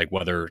asking like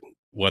whether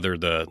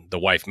the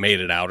wife made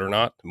it out or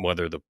not, and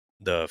whether the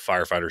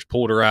firefighters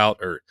pulled her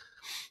out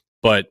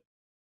but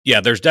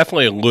yeah, there's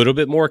definitely a little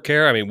bit more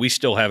care. I mean, we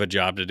still have a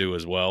job to do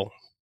as well.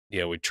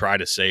 We try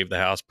to save the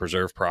house,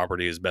 preserve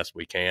property as best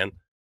we can.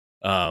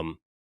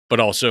 But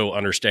also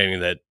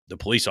understanding that the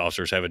police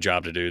officers have a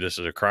job to do. This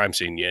is a crime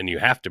scene and you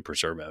have to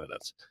preserve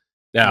evidence.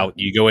 Now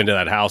you go into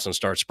that house and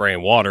start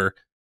spraying water,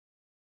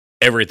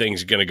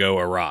 everything's going to go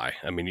awry.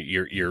 I mean,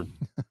 you're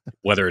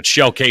whether it's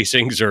shell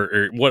casings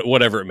or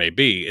whatever it may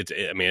be,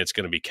 it's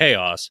going to be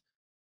chaos.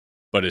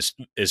 But as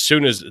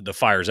soon as the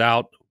fire's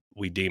out,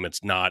 we deem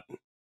it's not,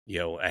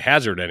 a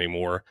hazard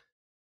anymore.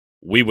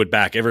 We would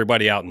back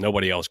everybody out and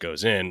nobody else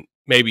goes in.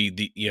 Maybe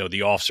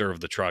the officer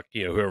of the truck,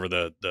 whoever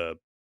the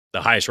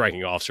highest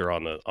ranking officer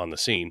on the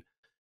scene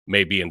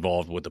may be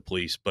involved with the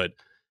police, but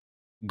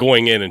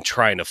going in and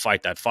trying to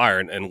fight that fire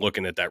and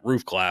looking at that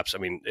roof collapse, I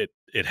mean,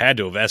 it had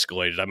to have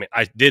escalated. I mean,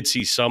 I did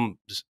see some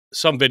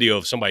video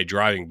of somebody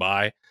driving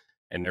by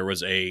and there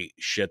was a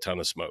shit ton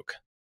of smoke.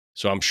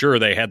 So I'm sure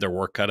they had their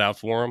work cut out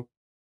for them.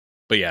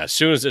 But yeah, as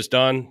soon as it's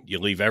done, you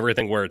leave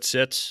everything where it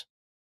sits,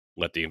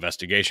 let the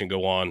investigation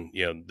go on,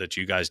 that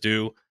you guys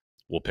do.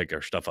 We'll pick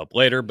our stuff up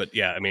later. But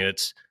yeah, I mean,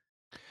 it's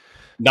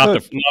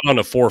not on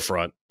the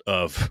forefront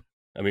of,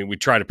 I mean, we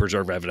try to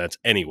preserve evidence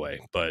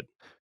anyway, but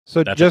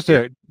so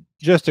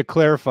just to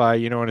clarify,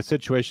 in a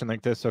situation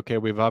like this, okay,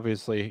 we've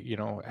obviously,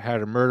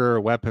 had a murder,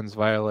 a weapons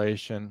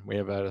violation, we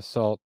have an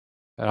assault,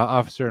 an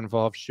officer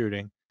involved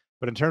shooting.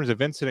 But in terms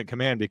of incident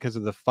command, because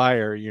of the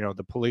fire,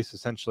 the police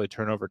essentially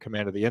turn over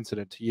command of the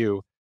incident to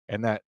you.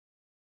 And that,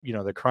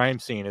 the crime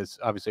scene is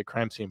obviously a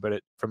crime scene,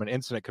 but from an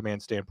incident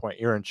command standpoint,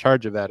 you're in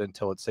charge of that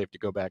until it's safe to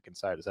go back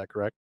inside. Is that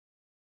correct?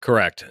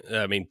 Correct.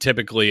 I mean,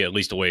 typically, at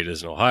least the way it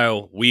is in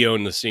Ohio, we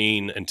own the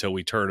scene until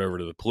we turn it over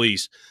to the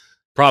police.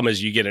 Problem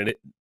is you get in it,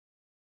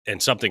 and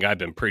something I've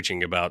been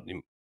preaching about,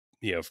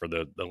 for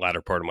the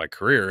latter part of my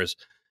career is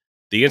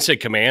the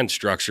incident command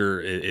structure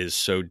is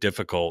so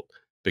difficult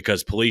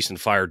because police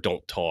and fire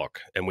don't talk.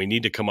 And we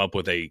need to come up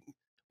with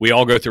we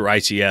all go through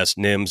ICS,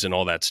 NIMS, and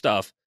all that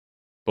stuff,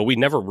 but we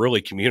never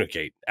really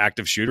communicate.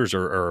 Active shooters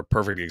are a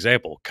perfect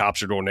example.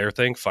 Cops are doing their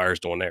thing, fire's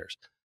doing theirs.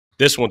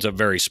 This one's a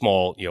very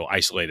small,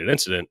 isolated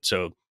incident.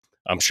 So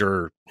I'm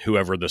sure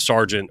whoever the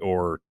sergeant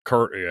or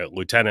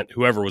lieutenant,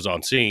 whoever was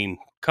on scene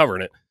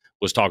covering it,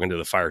 was talking to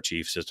the fire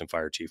chief, assistant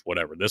fire chief,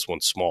 whatever. This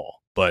one's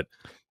small, but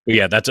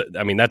yeah, that's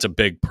a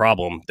big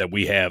problem that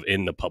we have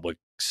in the public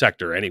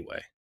sector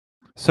anyway.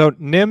 So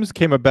NIMS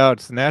came about.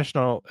 It's the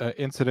National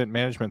Incident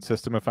Management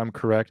System, if I'm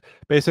correct.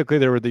 Basically,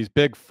 there were these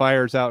big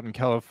fires out in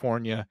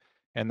California,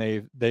 and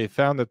they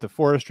found that the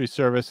Forestry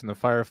Service and the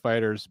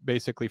firefighters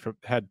basically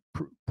had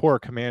poor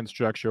command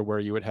structure, where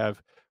you would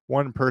have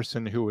one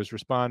person who was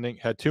responding,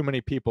 had too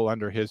many people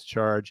under his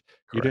charge.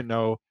 Correct. You didn't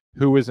know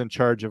who was in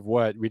charge of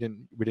what. We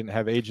didn't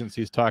have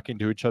agencies talking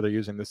to each other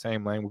using the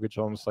same language,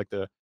 almost like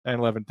the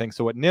 9/11 thing.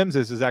 So what NIMS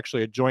is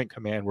actually a joint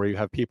command where you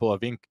have people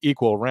of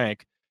equal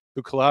rank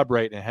who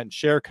collaborate and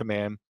share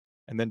command,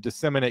 and then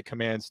disseminate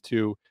commands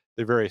to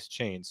the various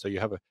chains. So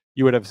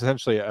you would have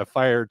essentially a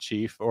fire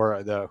chief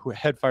or the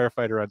head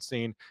firefighter on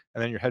scene,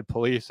 and then your head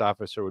police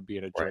officer would be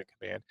in a joint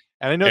command.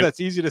 And I know that's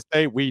easy to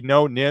say. We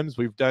know NIMS,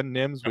 we've done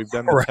NIMS, we've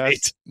done the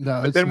tests.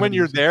 No, but then when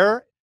you're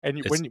there,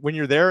 and when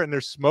you're there and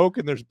there's smoke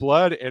and there's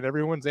blood and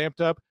everyone's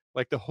amped up,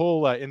 like the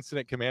whole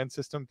incident command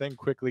system thing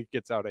quickly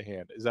gets out of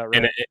hand. Is that right?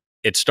 And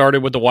it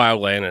started with the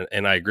wildland,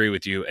 and I agree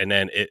with you. And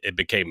then it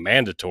became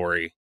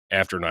mandatory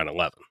after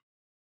 9/11.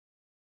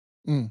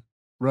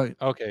 Right.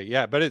 Okay.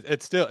 Yeah, but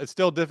it's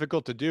still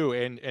difficult to do,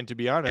 and to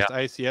be honest,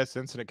 ICS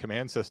Incident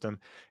Command System,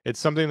 it's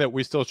something that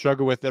we still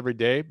struggle with every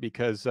day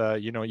because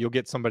you'll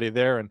get somebody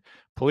there, and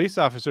police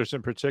officers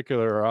in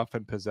particular are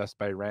often possessed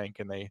by rank,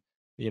 and they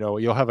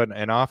you'll have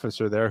an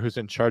officer there who's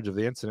in charge of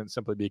the incident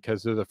simply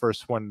because they're the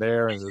first one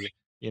there, and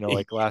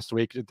like last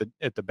week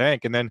at the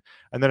bank, and then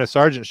a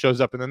sergeant shows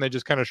up, and then they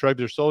just kind of shrug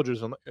their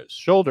shoulders and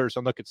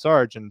look at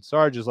Sarge, and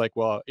Sarge is like,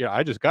 well,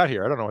 I just got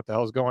here, I don't know what the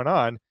hell's going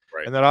on.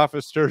 Right. And that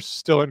officer's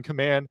still in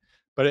command,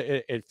 but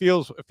it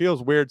feels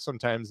weird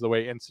sometimes the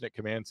way incident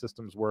command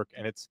systems work,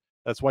 and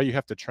that's why you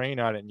have to train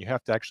on it, and you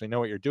have to actually know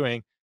what you're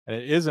doing. And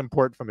it is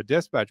important from a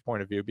dispatch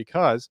point of view,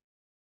 because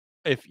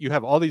if you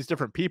have all these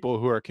different people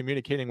who are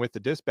communicating with the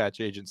dispatch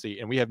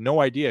agency and we have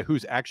no idea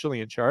who's actually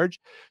in charge,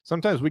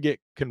 sometimes we get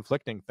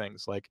conflicting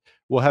things. Like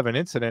we'll have an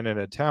incident in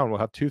a town, we'll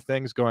have two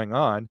things going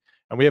on,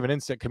 and we have an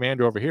incident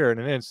commander over here and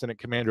an incident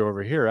commander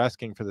over here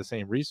asking for the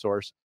same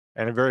resource,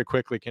 and it very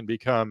quickly can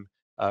become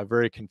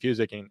very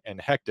confusing and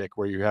hectic,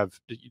 where you have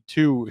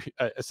two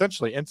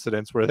essentially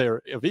incidents where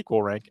they're of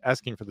equal rank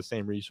asking for the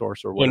same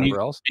resource or whatever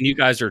else. And you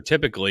guys are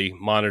typically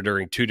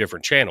monitoring 2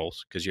 different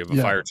channels because you have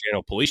a fire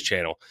channel, police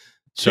channel.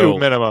 So, 2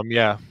 minimum,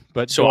 yeah.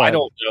 But so I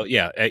don't know.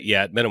 Yeah,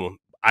 at minimum,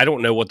 I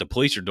don't know what the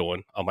police are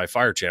doing on my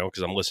fire channel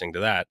because I'm listening to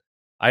that.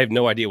 I have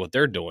no idea what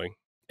they're doing,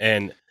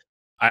 and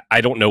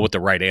I don't know what the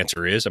right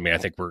answer is. I mean, I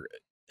think we're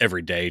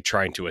every day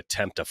trying to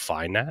attempt to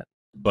find that,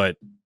 but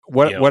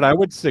what I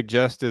would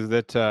suggest is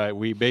that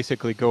we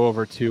basically go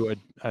over to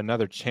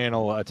another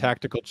channel, a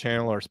tactical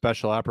channel or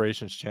special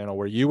operations channel,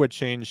 where you would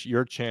change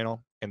your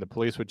channel and the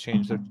police would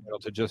change their channel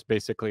to just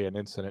basically an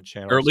incident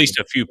channel, or at least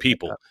a few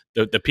people.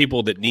 The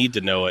people that need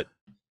to know it,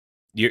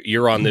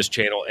 you're on this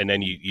channel, and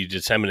then you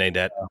disseminate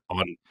that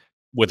on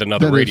with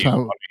another radio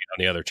on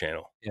the other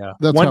channel. Yeah,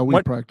 that's how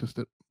we practiced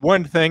it.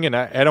 One thing, and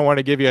I don't want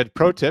to give you a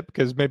pro tip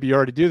because maybe you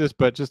already do this,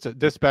 but just a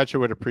dispatcher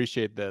would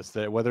appreciate this,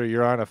 that whether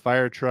you're on a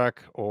fire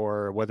truck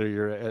or whether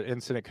you're at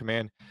incident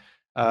command,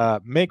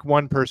 make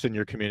one person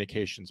your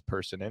communications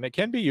person. And it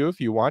can be you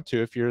if you want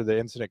to, if you're the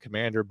incident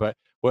commander. But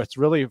what's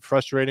really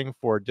frustrating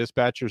for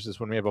dispatchers is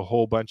when we have a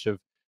whole bunch of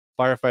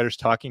firefighters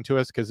talking to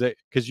us,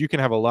 because you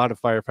can have a lot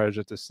of firefighters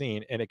at the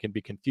scene and it can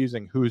be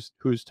confusing who's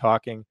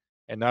talking.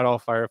 And not all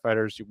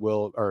firefighters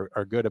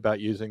are good about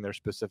using their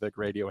specific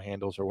radio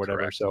handles or whatever.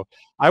 Correct. So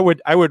I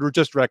would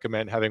just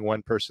recommend having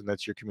one person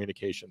that's your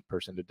communication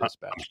person to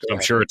dispatch. I'm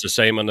sure it's the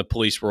same in the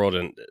police world,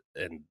 and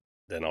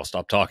then I'll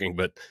stop talking.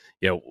 But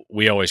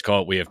we always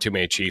call it, we have too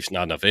many chiefs,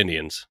 not enough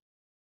Indians.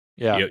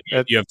 Yeah,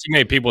 you have too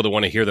many people that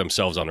want to hear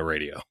themselves on the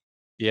radio.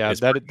 Yeah,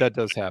 that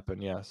does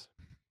happen. Yes.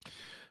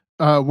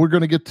 We're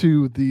going to get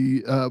to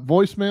the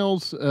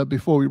voicemails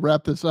before we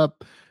wrap this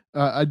up.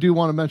 I do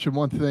want to mention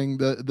one thing.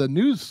 The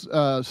news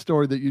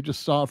story that you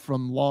just saw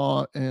from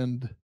Law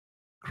and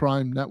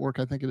Crime Network,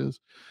 I think it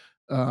is.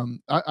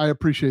 I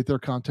appreciate their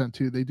content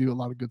too. They do a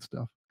lot of good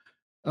stuff.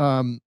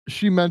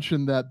 She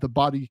mentioned that the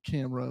body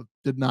camera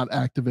did not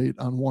activate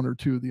on 1 or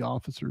 2 of the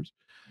officers.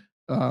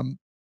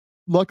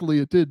 Luckily,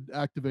 it did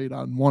activate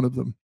on one of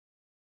them.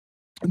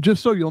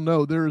 Just so you'll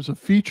know, there is a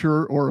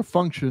feature or a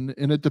function,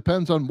 and it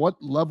depends on what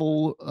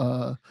level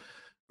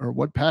or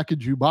what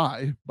package you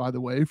buy, by the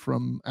way,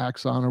 from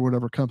Axon or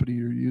whatever company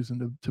you're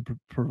using to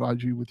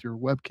provide you with your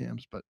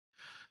webcams, but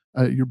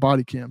your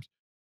body cams.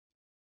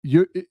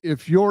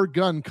 If your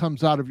gun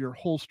comes out of your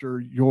holster,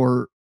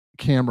 your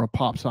camera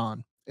pops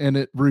on and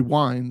it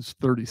rewinds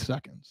 30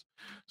 seconds.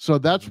 So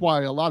that's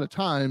why a lot of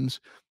times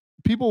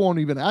people won't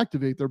even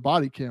activate their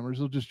body cameras.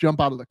 They'll just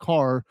jump out of the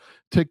car,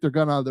 take their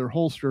gun out of their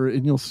holster,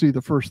 and you'll see the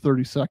first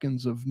 30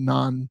 seconds of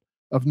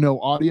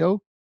no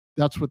audio.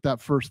 That's what that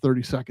first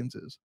 30 seconds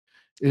is.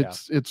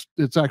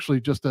 It's actually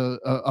just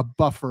a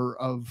buffer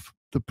of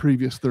the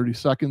previous 30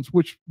 seconds,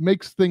 which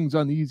makes things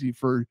uneasy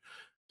for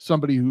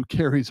somebody who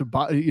carries a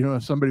body,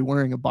 somebody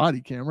wearing a body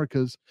camera,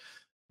 because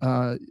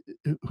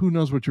who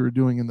knows what you were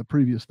doing in the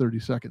previous 30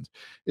 seconds.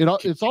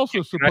 It's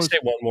also supposed. Can I say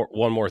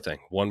one more thing?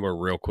 One more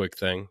real quick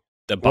thing.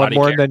 The one body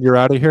more, camera, then you're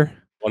out of here.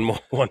 One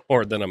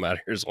more, then I'm out of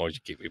here as long as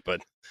you keep me.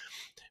 But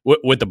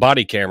with the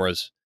body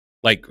cameras,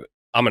 like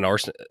I'm an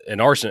arson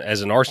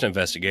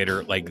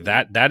investigator, like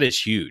that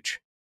is huge.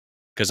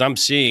 Because I'm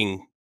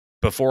seeing,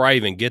 before I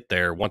even get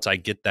there, once I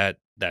get that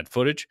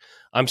footage,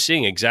 I'm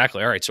seeing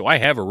exactly, all right, so I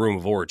have a room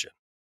of origin.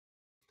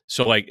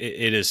 So like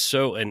it is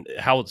so, and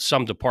how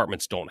some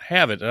departments don't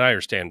have it, and I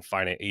understand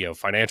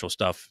financial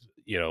stuff,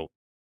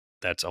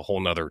 that's a whole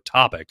nother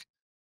topic.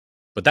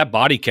 But that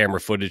body camera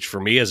footage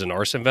for me as an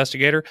arson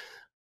investigator,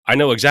 I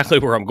know exactly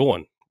where I'm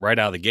going right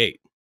out of the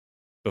gate.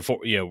 Before,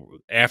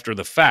 after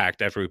the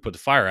fact, after we put the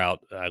fire out,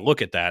 I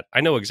look at that,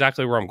 I know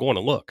exactly where I'm going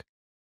to look.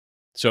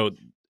 So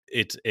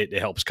it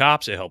helps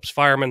cops, it helps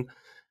firemen,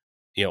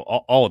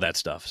 all of that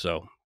stuff.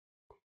 So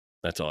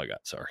that's all I got.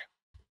 Sorry.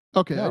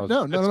 Okay.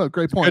 No.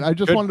 Great point. I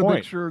just wanted to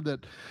make sure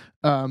that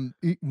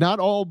not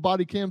all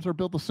body cams are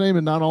built the same,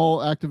 and not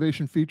all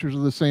activation features are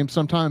the same.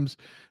 Sometimes,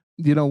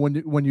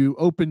 when you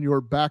open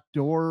your back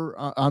door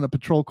on a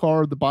patrol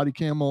car, the body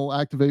cam will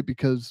activate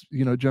because,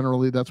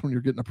 generally that's when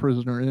you're getting a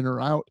prisoner in or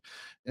out.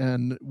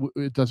 And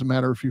it doesn't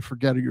matter if you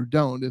forget or you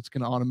don't, it's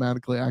going to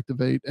automatically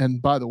activate.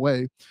 And by the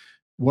way,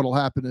 what'll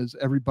happen is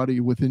everybody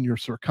within your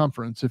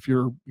circumference, if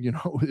you're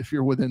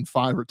within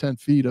 5 or 10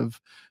 feet of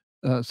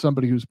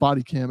somebody whose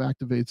body cam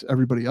activates,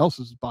 everybody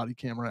else's body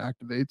camera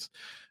activates.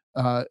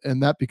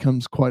 And that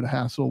becomes quite a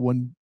hassle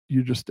when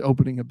you're just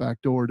opening a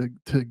back door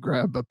to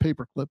grab a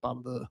paper clip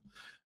out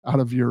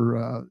of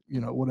your,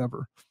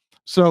 whatever.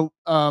 So,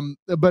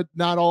 but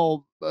not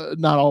all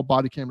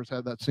body cameras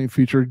have that same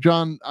feature.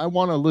 John, I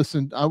want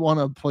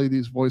to play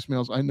these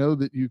voicemails. I know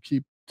that you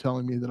keep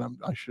telling me that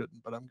I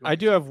shouldn't, but I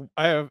do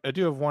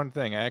have one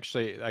thing.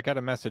 I got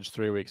a message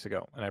 3 weeks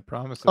ago, and I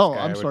promised.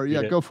 I'm sorry.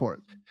 Yeah, go for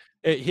it.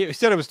 He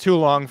said it was too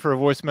long for a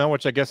voicemail,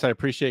 which I guess I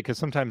appreciate, because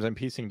sometimes I'm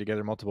piecing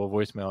together multiple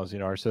voicemails.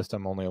 Our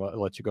system only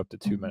lets you go up to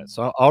 2 minutes.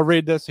 So I'll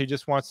read this. He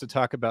just wants to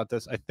talk about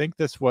this. I think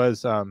this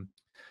was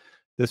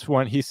this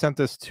one. He sent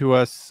this to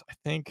us, I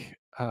think,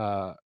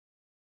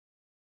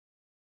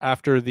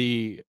 after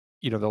the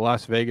the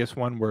Las Vegas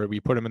one where we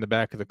put them in the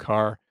back of the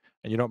car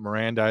and you don't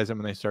Mirandize them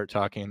and they start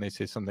talking and they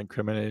say something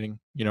incriminating,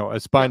 a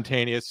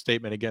spontaneous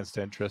statement against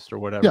interest or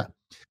whatever.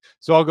 Yeah.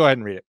 So I'll go ahead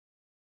and read it.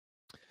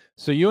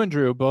 So you and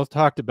Drew both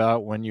talked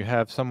about when you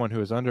have someone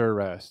who is under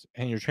arrest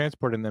and you're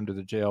transporting them to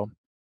the jail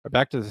or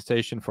back to the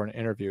station for an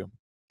interview,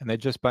 and they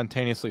just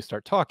spontaneously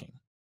start talking.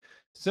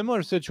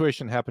 Similar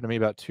situation happened to me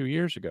about 2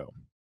 years ago.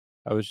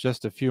 I was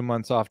just a few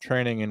months off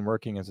training and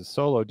working as a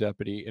solo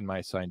deputy in my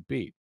assigned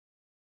beat.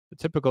 The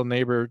typical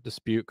neighbor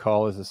dispute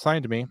call is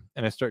assigned to me,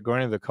 and I start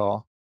going to the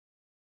call,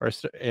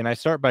 and I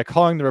start by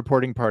calling the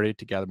reporting party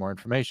to gather more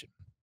information.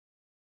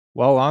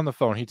 While on the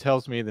phone, he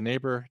tells me the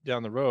neighbor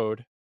down the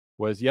road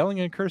was yelling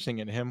and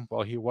cursing at him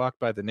while he walked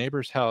by the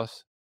neighbor's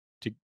house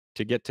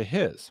to get to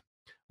his.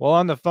 While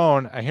on the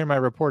phone, I hear my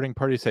reporting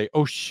party say,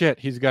 "Oh shit,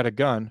 he's got a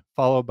gun,"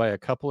 followed by a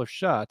couple of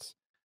shots,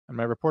 and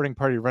my reporting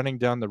party running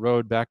down the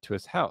road back to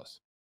his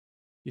house.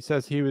 He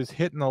says he was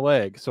hit in the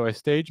leg, so I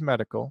stage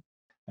medical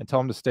and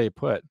tell him to stay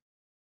put.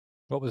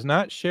 What was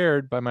not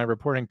shared by my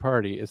reporting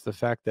party is the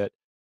fact that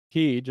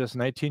he, just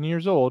 19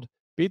 years old,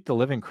 beat the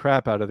living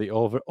crap out of the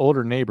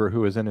older neighbor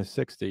who was in his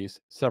 60s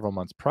several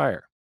months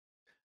prior.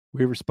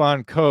 We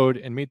respond code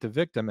and meet the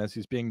victim as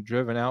he's being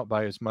driven out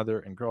by his mother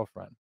and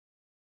girlfriend.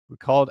 We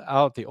called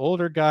out the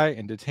older guy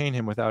and detained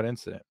him without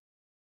incident.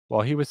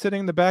 While he was sitting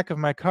in the back of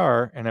my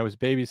car and I was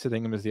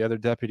babysitting him as the other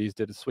deputies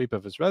did a sweep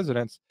of his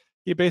residence,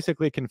 he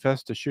basically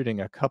confessed to shooting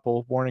a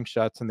couple warning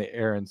shots in the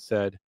air and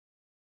said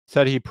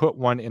he put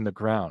one in the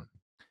ground.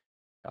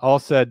 All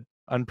said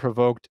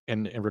unprovoked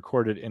and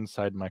recorded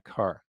inside my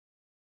car.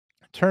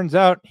 Turns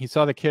out he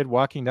saw the kid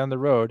walking down the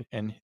road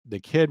and the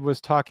kid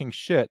was talking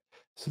shit.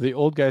 So the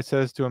old guy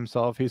says to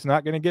himself, he's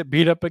not going to get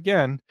beat up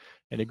again.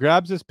 And he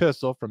grabs his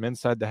pistol from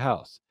inside the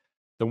house.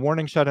 The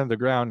warning shot on the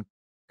ground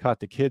caught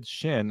the kid's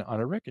shin on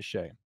a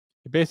ricochet.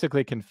 He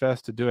basically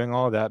confessed to doing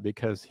all that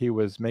because he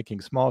was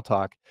making small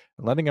talk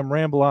and letting him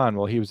ramble on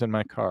while he was in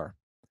my car.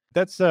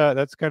 That's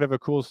kind of a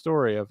cool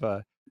story of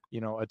a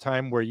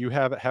time where you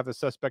have a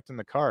suspect in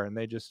the car and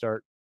they just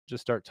start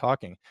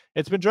talking.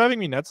 It's been driving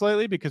me nuts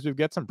lately because we've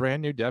got some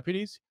brand new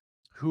deputies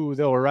who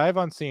they'll arrive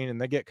on scene and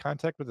they get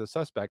contact with the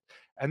suspect,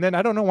 and then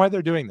I don't know why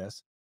they're doing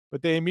this,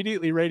 but they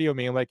immediately radio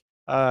me like,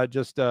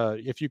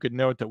 if you could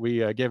note that we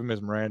gave him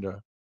his Miranda,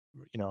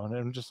 and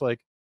I'm just like,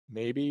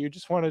 maybe you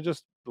just want to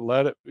just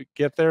let it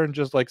get there and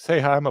just like say,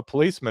 "Hi, I'm a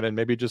policeman," and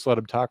maybe just let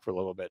him talk for a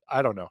little bit.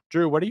 I don't know.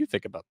 Drew, what do you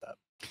think about that?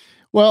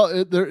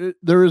 Well,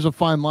 there is a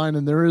fine line,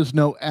 and there is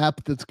no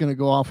app that's going to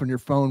go off on your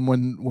phone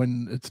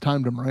when it's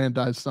time to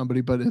Mirandize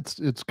somebody, but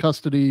it's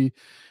custody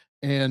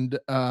and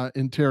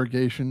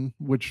interrogation,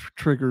 which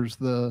triggers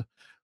the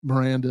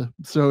Miranda.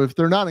 So if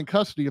they're not in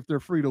custody, if they're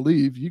free to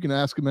leave, you can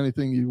ask them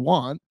anything you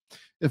want.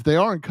 If they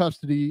are in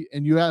custody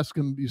and you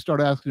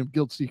start asking them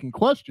guilt-seeking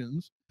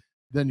questions,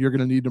 then you're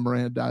going to need to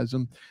Mirandize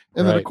them.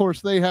 And then, of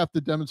course, they have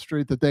to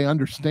demonstrate that they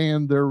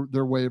understand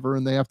their waiver,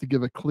 and they have to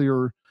give a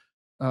clear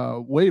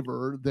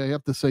waiver. They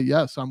have to say,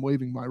 yes, I'm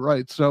waiving my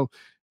rights. So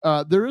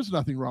there is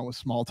nothing wrong with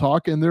small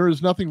talk, and there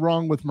is nothing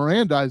wrong with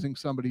Mirandizing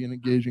somebody and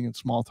engaging in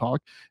small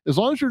talk, as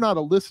long as you're not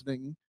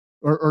eliciting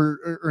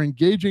or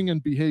engaging in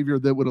behavior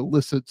that would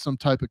elicit some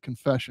type of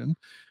confession.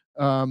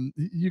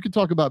 You could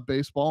talk about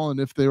baseball, and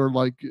if they were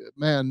like,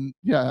 man,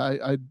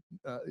 yeah,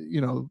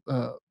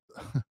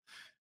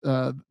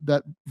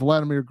 that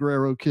Vladimir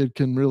Guerrero kid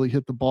can really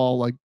hit the ball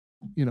like,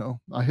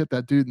 I hit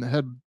that dude in the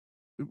head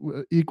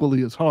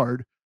equally as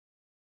hard.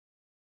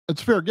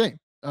 It's fair game.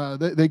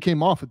 They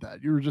came off at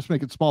that. You were just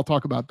making small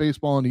talk about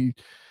baseball, and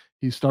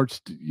he starts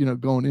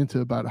going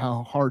into about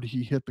how hard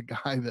he hit the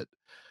guy that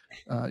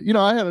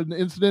I had an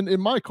incident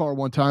in my car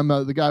one time.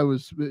 The guy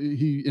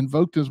he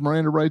invoked his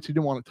Miranda rights. He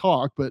didn't want to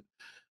talk, but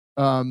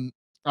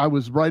I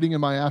was writing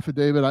in my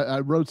affidavit.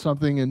 I wrote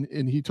something,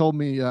 and he told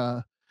me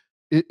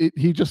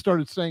he just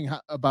started saying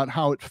about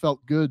how it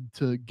felt good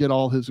to get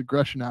all his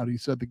aggression out. He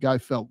said the guy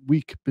felt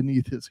weak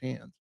beneath his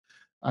hands.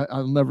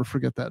 I'll never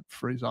forget that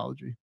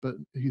phraseology, but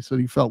he said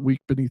he felt weak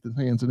beneath his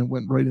hands, and it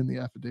went right in the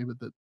affidavit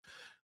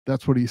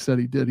that's what he said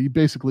he did. He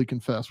basically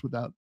confessed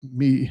without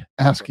me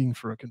asking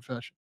for a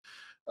confession.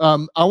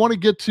 I want to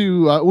get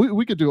to,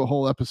 we could do a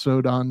whole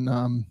episode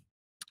on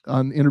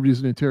interviews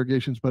and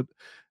interrogations, but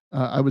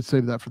I would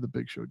save that for the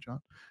big show, John.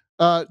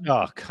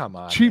 Oh, come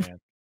on, Chief. Man.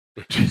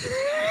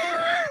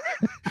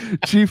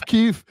 Chief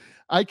Keefe,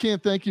 I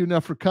can't thank you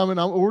enough for coming.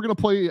 We're going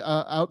to play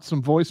out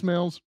some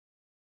voicemails,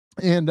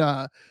 and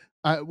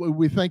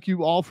we thank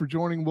you all for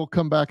joining. We'll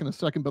come back in a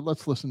second, but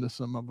let's listen to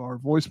some of our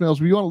voicemails.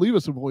 If you want to leave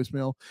us a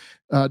voicemail,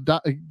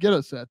 get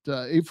us at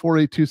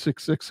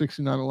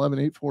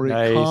 848-266-6911,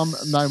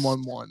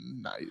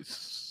 848-COMM-911.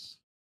 Nice.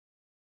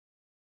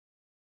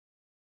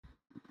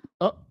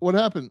 Oh, what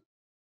happened?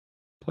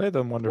 Play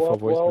them wonderful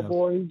voicemails. Well,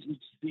 boys,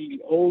 it's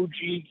the OG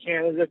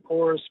Canada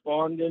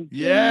correspondent.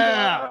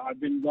 Yeah. And, I've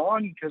been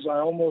gone because I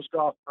almost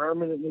got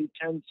permanently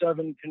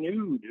 10-7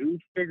 canoed. Who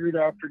figured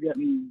after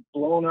getting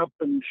blown up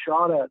and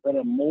shot at that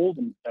a mold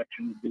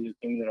infection would be the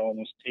thing that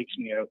almost takes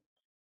me out?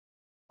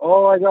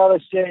 All I got to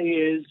say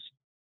is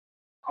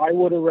I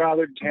would have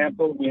rather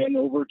Tampa win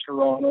over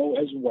Toronto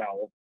as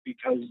well,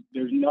 because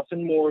there's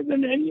nothing more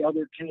than any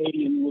other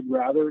Canadian would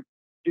rather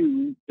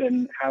do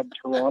than have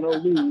Toronto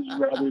lose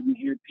rather than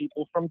hear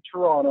people from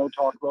Toronto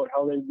talk about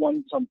how they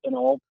won something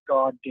all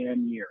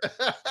goddamn year.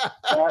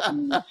 That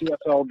and the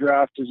CFL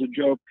draft is a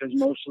joke because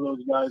most of those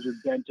guys are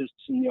dentists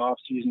in the off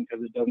season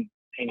because it doesn't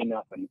pay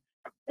nothing.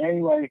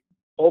 Anyway,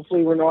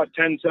 hopefully we're not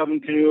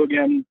 10-7 Canoe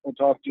again. We'll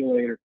talk to you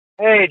later.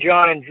 Hey,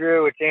 John and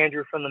Drew, it's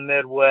Andrew from the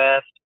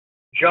Midwest.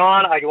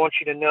 John, I want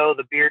you to know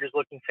the beard is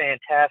looking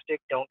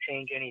fantastic. Don't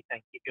change anything.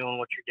 Keep doing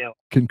what you're doing.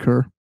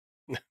 Concur.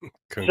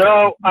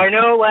 So I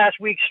know last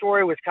week's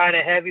story was kind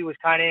of heavy, was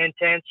kind of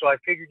intense, so I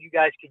figured you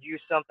guys could use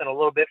something a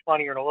little bit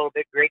funnier and a little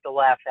bit great to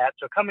laugh at.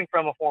 So coming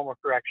from a former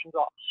corrections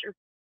officer,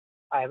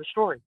 I have a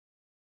story.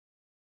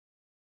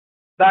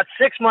 About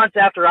 6 months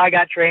after I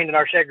got trained in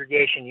our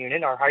segregation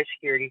unit, our high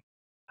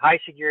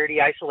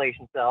security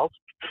isolation cells,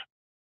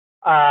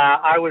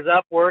 I was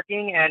up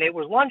working and it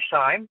was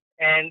lunchtime,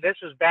 and this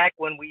was back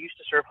when we used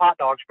to serve hot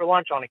dogs for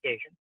lunch on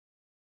occasion,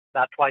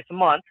 about twice a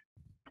month.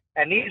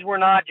 And these were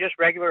not just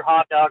regular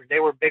hot dogs. They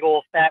were big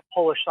old fat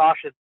Polish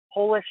sausage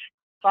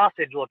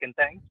looking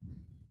things.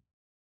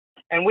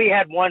 And we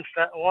had one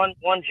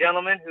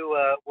gentleman who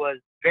was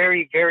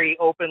very, very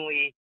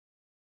openly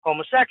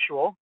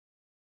homosexual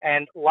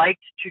and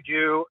liked to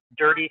do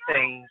dirty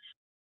things.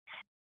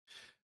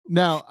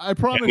 Now, I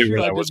promise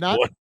you I did not.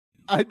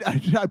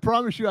 I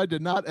promise you I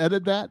did not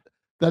edit that.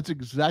 That's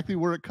exactly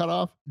where it cut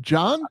off.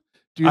 John,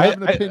 do you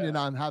have an opinion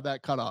on how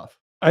that cut off?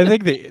 I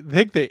think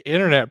the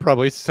internet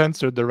probably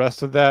censored the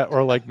rest of that,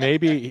 or like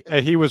maybe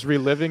he was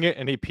reliving it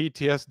and he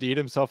PTSD'd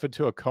himself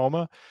into a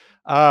coma.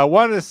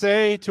 Wanted to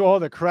say to all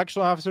the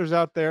correctional officers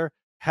out there,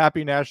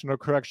 happy National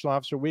Correctional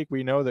Officer Week.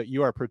 We know that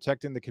you are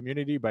protecting the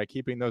community by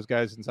keeping those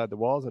guys inside the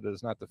walls, that it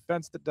is not the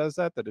fence that does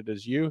that it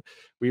is you.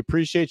 We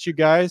appreciate you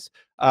guys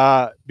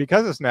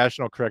because it's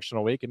National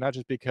Correctional Week, and not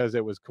just because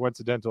it was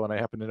coincidental and I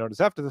happened to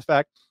notice after the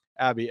fact.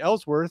 Abby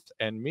Ellsworth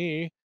and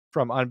me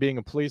from On Being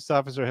a Police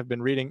Officer have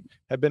been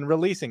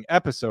releasing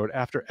episode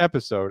after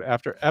episode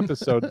after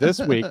episode this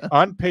week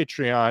on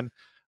Patreon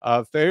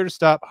of Failure to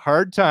Stop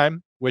Hard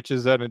Time, which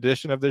is an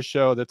edition of this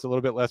show that's a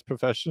little bit less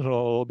professional,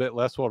 a little bit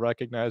less well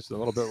recognized, a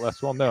little bit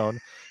less well known.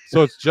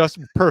 So it's just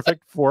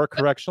perfect for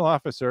correctional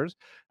officers.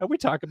 And we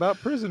talk about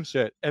prison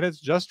shit. And it's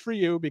just for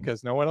you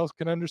because no one else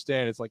can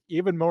understand. It's like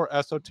even more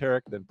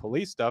esoteric than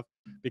police stuff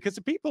because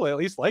the people at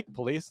least like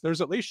police.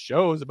 There's at least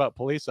shows about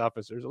police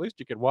officers. At least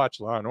you could watch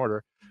Law and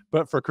Order.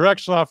 But for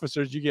correctional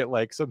officers, you get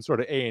like some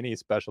sort of A&E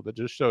special that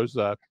just shows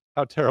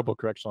how terrible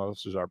correctional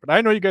officers are. But I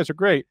know you guys are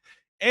great.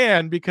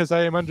 And because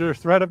I am under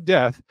threat of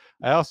death,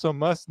 I also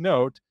must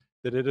note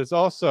that it is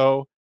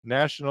also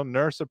National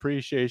Nurse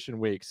Appreciation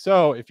Week.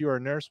 So if you are a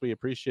nurse, we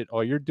appreciate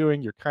all you're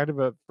doing. You're kind of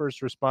a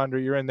first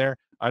responder. You're in there.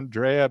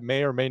 Andrea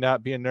may or may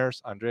not be a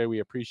nurse. Andrea, we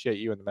appreciate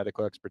you and the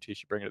medical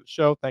expertise you bring to the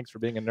show. Thanks for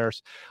being a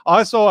nurse.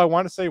 Also, I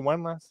want to say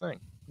one last thing,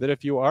 that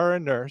if you are a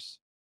nurse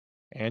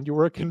and you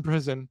work in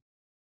prison,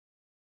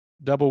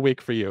 double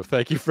week for you.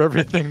 Thank you for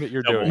everything that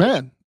you're doing.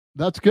 Man,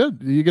 that's good.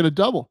 You get a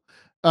double.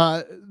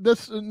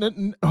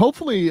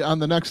 Hopefully on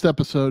the next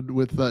episode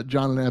with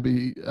John and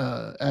Abby,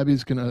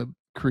 Abby's gonna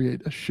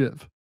create a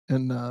shiv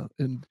and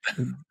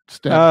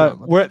stab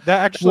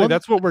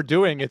that's what we're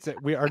doing.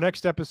 Our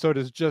next episode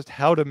is just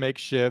how to make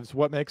shivs,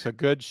 what makes a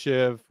good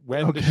shiv,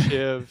 when to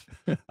shiv,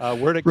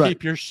 where to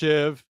keep your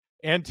shiv,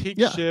 antique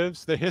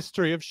shivs, the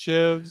history of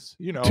shivs,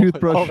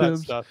 toothbrush all shivs.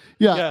 That stuff.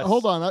 Yeah, yes.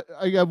 Hold on.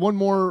 I got one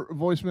more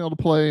voicemail to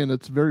play, and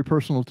it's very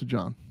personal to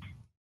John.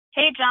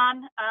 Hey,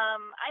 John.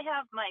 I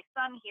have my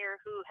son here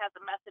who has a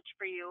message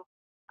for you.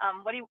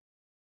 What do you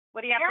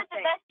have to say? You're the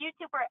best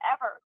YouTuber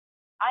ever.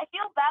 I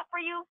feel bad for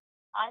you.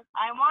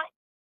 I want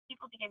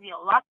people to give you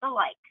lots of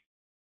likes.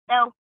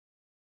 So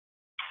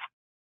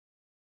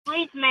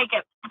please make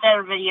it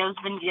better videos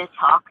than just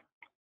talk.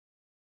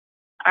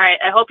 All right.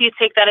 I hope you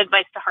take that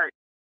advice to heart.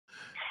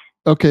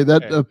 Okay,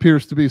 that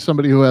appears to be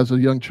somebody who has a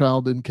young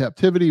child in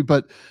captivity.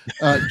 But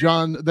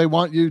John, they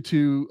want you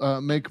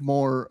to make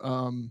more.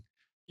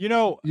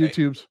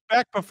 YouTube's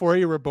back before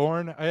you were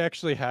born, I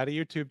actually had a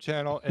YouTube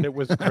channel and it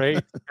was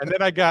great. And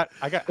then I got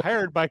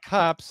hired by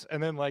cops,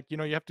 and then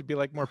you have to be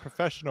more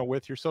professional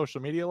with your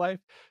social media life.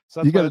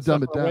 So you got to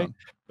dumb it down.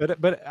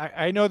 But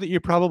I know that you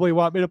probably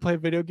want me to play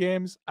video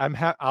games.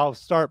 I'll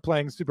start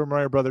playing Super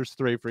Mario Brothers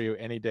 3 for you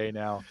any day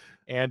now.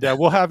 And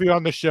we'll have you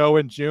on the show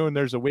in June.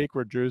 There's a week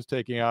where Drew's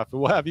taking off, and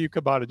we'll have you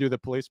come on to do the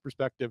police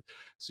perspective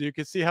so you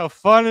can see how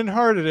fun and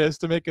hard it is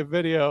to make a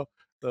video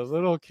the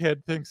little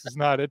kid thinks is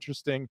not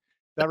interesting.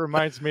 That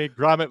reminds me,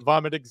 Grommet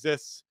Vomit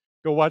exists.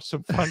 Go watch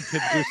some fun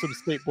kids do some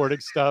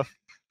skateboarding stuff.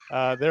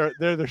 They're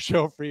the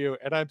show for you.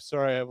 And I'm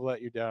sorry I've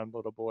let you down,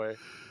 little boy.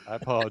 I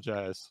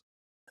apologize.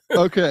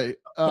 Okay.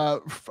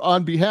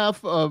 On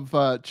behalf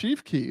of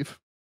Chief Keef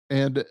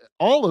and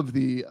all of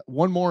the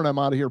One More and I'm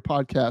Out of Here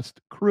podcast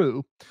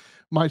crew,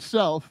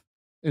 myself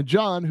and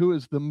John, who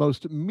is the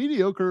most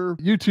mediocre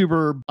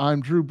YouTuber, I'm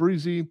Drew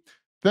Breezy.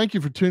 Thank you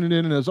for tuning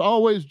in. And as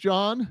always,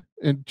 John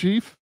and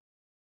Chief,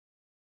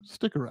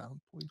 stick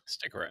around, please.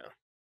 Stick around.